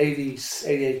 was it? 80s,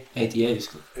 88. 88.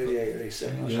 88,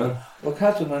 87. Yeah. Well,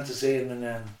 Catherine went to see him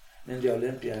in the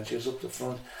Olympia, and she was up the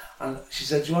front, and she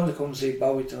said, "Do you want to come and see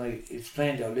Bowie tonight? He's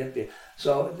playing the Olympia."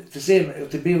 So to see him,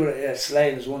 to be with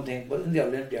Slane is one thing, but in the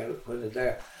Olympia, when they're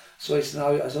there. So I said,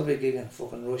 "No, I saw a gig in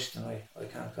fucking Rush tonight. I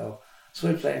can't go." So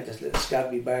we're playing this little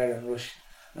scabby bar in Rush,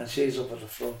 and she's up at the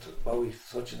front, Bowie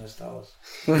touching his toes.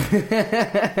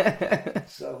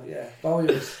 So yeah, Bowie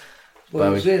was. Well,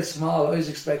 he was real small. I was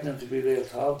expecting him to be real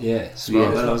tall. Yeah,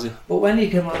 small, was he? But when he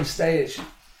came on stage, at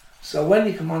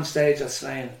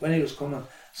Slane, when he was coming,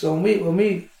 so when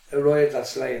we arrived at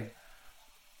Slane,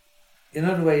 you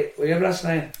know the way, were you ever at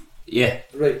Slane? Yeah.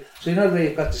 Right. So you know the way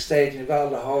you've got the stage and you've got all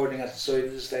the hoarding at the side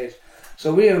of the stage.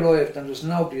 So we arrived and there was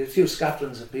nobody, a few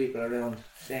scatterings of people around the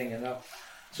thing, you know.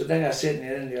 So then you're sitting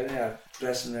in your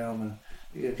dressing room and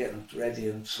you're getting ready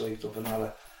and swiped up and all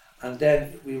that. And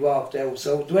then we walked out.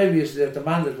 So the way we used to do it, the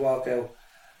band would walk out,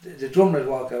 the drummer would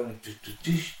walk out, and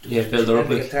build her up.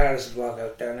 The guitarist would walk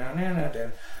out down,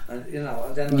 and you know,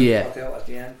 and then we'd walk out at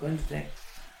the end, kind of thing.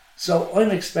 So I'm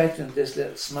expecting this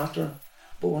little smattering,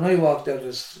 but when I walked out,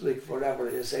 there's like whatever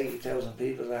it is, 80,000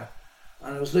 people there,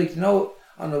 and it was like, you know,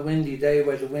 on a windy day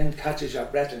where the wind catches your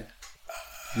breath, and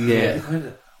I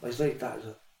was like that.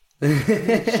 I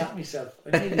nearly shot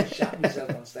myself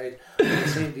on stage when I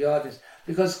seen the audience,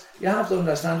 because you have to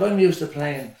understand, I'm used to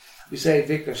playing, we say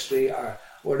Vicar Street or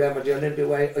whatever, the Olympia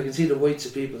way, I can see the whites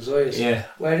of people's eyes. Yeah.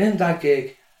 Where in that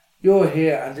gig, you're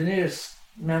here and the nearest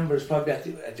member is probably at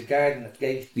the garden at the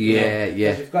gate. Yeah.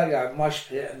 Because you've got your mosh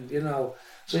pit and, you know,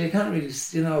 so you can't really,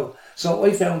 you know, so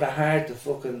I found it hard to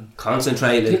fucking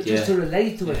concentrate, just to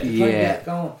relate to it, to try to get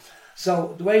going.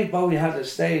 So the way Bowie had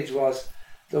his stage was,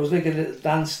 there was like a little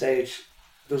dance stage,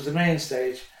 there was the main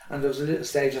stage, and there was a little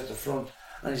stage at the front,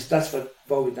 and that's for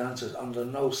Bowie dancers. Under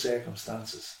no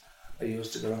circumstances I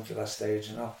used to go onto that stage,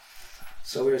 you know.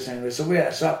 So we were saying, so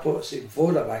I put us even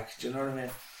further back, do you know what I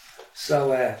mean?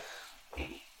 So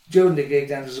during the gig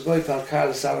then, there's a guy called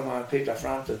Carl Salomon and Peter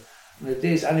Frampton. And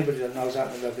these, anybody that knows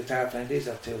anything about guitar playing, these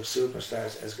are two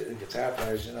superstars as guitar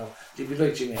players, you know. They'd be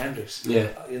like Jimi Hendrix,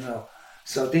 you know.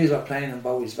 So these were playing in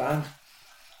Bowie's band.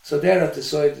 So they're at the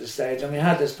side of the stage, and we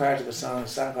had this part of a song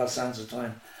called Sands of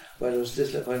Time, where there was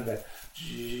this little kind of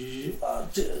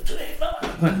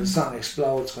when the song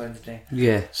explodes kind of thing.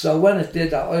 Yeah. So when it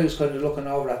did that, I was kind of looking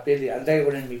over at Billy, and they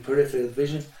were in my peripheral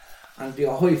vision, and they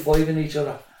were high-fiving each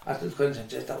other at the kind of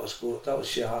thing. That was good, that was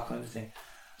shit hot kind of thing.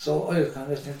 So I was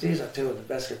kind of thinking, these are two of the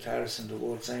best guitarists in the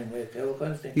world, same way too,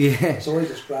 kind of thing. Yeah. So I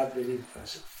just grabbed Billy and I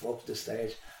said, fuck the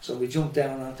stage. So we jumped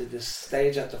down onto this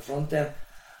stage at the front then.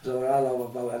 So we're all over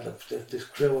about, and this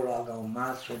crew were all going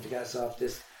mad trying to get us off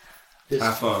this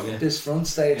front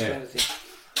stage kind of thing.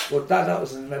 But that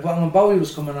was when Bowie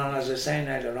was coming on, as I was saying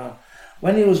earlier on,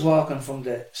 when he was walking from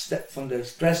the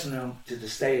dressing room to the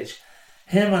stage,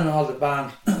 him and all the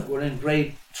band were in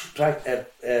great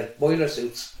boiler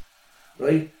suits,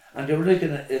 right? And they were like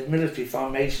in a military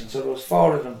formation, so there was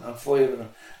 4 of them and 5 of them,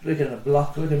 like in a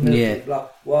block, like a military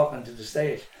block, walking to the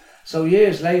stage. So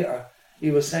years later, he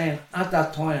was saying at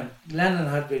that time, Lennon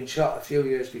had been shot a few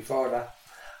years before that,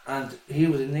 and he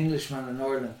was an Englishman in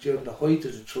Ireland during the height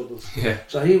of the Troubles. Yeah.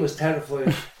 So he was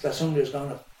terrified that somebody was going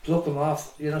to pluck him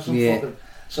off, fucking.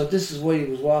 So this is why he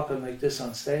was walking like this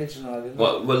on stage and all.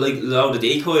 Well, like load of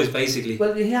decoys, basically.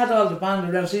 Well, he had all the band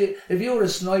around. See, if you were a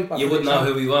sniper, you wouldn't know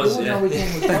who he was. You wouldn't know which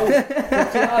one was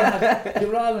Bowie. They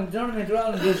were all in, do you know what I mean? They're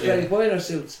all in those great boiler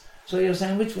suits. So you're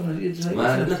saying which one? You'd say, which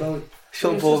one is Bowie?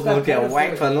 Some folk would get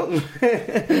whacked for nothing.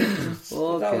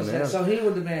 So he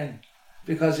would have been,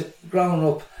 because growing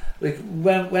up, like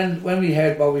when we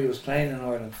heard Bowie was playing in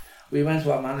Ireland, we went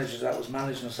to our manager that was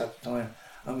managing us at the time,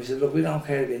 and we said, look, we don't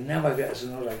care if you never get us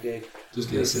another gig. Just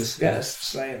get us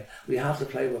Slane. We have to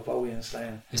play with Bowie and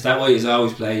Slane. Is that why he's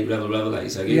always played Rebel like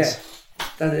he's like? Yeah,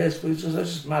 that is. But I was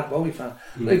just a mad Bowie fan.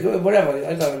 Like whatever.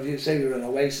 I don't know if you say you were an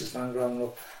Oasis fan growing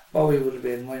up, Bowie would have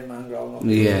been my man growing up.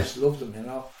 Yeah. I just loved him,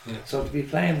 Yeah. So to be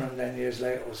playing with him then years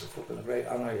later was a fucking great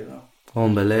honour,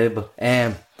 Unbelievable.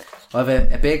 I have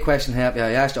a big question here.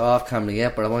 I asked you off camera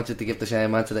yet, but I want you to give the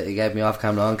same answer that you gave me off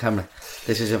camera on camera.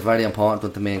 This is a very important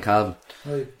one to me and Calvin.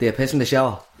 Right. Do you piss in the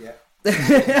shower? Yeah. No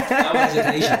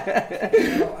hesitation.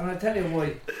 And I tell you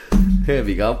why. Here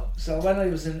we go. So when I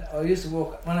used to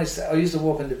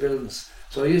work in the buildings.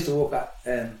 So I used to work at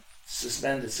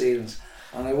suspended ceilings,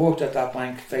 and I worked at that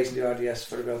bank facing the RDS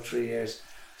for about 3 years.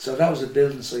 So that was a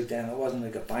building site then. It wasn't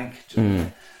like a bank. Do you know what I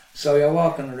mean? So you're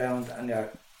walking around and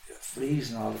you're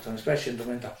freezing all the time, especially in the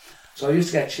winter. So I used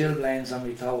to get chilblains on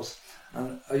my toes,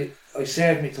 and I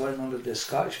served me time under this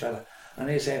Scottish fella, and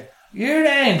he said, "You're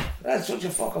in. That's what you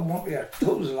fucking want with your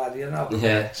toes, lad,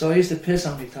 Yeah. So I used to piss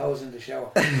on my toes in the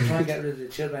shower to try and get rid of the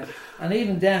chilblains. And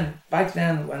even then, back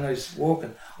then when I was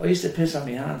walking, I used to piss on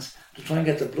my hands to try and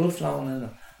get the blood flowing in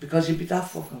them, because you'd be that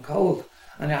fucking cold,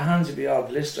 and your hands would be all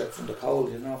blistered from the cold,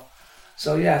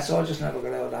 So I just never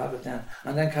got out of the habit then.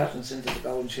 And then Catherine's into the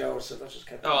golden shower, so that just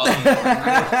kept Oh,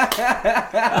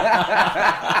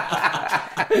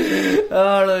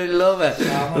 I love it.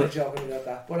 No, I'm not joking about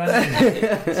that. But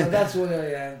anyway, so that's why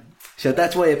I So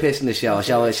that's why you piss in the shower.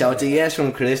 So it's a yes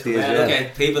from Christy as well.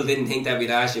 Okay, people didn't think that we'd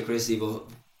ask you, Christy, but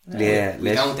Yeah,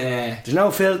 we don't. there's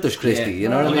no filters, Christy. You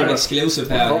know what I We're mean? exclusive,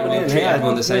 pal. We didn't treat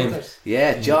everyone the same.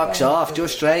 Yeah, jocks off,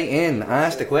 just straight in.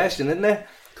 Ask the question, isn't it?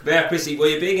 Come here, Christy. Were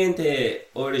you big into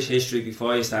Irish history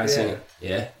before you started singing?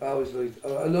 Yeah. I always liked.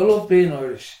 I love being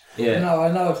Irish. Yeah.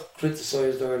 I know I've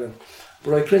criticised Ireland,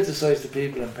 but I criticise the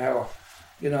people in power.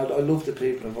 I love the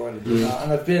people of Ireland.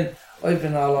 And I've been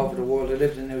all over the world. I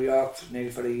lived in New York nearly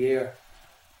for a year,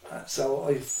 so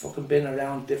I've fucking been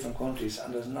around different countries,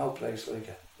 and there's no place like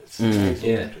it. It's an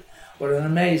amazing country. But an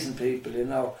amazing people.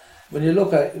 When you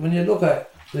look at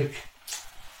like,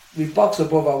 we box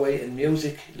above our weight in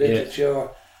music, literature.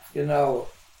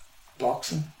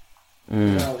 Boxing.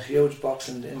 Huge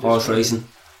boxing industry.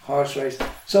 Horse racing.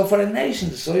 So for a nation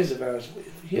the size of ours,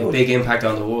 huge. Big impact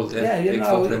on the world. Big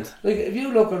footprint. Like if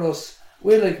you look at us,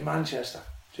 we're like Manchester.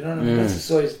 Do you know what I mean? That's the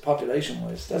size, population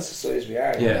wise. That's the size we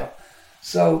are.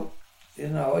 So,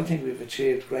 I think we've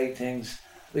achieved great things.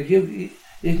 Like you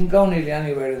can go nearly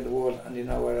anywhere in the world, and you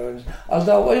know where I was.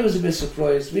 Although I was a bit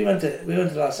surprised. We went to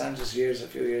Los Angeles a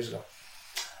few years ago,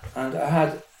 and I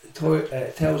had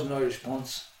 1,000 Irish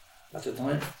punts at the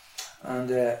time,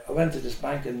 and I went to this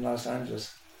bank in Los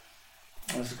Angeles.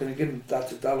 I was going to give him that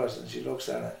 $2, and she looks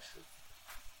at it. She said,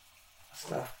 "What's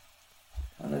that?"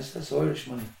 And I said, "That's Irish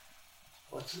money."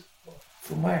 "What's it?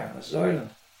 From where?" And I said, "Ireland."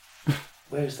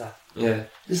 "Where's that?" Yeah.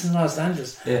 This is in Los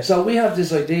Angeles. Yeah. So we have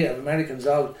this idea of Americans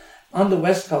all on the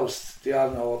West Coast. They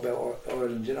all know about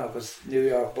Ireland, because New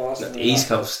York, Boston. The East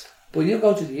Coast. But you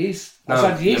go to the East. No,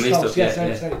 sorry, the East Coast.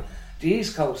 Sorry. The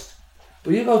East Coast.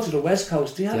 But you go to the West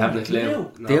Coast, they haven't a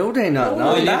clue. No. Do they not?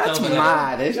 No, No, that's over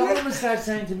mad, Your isn't it? woman starts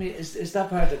saying to me, is that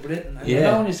part of Britain? And Yeah. you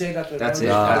know when you say that to That's them,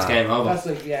 it. That's game over. That's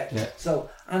like, yeah. Yeah. So,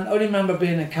 and I remember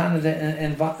being in Canada,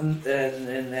 in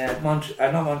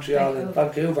Montreal, in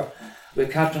Vancouver,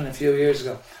 with Catherine a few years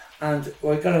ago. And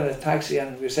we got in a taxi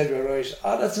and we said we were Irish.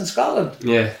 Oh, that's in Scotland.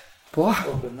 Yeah. What?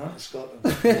 Oh, but not in Scotland.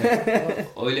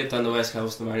 I lived on the west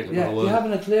coast of America for Yeah, a you while.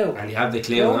 haven't a clue. And you have the You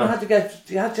clue only now. had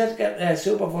to get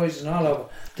supervisors and all over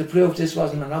to prove this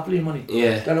wasn't monopoly money.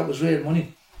 Yeah. That it was real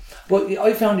money. But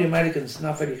I found the Americans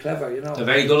not very clever, you know. They're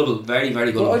very gullible. Very,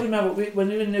 very But I gullible. remember when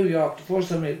we were in New York, the first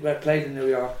time we played in New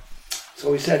York,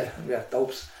 so we said, we had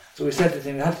dopes, so we said to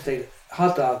them, we had to take a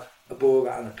hot dog, a burger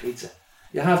and a pizza.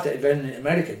 You have to, when in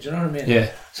America, do you know what I mean?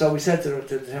 Yeah. So we said to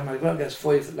them, I'll go and get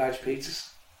 5 large pizzas.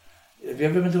 Have you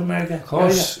ever been to America? Of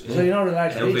course. Yeah. So you know the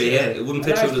large It would pizza? be, yeah. It wouldn't A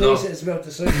fit large through the door. pizza is about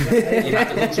the size of that. You have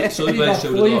to look sideways You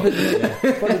through the door.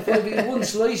 got 5 Yeah. But you wouldn't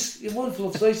slice, you wouldn't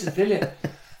full slice and fill you.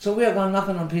 So we are going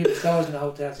knocking on people's doors in the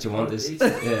hotels. Do you want this? Pizza.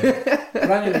 Yeah.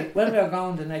 But anyway, when we are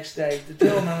going the next day, the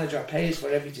tour manager pays for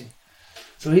everything.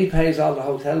 So he pays all the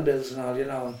hotel bills and all, you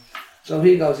know. And so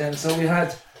he goes in. So we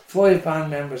had 5 band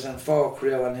members and 4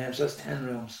 crew on him, so that's 10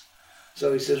 rooms.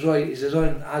 So he says, right,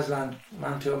 I'm Aslan,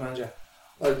 man tour manager,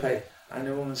 I'll pay. And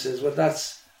the woman says, well,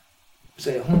 that's,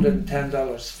 say,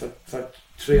 $110 for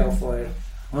 305,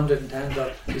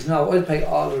 $110. He says, no, I'll pay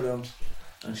all the rooms.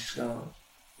 And she's going,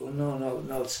 oh,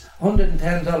 no, it's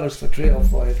 $110 for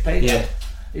 305, pay Yeah. that.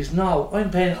 He says, no,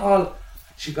 I'm paying all.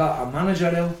 She got a manager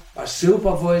out, a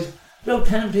supervisor, about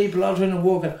 10 people out trying to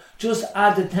work it. Just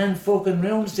add the 10 fucking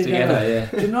rooms together. Yeah.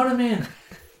 Do you know what I mean?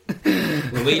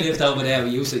 When we lived over there, we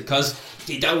used to, because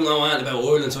they don't know anything about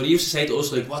Ireland, so they used to say to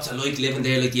us, like, what's it like living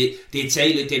there? Like, they'd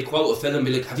say, like, they'd quote a film,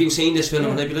 be like, have you seen this film?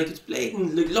 And they'd be like, it's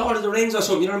blatant, like Lord of the Rings or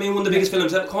something, you know what I mean? One of the biggest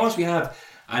films, of course we have.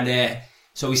 And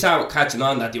so we started catching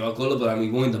on that they were gullible and we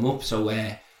wind them up. So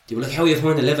they were like, how are you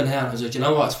finding living here? And I was like, you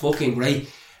know what, it's fucking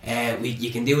great.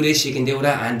 You can do this, you can do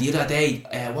that. And the other day,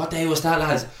 what day was that,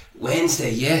 lads?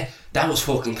 Wednesday, yeah, that was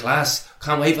fucking class.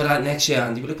 Can't wait for that next year.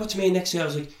 And they were like, what do you mean next year? I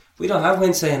was like, we don't have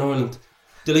Wednesday in Ireland.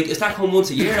 They're like, is that come once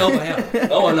a year over here?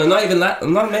 Oh, and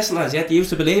I'm not messing lads yet. They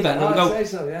used to believe it. And I'd go, say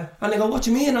so, yeah. and they go, what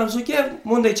do you mean? And I was like, yeah,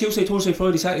 Monday, Tuesday, Thursday,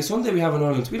 Friday, Saturday, Sunday we have in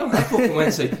Ireland. We don't have fucking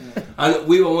Wednesday. And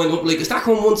we were winding up like, is that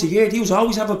come once a year? They used to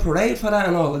always have a parade for that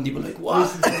and all. And they were like,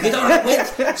 what? You don't have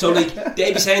Wednesday? So like,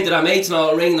 they'd be saying to their mates and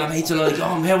all, ringing their mates and all, like, oh,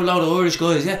 I'm here with a lot of Irish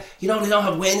guys, yeah. You know, they don't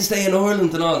have Wednesday in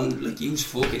Ireland and all. And like, you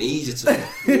fucking easy.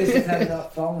 We used to tell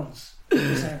that phones.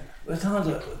 We were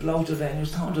talking to a bloke today and he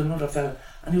was talking to another fella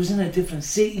and he was in a different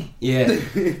city. Yeah. And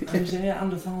he was saying, yeah,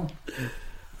 on the phone.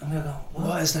 And we were going,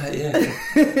 What is that? Yeah.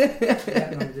 Yeah,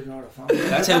 no, we didn't know the phone.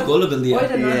 That's how gullible they Why are.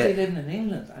 did Nancy living in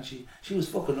England? And she was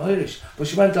fucking Irish. But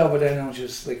she went over there now when she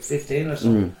was like 15 or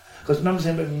something. Because remember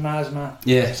saying about my ma's ma?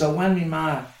 Yeah. So when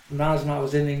my ma's ma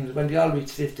was in England, when they all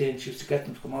reached 15, she used to get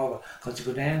them to come over because they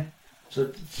go down.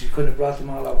 So she couldn't have brought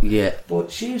them all over. Yeah.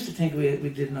 But she used to think we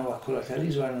didn't know what colour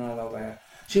tellies were and all over here.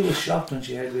 She was shocked when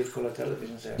she heard we had colour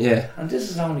televisions there. Yeah. And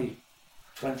this is only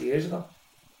 20 years ago.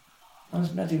 I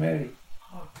was Nettie Mary.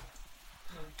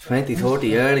 20, 30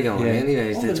 years ago, Yeah.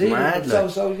 anyways, it's Unbelievable. mad, like.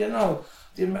 So you know,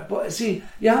 but see,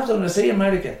 you have to understand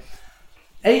America.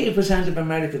 80% of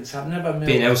Americans have never moved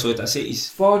Being outside their cities.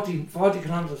 40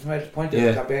 kilometres from the point Yeah.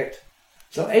 of their birth.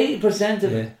 So 80%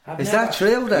 of Yeah. them have Is never... that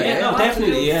true, then? Yeah, no,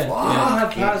 definitely, yeah. Don't Yeah.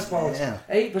 have passports. Yeah.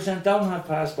 8% don't have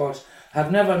passports.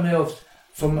 Have never moved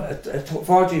from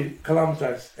 40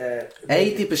 kilometres.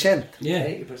 80%. Yeah.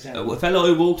 80%. A fellow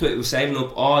I walked with was saving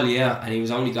up all year and he was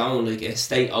only going like a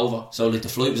state over. So like the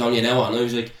flight was only an hour and I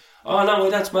was like, oh no, well,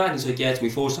 that's mad. He's like, yeah, it's my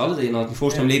first holiday and my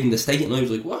first time leaving the state. And I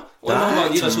was like, what? Well, I'm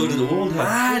on the other side of the world here.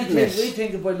 Madness. We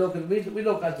think about looking, we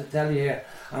look at the telly here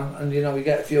and you know, we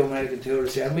get a few American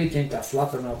tourists here and we think they're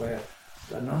flopping over here.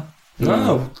 They're not.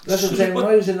 No. That's what I'm saying. When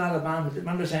I was in Alabama, I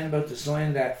remember saying about the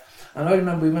sign there, and I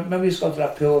remember we used to go to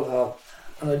that pool hall,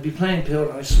 and I'd be playing pool,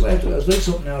 and I swear to it, I was like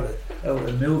something out of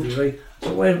a movie, right?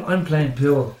 So when I'm playing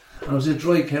pool, and it was a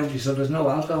dry county, so there's no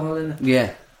alcohol in it.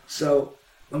 Yeah. So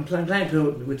I'm playing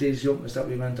pool with these youngsters that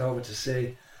we went over to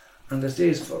see, and there's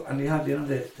these, and you have, you know,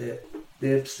 the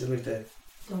hips, like the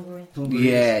dungarees.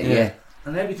 Yeah.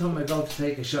 And every time I go to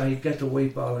take a shot, he'd get the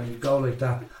white ball and he'd go like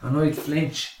that, and I'd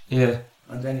flinch. Yeah.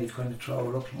 And then he'd kind of throw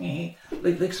it up,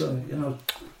 like something, you know,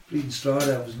 bleeding straw out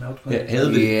of his mouth. Kind Yeah, of.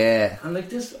 hillbilly. Yeah. And like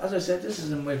this, as I said, this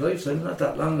is in my lifetime, not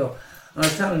that long ago. And I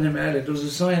was telling him earlier, there was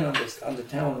a sign on the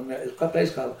town, it's got a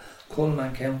place called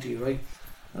Cullman County, right?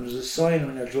 And there's a sign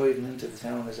when you're driving into the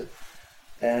town, is it,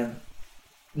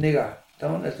 nigger,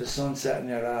 don't let the sun set in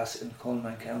your ass in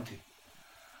Cullman County.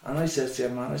 And I said to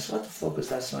him, man, I said, what the fuck is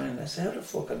that sign? I said, how the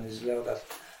fuck is he allowed that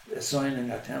a sign in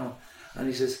that town? And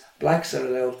he says, blacks are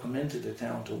allowed to come into the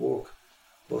town to work,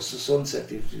 but the sunset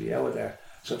they have to be out there,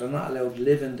 so they're not allowed to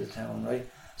live in the town, right?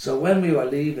 So when we were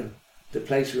leaving the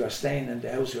place we were staying in,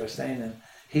 the house we were staying in,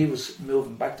 he was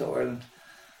moving back to Ireland.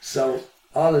 So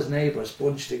all his neighbours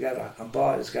bunched together and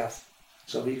bought his gaff,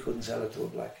 so he couldn't sell it to a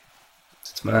black.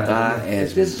 It's mad.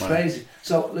 This is crazy.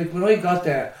 So like when I got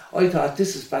there, I thought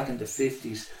this is back in the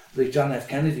 50s, like John F.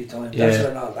 Kennedy time. Yeah. That's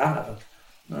when all that happened.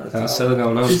 No, That's still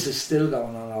going on. This is still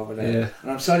going on over there. Yeah.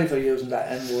 And I'm sorry for using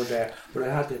that N-word there, but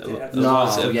I had to.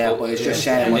 But it's just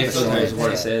saying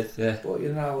what I said. Yeah. But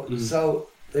you know, so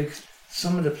like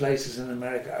some of the places in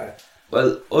America are.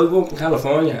 Well, I worked in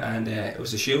California and it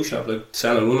was a shoe shop like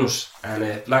selling runners, and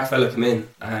a black fella come in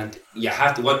and you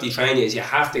have to, what they train you is you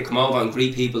have to come over and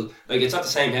greet people. Like it's not the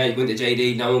same here, you go into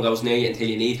JD, no one goes near you until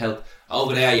you need help.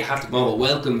 Over there you have to come over,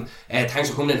 welcome, thanks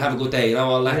for coming in, have a good day, you know,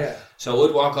 all that. Yeah. So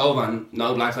I'd walk over and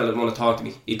no black fella would want to talk to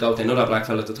me. He'd go to another black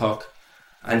fella to talk,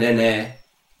 and then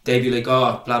they'd be like,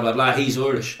 oh, blah blah blah, he's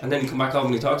Irish, and then he'd come back over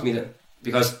and he'd talk to me then.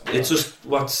 Because it's just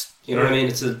what's, you know what I mean,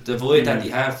 it's the void that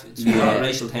you have. It's a lot of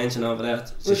racial tension over there.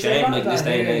 It's a shame, like, this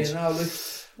day and age. You know, like,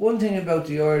 one thing about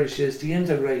the Irish is to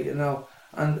integrate, you know,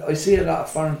 and I see a lot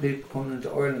of foreign people coming into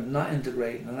Ireland not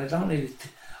integrating, and I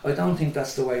don't think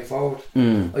that's the way forward.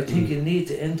 I think you need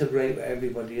to integrate with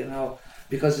everybody, you know,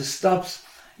 because it stops,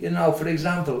 you know, for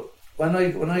example, when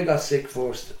I got sick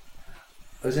first,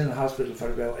 I was in the hospital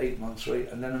for about 8 months,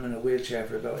 right, and then I'm in a wheelchair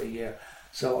for about a year.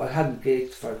 So I hadn't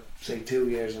gigged for, say, 2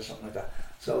 years or something like that.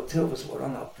 So two of us were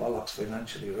on our bollocks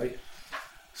financially, right?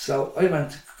 So I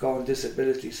went to go on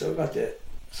disability, so I got the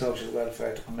social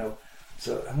welfare to come out.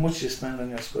 So how much you spend on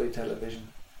your Sky television,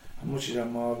 how much is your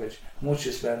mortgage, how much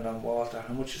you spend on water,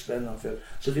 how much you spend on food.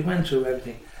 So they went through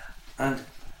everything. And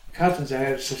Catherine's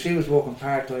ahead, so she was working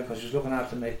part-time because she was looking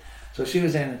after me. So she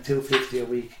was earning $250 a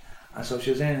week. And so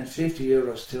she was earning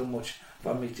 €50 too much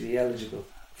for me to be eligible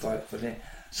for them.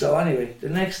 So anyway, the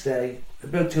next day,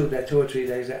 about 2 or 3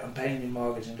 days later, I'm paying my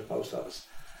mortgage in the post office.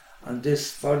 And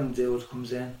this foreign dude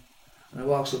comes in and he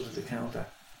walks up to the counter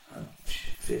and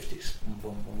 50s, boom,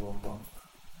 boom, boom, boom, boom.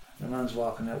 The man's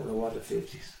walking out with a wad of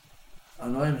 50s.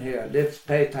 And I'm here,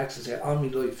 pay taxes here all my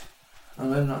life.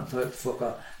 And I'm not entitled to fuck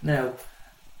off. Now,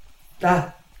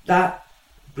 that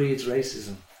breeds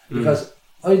racism. Because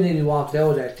I nearly walked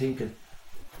out there thinking,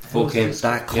 fuck him.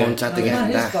 That cunt at the it's not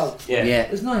end. his fault. Yeah.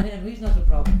 It's not him, he's not the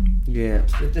problem. Yeah.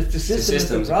 The system is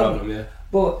the problem. Yeah.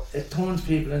 But it turns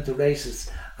people into racists.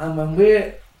 And when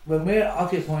we're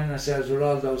occupying ourselves with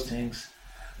all those things,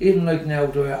 even like now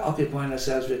we're occupying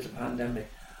ourselves with the pandemic,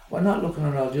 we're not looking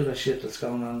at all the other shit that's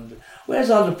going on. Where's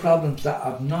all the problems that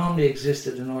have normally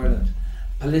existed in Ireland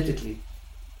politically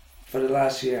for the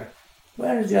last year?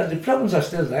 Where is the problems are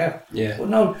still there. Yeah. But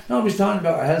nobody's talking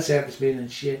about our health service being in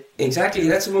shit. Exactly,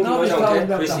 that's the one thing I Nobody's don't talking get,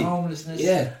 about Christy. the homelessness.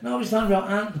 Yeah. Nobody's talking about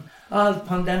anything. Oh,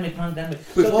 pandemic.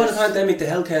 Before the pandemic, the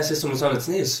healthcare system was on its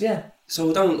knees. Yeah.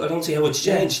 So I don't see how it's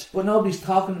changed. But nobody's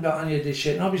talking about any of this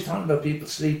shit. Nobody's talking about people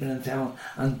sleeping in town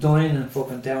and dying in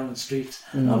fucking town and streets.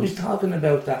 Nobody's talking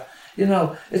about that. You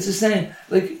know, it's the same.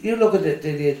 Like, you look at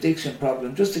the addiction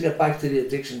problem, just to get back to the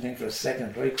addiction thing for a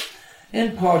second, right?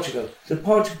 In Portugal, the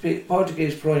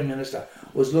Portuguese Prime Minister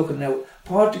was looking out.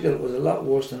 Portugal was a lot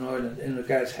worse than Ireland in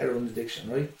regards to heroin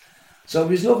addiction, right? So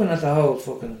he was looking at the whole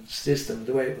fucking system,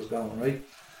 the way it was going, right?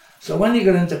 So when he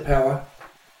got into power,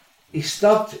 he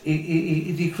stopped,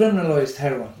 he decriminalised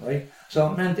heroin, right?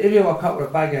 So it meant if you were caught with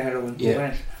a bag of heroin, you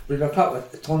went. But if you were caught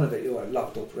with a ton of it, you were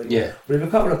locked up, right? Yeah. But if you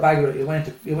were caught with a bag of it, you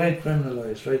went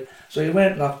criminalised, right? So you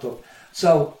went locked up.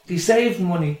 So they saved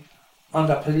money on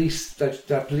their police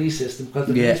system, because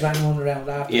the police ran one around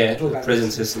after. Yeah, the prison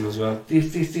system as well.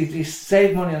 They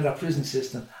saved money on their prison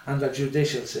system and their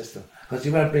judicial system, because they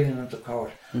weren't bringing them to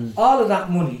court. All of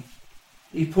that money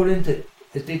he put into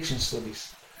addiction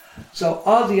studies. So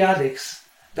all the addicts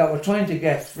that were trying to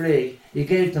get free, he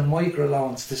gave them micro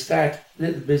loans to start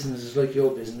little businesses like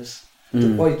your business,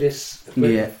 to buy this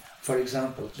equipment, for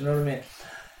example. Do you know what I mean?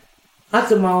 At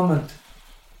the moment,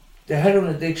 the heroin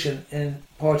addiction in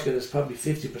Portugal is probably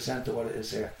 50% of what it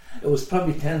is here. It was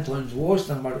probably 10 times worse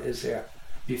than what it is here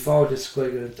before this guy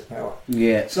got into power.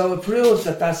 Yeah. So it proves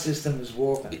that system is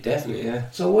working. Definitely, yeah.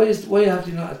 So why have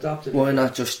you not adopted it? Why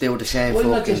not just do the same Why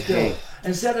not fucking just do thing? it?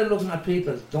 Instead of looking at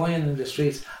people dying in the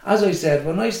streets, as I said,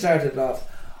 when I started off,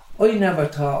 I never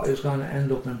thought I was going to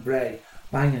end up in Bray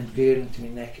banging gear into my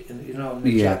neck, you know, in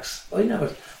the jacks. I never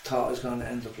thought I was going to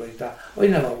end up like that. I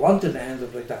never wanted to end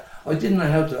up like that. I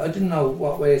didn't know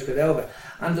what ways to get out of it.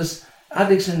 And there's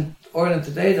addicts in Ireland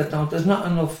today that don't. There's not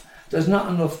enough There's not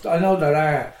enough. I know there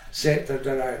are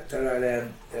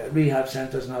rehab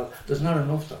centres and all. There's not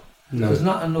enough though. No. There's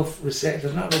not enough research.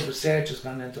 There's not enough research has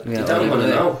gone into it. They don't want to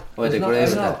know. I'd agree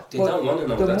with that. They don't want to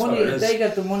know. The That's money, what it is. they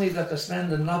get the money that they're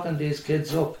spending locking these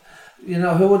kids up, you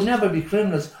know, who would never be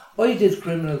criminals. I did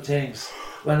criminal things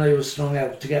when I was strung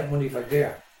out to get money for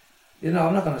gear. You know,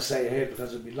 I'm not going to say it here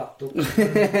because I'd be locked up. But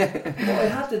I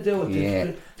had to do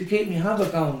it to keep me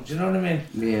habit going. Do you know what I mean?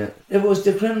 Yeah. If it was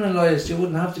decriminalised, you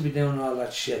wouldn't have to be doing all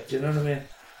that shit. Do you know what I mean?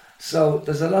 So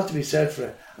there's a lot to be said for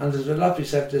it, and there's a lot to be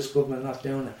said for this government not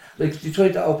doing it. Like they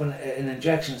tried to open an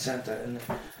injection centre,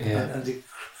 and they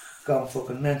gone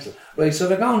fucking mental. Right, so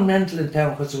they're going mental in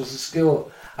town because there was a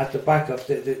school at the back of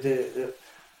the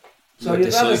so With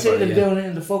you'd the rather see cypher, them yeah. doing it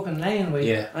in the fucking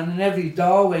laneway and in every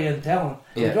doorway in town.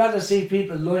 Yeah. You'd rather see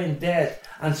people lying dead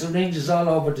and syringes all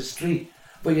over the street,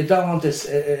 but you don't want this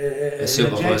A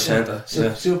supervised centre.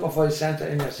 supervised centre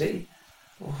in your city.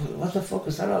 What the fuck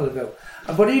is that all about?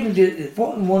 But even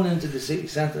putting one into the city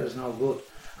centre is no good.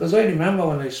 Because I remember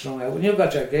when I strung out, when you've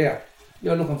got your gear,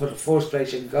 you're looking for the first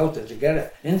place you can go to get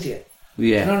it into you.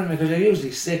 Yeah. You know what I mean? Because you're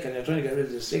usually sick and you're trying to get rid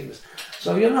of the sickness.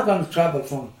 So you're not going to travel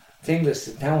from Finglas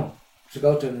to town to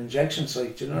go to an injection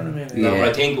site. Do you know what I mean? No, but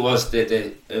I think it was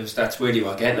that's where they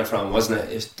were getting it from, wasn't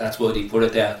it? That's why they put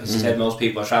it there, because they said most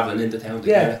people are travelling into town to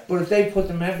get it. But if they put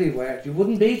them everywhere, you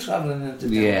wouldn't be travelling into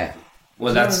town. Yeah.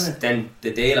 Well, that's then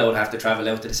the dealer would have to travel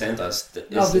out to the centres.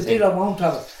 No, the dealer won't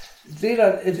travel. The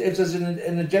dealer, if there's an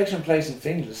injection place in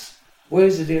Finglas, why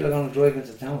is the dealer going to drive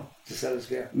into town to sell his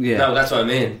gear? Yeah. No, that's what I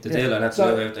mean. The dealer had to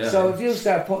go out there. So if you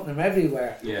start putting them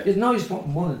everywhere, you know he's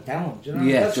putting one in town. Do you know?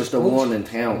 Yeah, That's just the bullshit. one in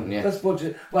town. Yeah. That's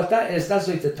bullshit. What that is, that's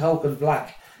like the token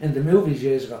black in the movies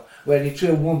years ago, where they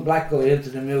threw one black guy into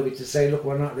the movie to say, look,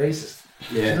 we're not racist.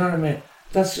 Yeah. You know what I mean?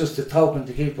 That's just a token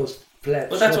to keep us pledged.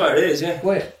 But that's what it is, yeah.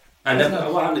 Wait. And then,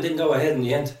 what happened? It didn't go ahead in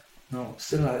the end. No,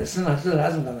 still hasn't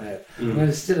gone ahead. I mean,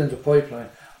 it's still in the pipeline.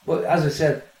 But as I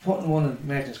said, putting one in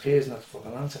Merchant's Quay is not the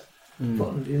fucking answer.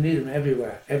 You need them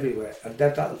everywhere, and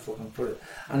that'll fucking put it.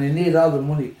 And you need all the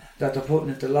money that they're putting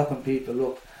into locking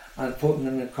people up and putting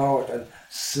them in court and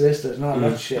solicitors and all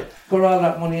that shit. Put all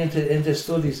that money into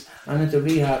studies and into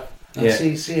rehab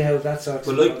and see how that sorts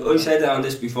But like I said that on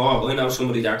this before, I know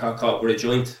somebody that got caught with a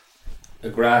joint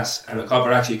of grass, and the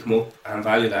copper actually come up and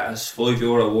valued that as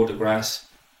 €5 worth of grass,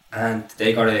 and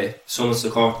they got a summons to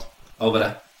court over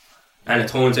that. And it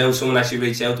turns out someone actually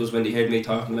reached out to us when they heard me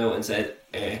talking about it and said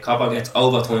copper gets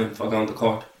overtime for going to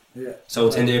court. Yeah. So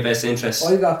it's in their best interest.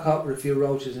 I got caught with a few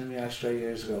roaches in my ashtray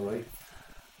years ago, right?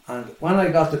 And when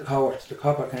I got to court, the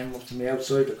copper came up to me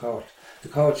outside the court. The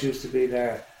court used to be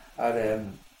there at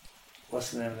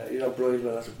what's the name of that? You know,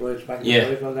 Bridewell, that's a bridge back in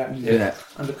Bridewell there. Yeah.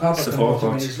 And the copper came up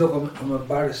to me, he's look, I'm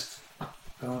embarrassed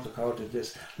going to court with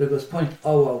this. Like it was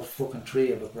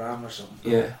 .003 of a gram or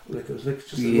something. Yeah. Like it was like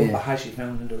just a lump of hash he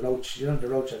found in the roach, you know, the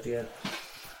roach at the end.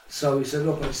 So he said,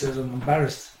 look, he says, I'm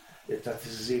embarrassed that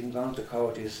this is even gone to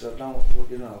court. He said, no,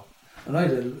 you know. And I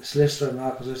had a solicitor and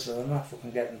all, because I said, I'm not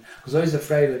fucking getting, because I was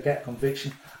afraid I'd get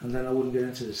conviction and then I wouldn't get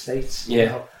into the States. Yeah. You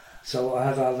know? So I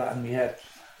had all that in my head.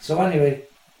 So anyway,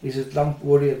 he said, don't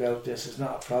worry about this, it's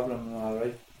not a problem and all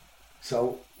right.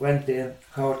 So went in,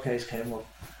 court case came up.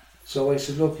 So I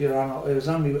said, look, Your Honour, I was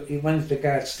on me, when the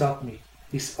guard stopped me,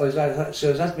 I was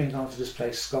actually going to this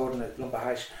place, scored in a lump of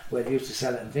hash, where they used to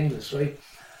sell it in Finglas, right?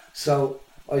 So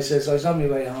I says, I was on my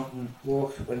way home from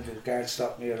work when the guard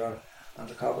stopped me, Your Honour, and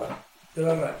the copper. Your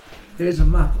Honour, here's a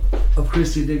map of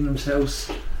Christy Digname's house,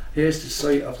 here's the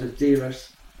site of the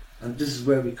dealers, and this is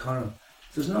where we caught him.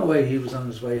 There's no way he was on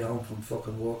his way home from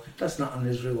fucking work. That's not on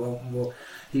his route home from work.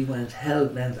 He went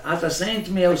hell-bent. After saying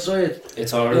to me outside,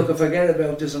 it's alright. Look, forget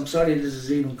about this. I'm sorry this has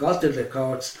even got to the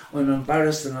courts. I'm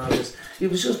embarrassed and all this. He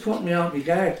was just putting me out my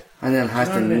guard. And then has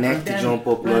the neck to jump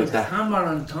up like that. Hammer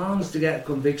and tongs to get a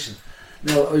conviction.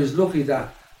 Now, I was lucky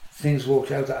that things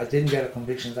worked out, that I didn't get a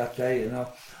conviction that day, you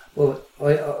know. But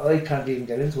I can't even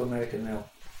get into America now.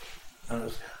 And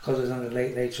it's because I was on the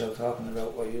Late Show talking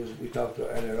about what we talked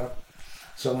about earlier on.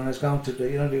 So when I was going to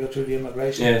you go through the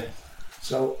immigration. Yeah.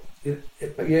 So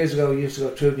years ago, we used to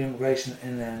go through the immigration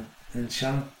in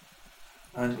Shannon,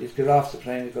 and you'd get off the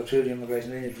plane, you'd go through the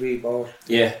immigration, then you'd reboard.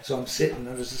 Yeah. So I'm sitting, and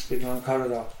there's this big long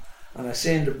corridor, and I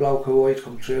seen the bloke who I'd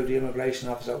come through the immigration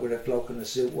officer with a bloke in the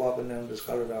suit walking down this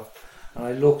corridor, and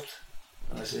I looked,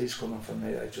 and I said, he's coming for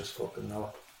me. I just fucking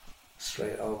know it.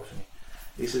 Straight over to me.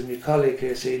 He said, my colleague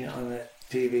here seen you on a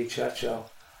TV chat show,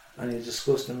 and you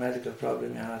discussed the medical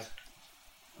problem you had.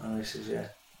 And I says, yeah.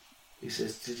 He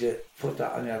says, did you put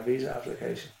that on your visa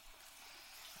application?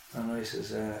 And I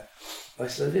says, I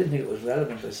didn't think it was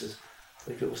relevant. I says,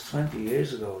 like it was 20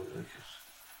 years ago. Like,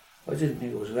 I didn't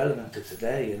think it was relevant to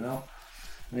today, you know.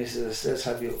 And he says,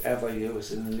 have you ever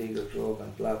used an illegal drug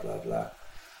and blah, blah, blah.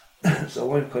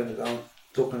 So I'm kind of going,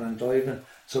 ducking and diving.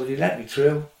 So he let me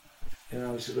through. You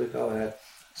know, he said, right, go ahead.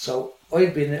 So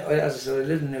as I said, I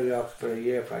lived in New York for a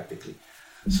year practically.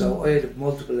 So I had a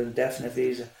multiple indefinite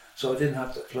visa. So I didn't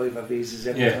have to apply for visas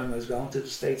every time I was going to the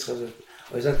States because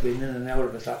I was actually in and out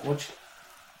of it that much.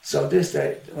 So this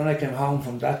day, when I came home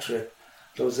from that trip,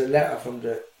 there was a letter from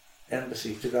the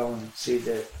embassy to go and see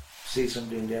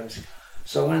somebody in the embassy.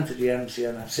 So I went to the embassy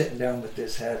and I'm sitting down with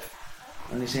this head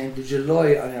and he's saying, did you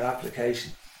lie on your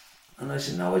application? And I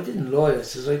said, no, I didn't lie. I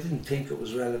says, I didn't think it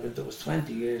was relevant. It was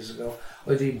 20 years ago.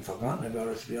 I'd even forgotten about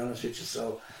it, to be honest with you.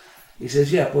 So he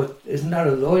says, yeah, but isn't that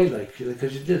a lie, like,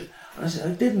 because you did? And I said,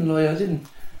 I didn't lie, I didn't.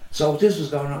 So this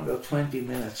was going on about 20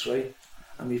 minutes, right?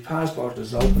 And my passport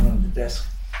was open on the desk.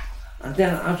 And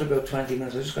then after about 20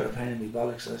 minutes, I just got a pain in my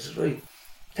bollocks. And I said, right,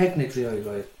 technically I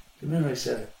lied. The minute I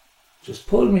said it, just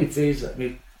pulled me visa,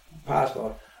 my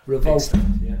passport, revoked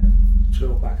it,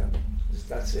 threw it back at me.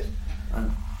 That's it.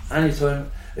 And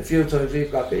anytime, a few times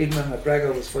we've got, even when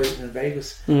McGregor was fighting in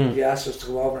Vegas, he asked us to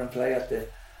go over and play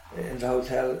in the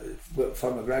hotel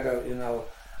for McGregor, you know,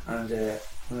 and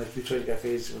when we tried to get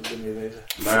visas, we didn't give me a visa.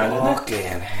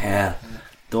 Fucking hell.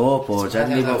 Doorboards, I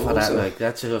didn't even for that, like,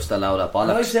 that's just a load of bollocks.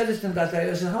 And I said it to him that day,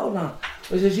 I said, hold on.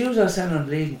 I said, you are sending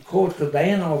bleeding Kurt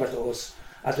Cobain over to us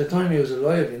at the time he was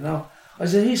alive, you know. I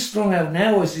said, he's strung out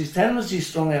now. I said, he's telling us he's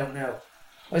strung out now.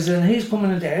 I said, and he's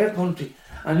coming into our country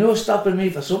and you're stopping me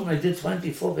for something I did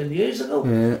 20 fucking years ago.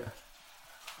 Yeah.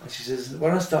 And she says,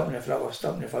 we're not stopping you for that, we're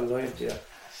stopping you for lying to you.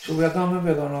 So we're going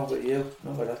over with you,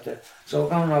 remember that day. So we're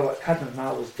going over, Catherine's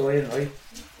mom was dying, right?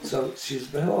 So she's,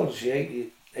 how old is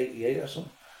she, 88 or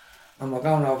something? And we're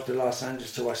going over to Los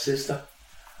Angeles to her sister,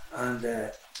 and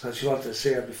because she wanted to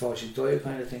see her before she died,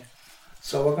 kind of thing.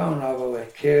 So we're going over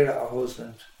with Kira, her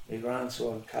husband, my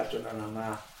grandson, Catherine, and her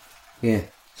ma. Yeah.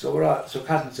 So so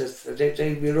Catherine says,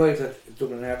 we arrived at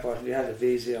Dublin Airport and we had a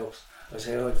visa out. I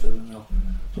say, I feel no.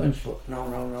 So I'm just put, no.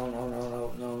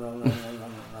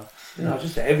 You know,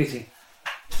 just everything.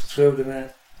 Through the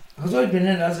minute. Because I'd been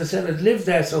in, as I said, I'd lived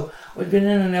there, so I'd been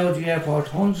in and out of the airport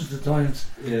hundreds of times.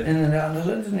 In and out, and I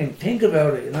didn't even think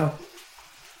about it, you know.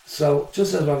 So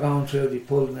just as we're going through, they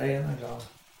pulled me in and I go,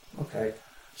 okay.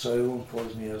 So a woman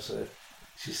pulls me outside.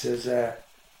 She says,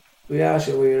 we asked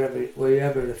you were you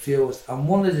ever refused? And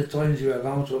one of the times we were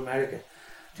going to America,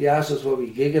 they asked us were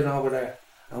we gigging over there,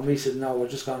 and we said no, we're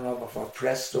just going over for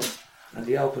press stuff. And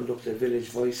they opened up the Village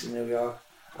Voice in New York,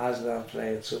 Aslan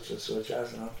playing such and such,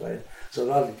 Aslan playing. So a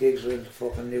lot of the gigs were in the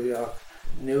fucking New York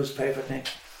newspaper thing.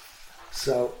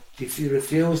 So they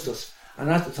refused us. And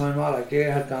at the time all our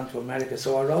gear had gone to America,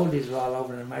 so our roadies were all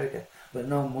over in America with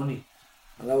no money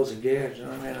and loads of gear, do you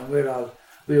know what I mean? And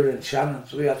we were in Shannon,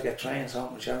 so we had to get trains home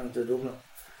from Shannon to Dublin.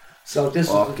 So this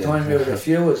was the time we were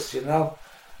refused, you know.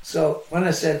 So when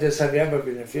I said this, have you ever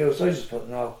been refused? I just put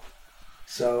no.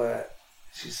 So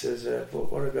she says,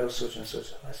 but what about such and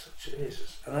such? And I said,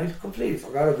 Jesus. And I completely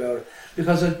forgot about it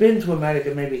because I'd been to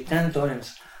America maybe 10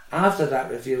 times after that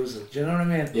refusal, do you know what I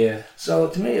mean? Yeah. So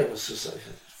to me it was just like,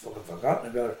 I'd fucking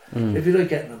forgotten about it. It'd be like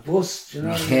getting a bus, do you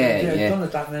know what I mean? I'd done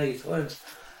it that many times.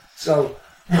 So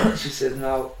she said,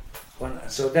 no.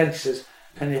 So then she says,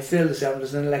 can you fill this out?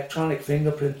 There's an electronic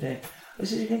fingerprint thing. I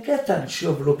said, you can get that and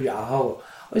shove it up your hole.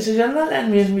 I said, you're not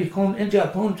letting me come into your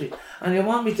country and you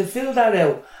want me to fill that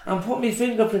out and put my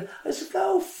fingerprint. I said,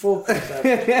 go fuck yourself.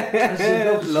 I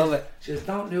said, love it. She says,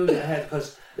 don't lose your head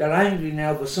because you're angry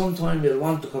now, but sometime you'll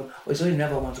want to come. I said, I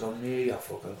never want to go near your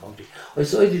fucking country. I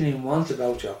said, I didn't even want to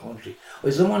go to your country. I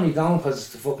said, I'm only going because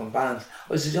it's the fucking band.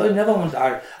 I said, I never want to,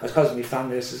 I was because of my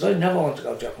family. I said, I never want to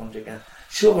go to your country again.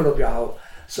 Shove it up your hole.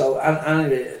 So, and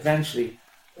anyway, eventually,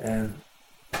 I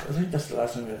think that's the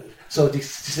last time. So they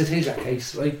said, here's your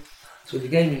case, right? So they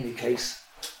gave me my case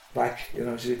back, you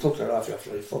know, so they took that off your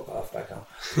flight, fuck off back home.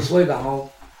 So I got home.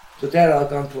 So there I'd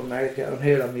gone to America, I'm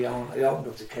here on my own. I opened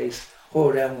up the case,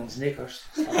 Howard Elman's knickers.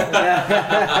 They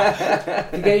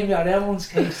gave me our Elman's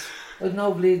case. I had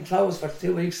no bleeding clothes for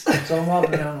 2 weeks, so I'm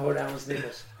walking around Howard Elman's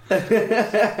knickers. So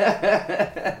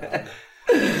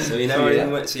you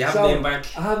never so you haven't been back?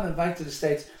 I haven't been back to the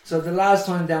States. So the last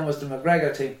time down was the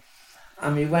McGregor thing.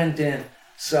 And we went in,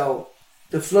 so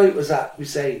the flight was at, we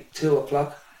say, 2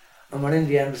 o'clock, and we're in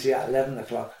the embassy at 11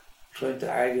 o'clock, trying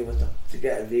to argue with them to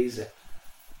get a visa.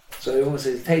 So he almost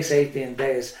says, it takes 18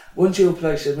 days. Once you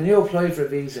apply, so when you apply for a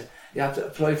visa, you have to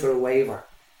apply for a waiver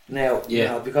now, you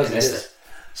know, because of this.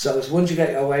 So it's once you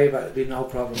get your waiver, it'll be no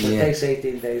problem, but it takes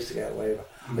 18 days to get a waiver.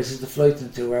 I says, the flight's in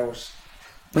 2 hours.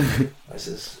 I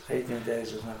says, 18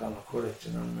 days is not going to cut it,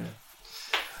 you know what I mean?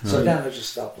 So then I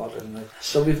just stopped bothering. Like.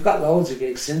 So we've got loads of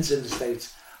gigs since in the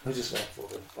States. I just went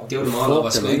fucking. Do them all over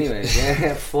Fuck them Skype. anyway.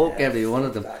 Yeah, fuck every one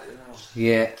of them. That, you know,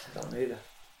 Yeah. don't need it.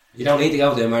 You don't need to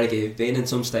go to America. You've been in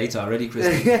some states already,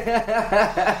 Christy.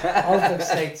 All the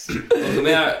States. Well, come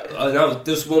here. I know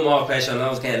just one more question. I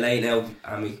know it's getting late now,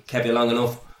 and we kept you long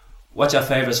enough. What's your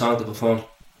favourite song to perform?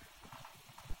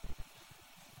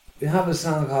 We have a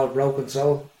song called Broken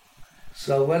Soul.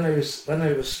 So when I was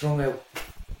strung out,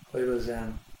 I was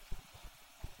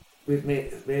with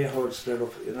me heart split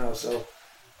up, you know. So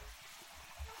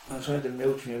I'm trying to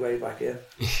mooch my way back in.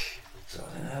 So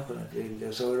then how can I do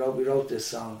this? So we wrote this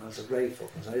song, and it's a great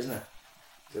fucking song, isn't it?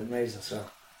 It's an amazing song.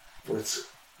 But it's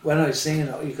when I was singing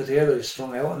it, you could hear I was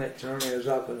strung out on it. Do you know what I mean? I was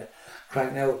all kind of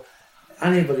cranking out.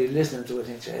 Anybody listening to it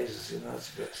thinks, Jesus, you know,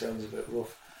 sounds a bit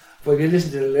rough. But if you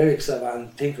listen to the lyrics of it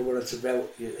and think of what it's about,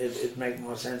 it makes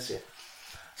more sense to you.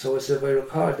 So I said, if I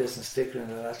record this and stick it in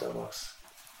the letterbox,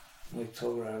 my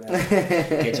tugger out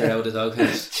there. Get her out of the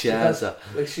doghouse. Chazza.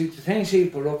 Like the thing she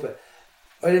put up with,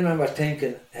 I remember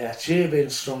thinking, she had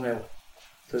been strung out.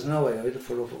 There's no way I'd have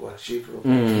put up with what she put up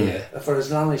with. Yeah. For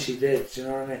as long as she did, do you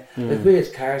know what I mean? Like we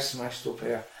had cars smashed up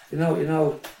here. You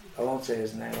know, I won't say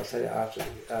his name, I'll tell you after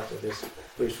this,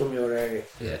 but he's from your area.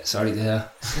 Yeah, sorry to hear.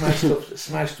 Smashed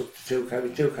up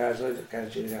the two cars, I had a car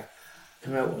junior.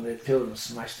 Come out when the two of them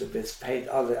smashed to bits, paint,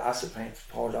 all the acid paint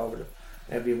poured over them,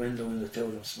 every window in the two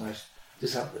of them smashed.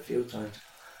 This happened a few times.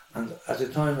 And at the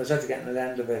time I was at getting the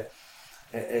end of a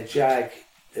Jag,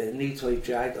 a knee-type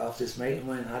Jag off this mate of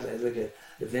mine, had like a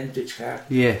vintage car.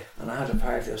 Yeah. And I had a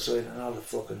party outside and all the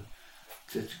fucking,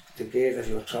 the gear that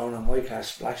you were throwing on my car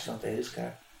splashed onto his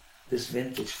car. This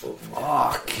vintage fucking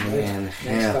car. Oh, man.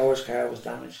 Next door's car was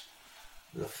damaged.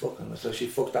 The fucking, so she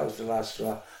fucked, that was the last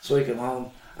straw. So I came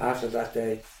home after that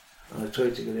day and I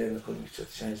tried to get in, I couldn't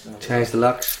change the Change the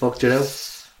locks, fucked you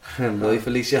out.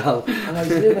 Rightfully so. And I was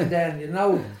living then,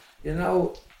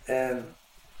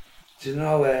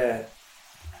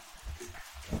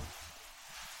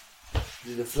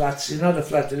 the flats, the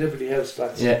flat, the Liberty House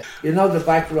flats. Yeah. You know the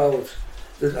back road,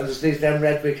 there's these them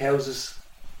red brick houses.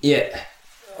 Yeah.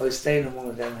 I was staying in one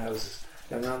of them houses.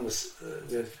 My mum was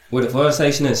Where the fire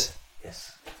station is?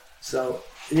 yes. So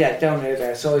yeah, down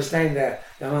there. So I was staying there.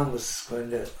 My mum was I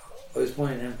was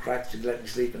buying him crack to let me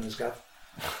sleep in his gaff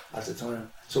at the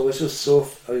time. So I was just I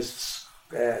was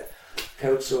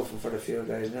couch surfing for a few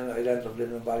days, and then I ended up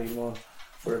living in Ballymun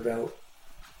for about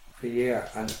a year.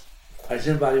 And I was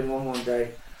in Ballymun one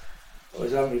day. I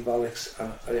was on my bollocks,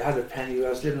 and I had a penny. I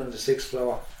was living on the 6th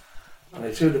floor, and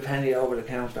I threw the penny over the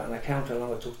counter, and I counted how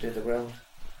long it took to hit the ground.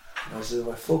 And I said, if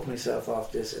I fuck myself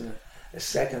off this in a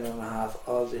second and a half,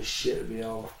 all this shit will be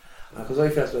over. Because I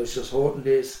felt like I was just hurting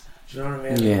this. Do you know what I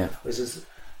mean? Yeah. I was just,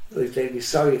 like, they'd be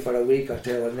sorry for a week or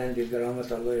two, and then they'd get on with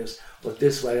their lives. But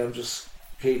this way, I'm just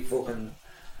keep fucking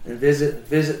and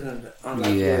visiting on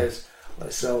that place.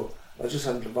 So I just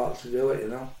hadn't the bottle to do it, you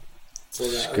know.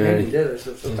 But I really did it.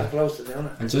 So that close to doing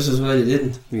it. And just as well you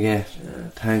didn't. Yeah.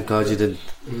 Thank God you did.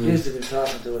 Used to be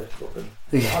talking to it, fucking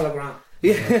hologram.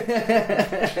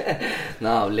 Yeah.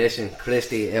 No, listen,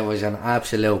 Christy, it was an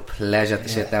absolute pleasure to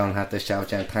sit down and have this chat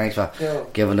with you. Thanks for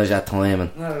giving us your time.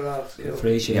 And Not at all. It's cool.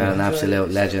 Appreciate you're it. an absolute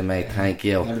legend, mate. Thank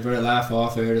you. Had a bit of laugh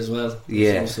off here as well.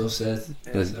 Yeah. Some stuff said.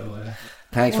 Yeah. So,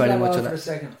 Thanks very much for for a that.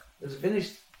 second. Is it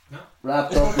finished?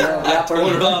 Wrapped up now. Wrap her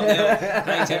Hold it up. up now.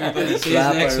 Thanks everybody. See you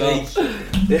Wrap next her week.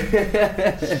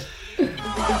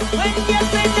 When you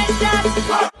finish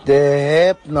that The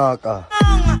hip knocker.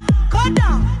 song, go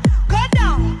down, go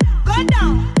down, go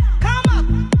down.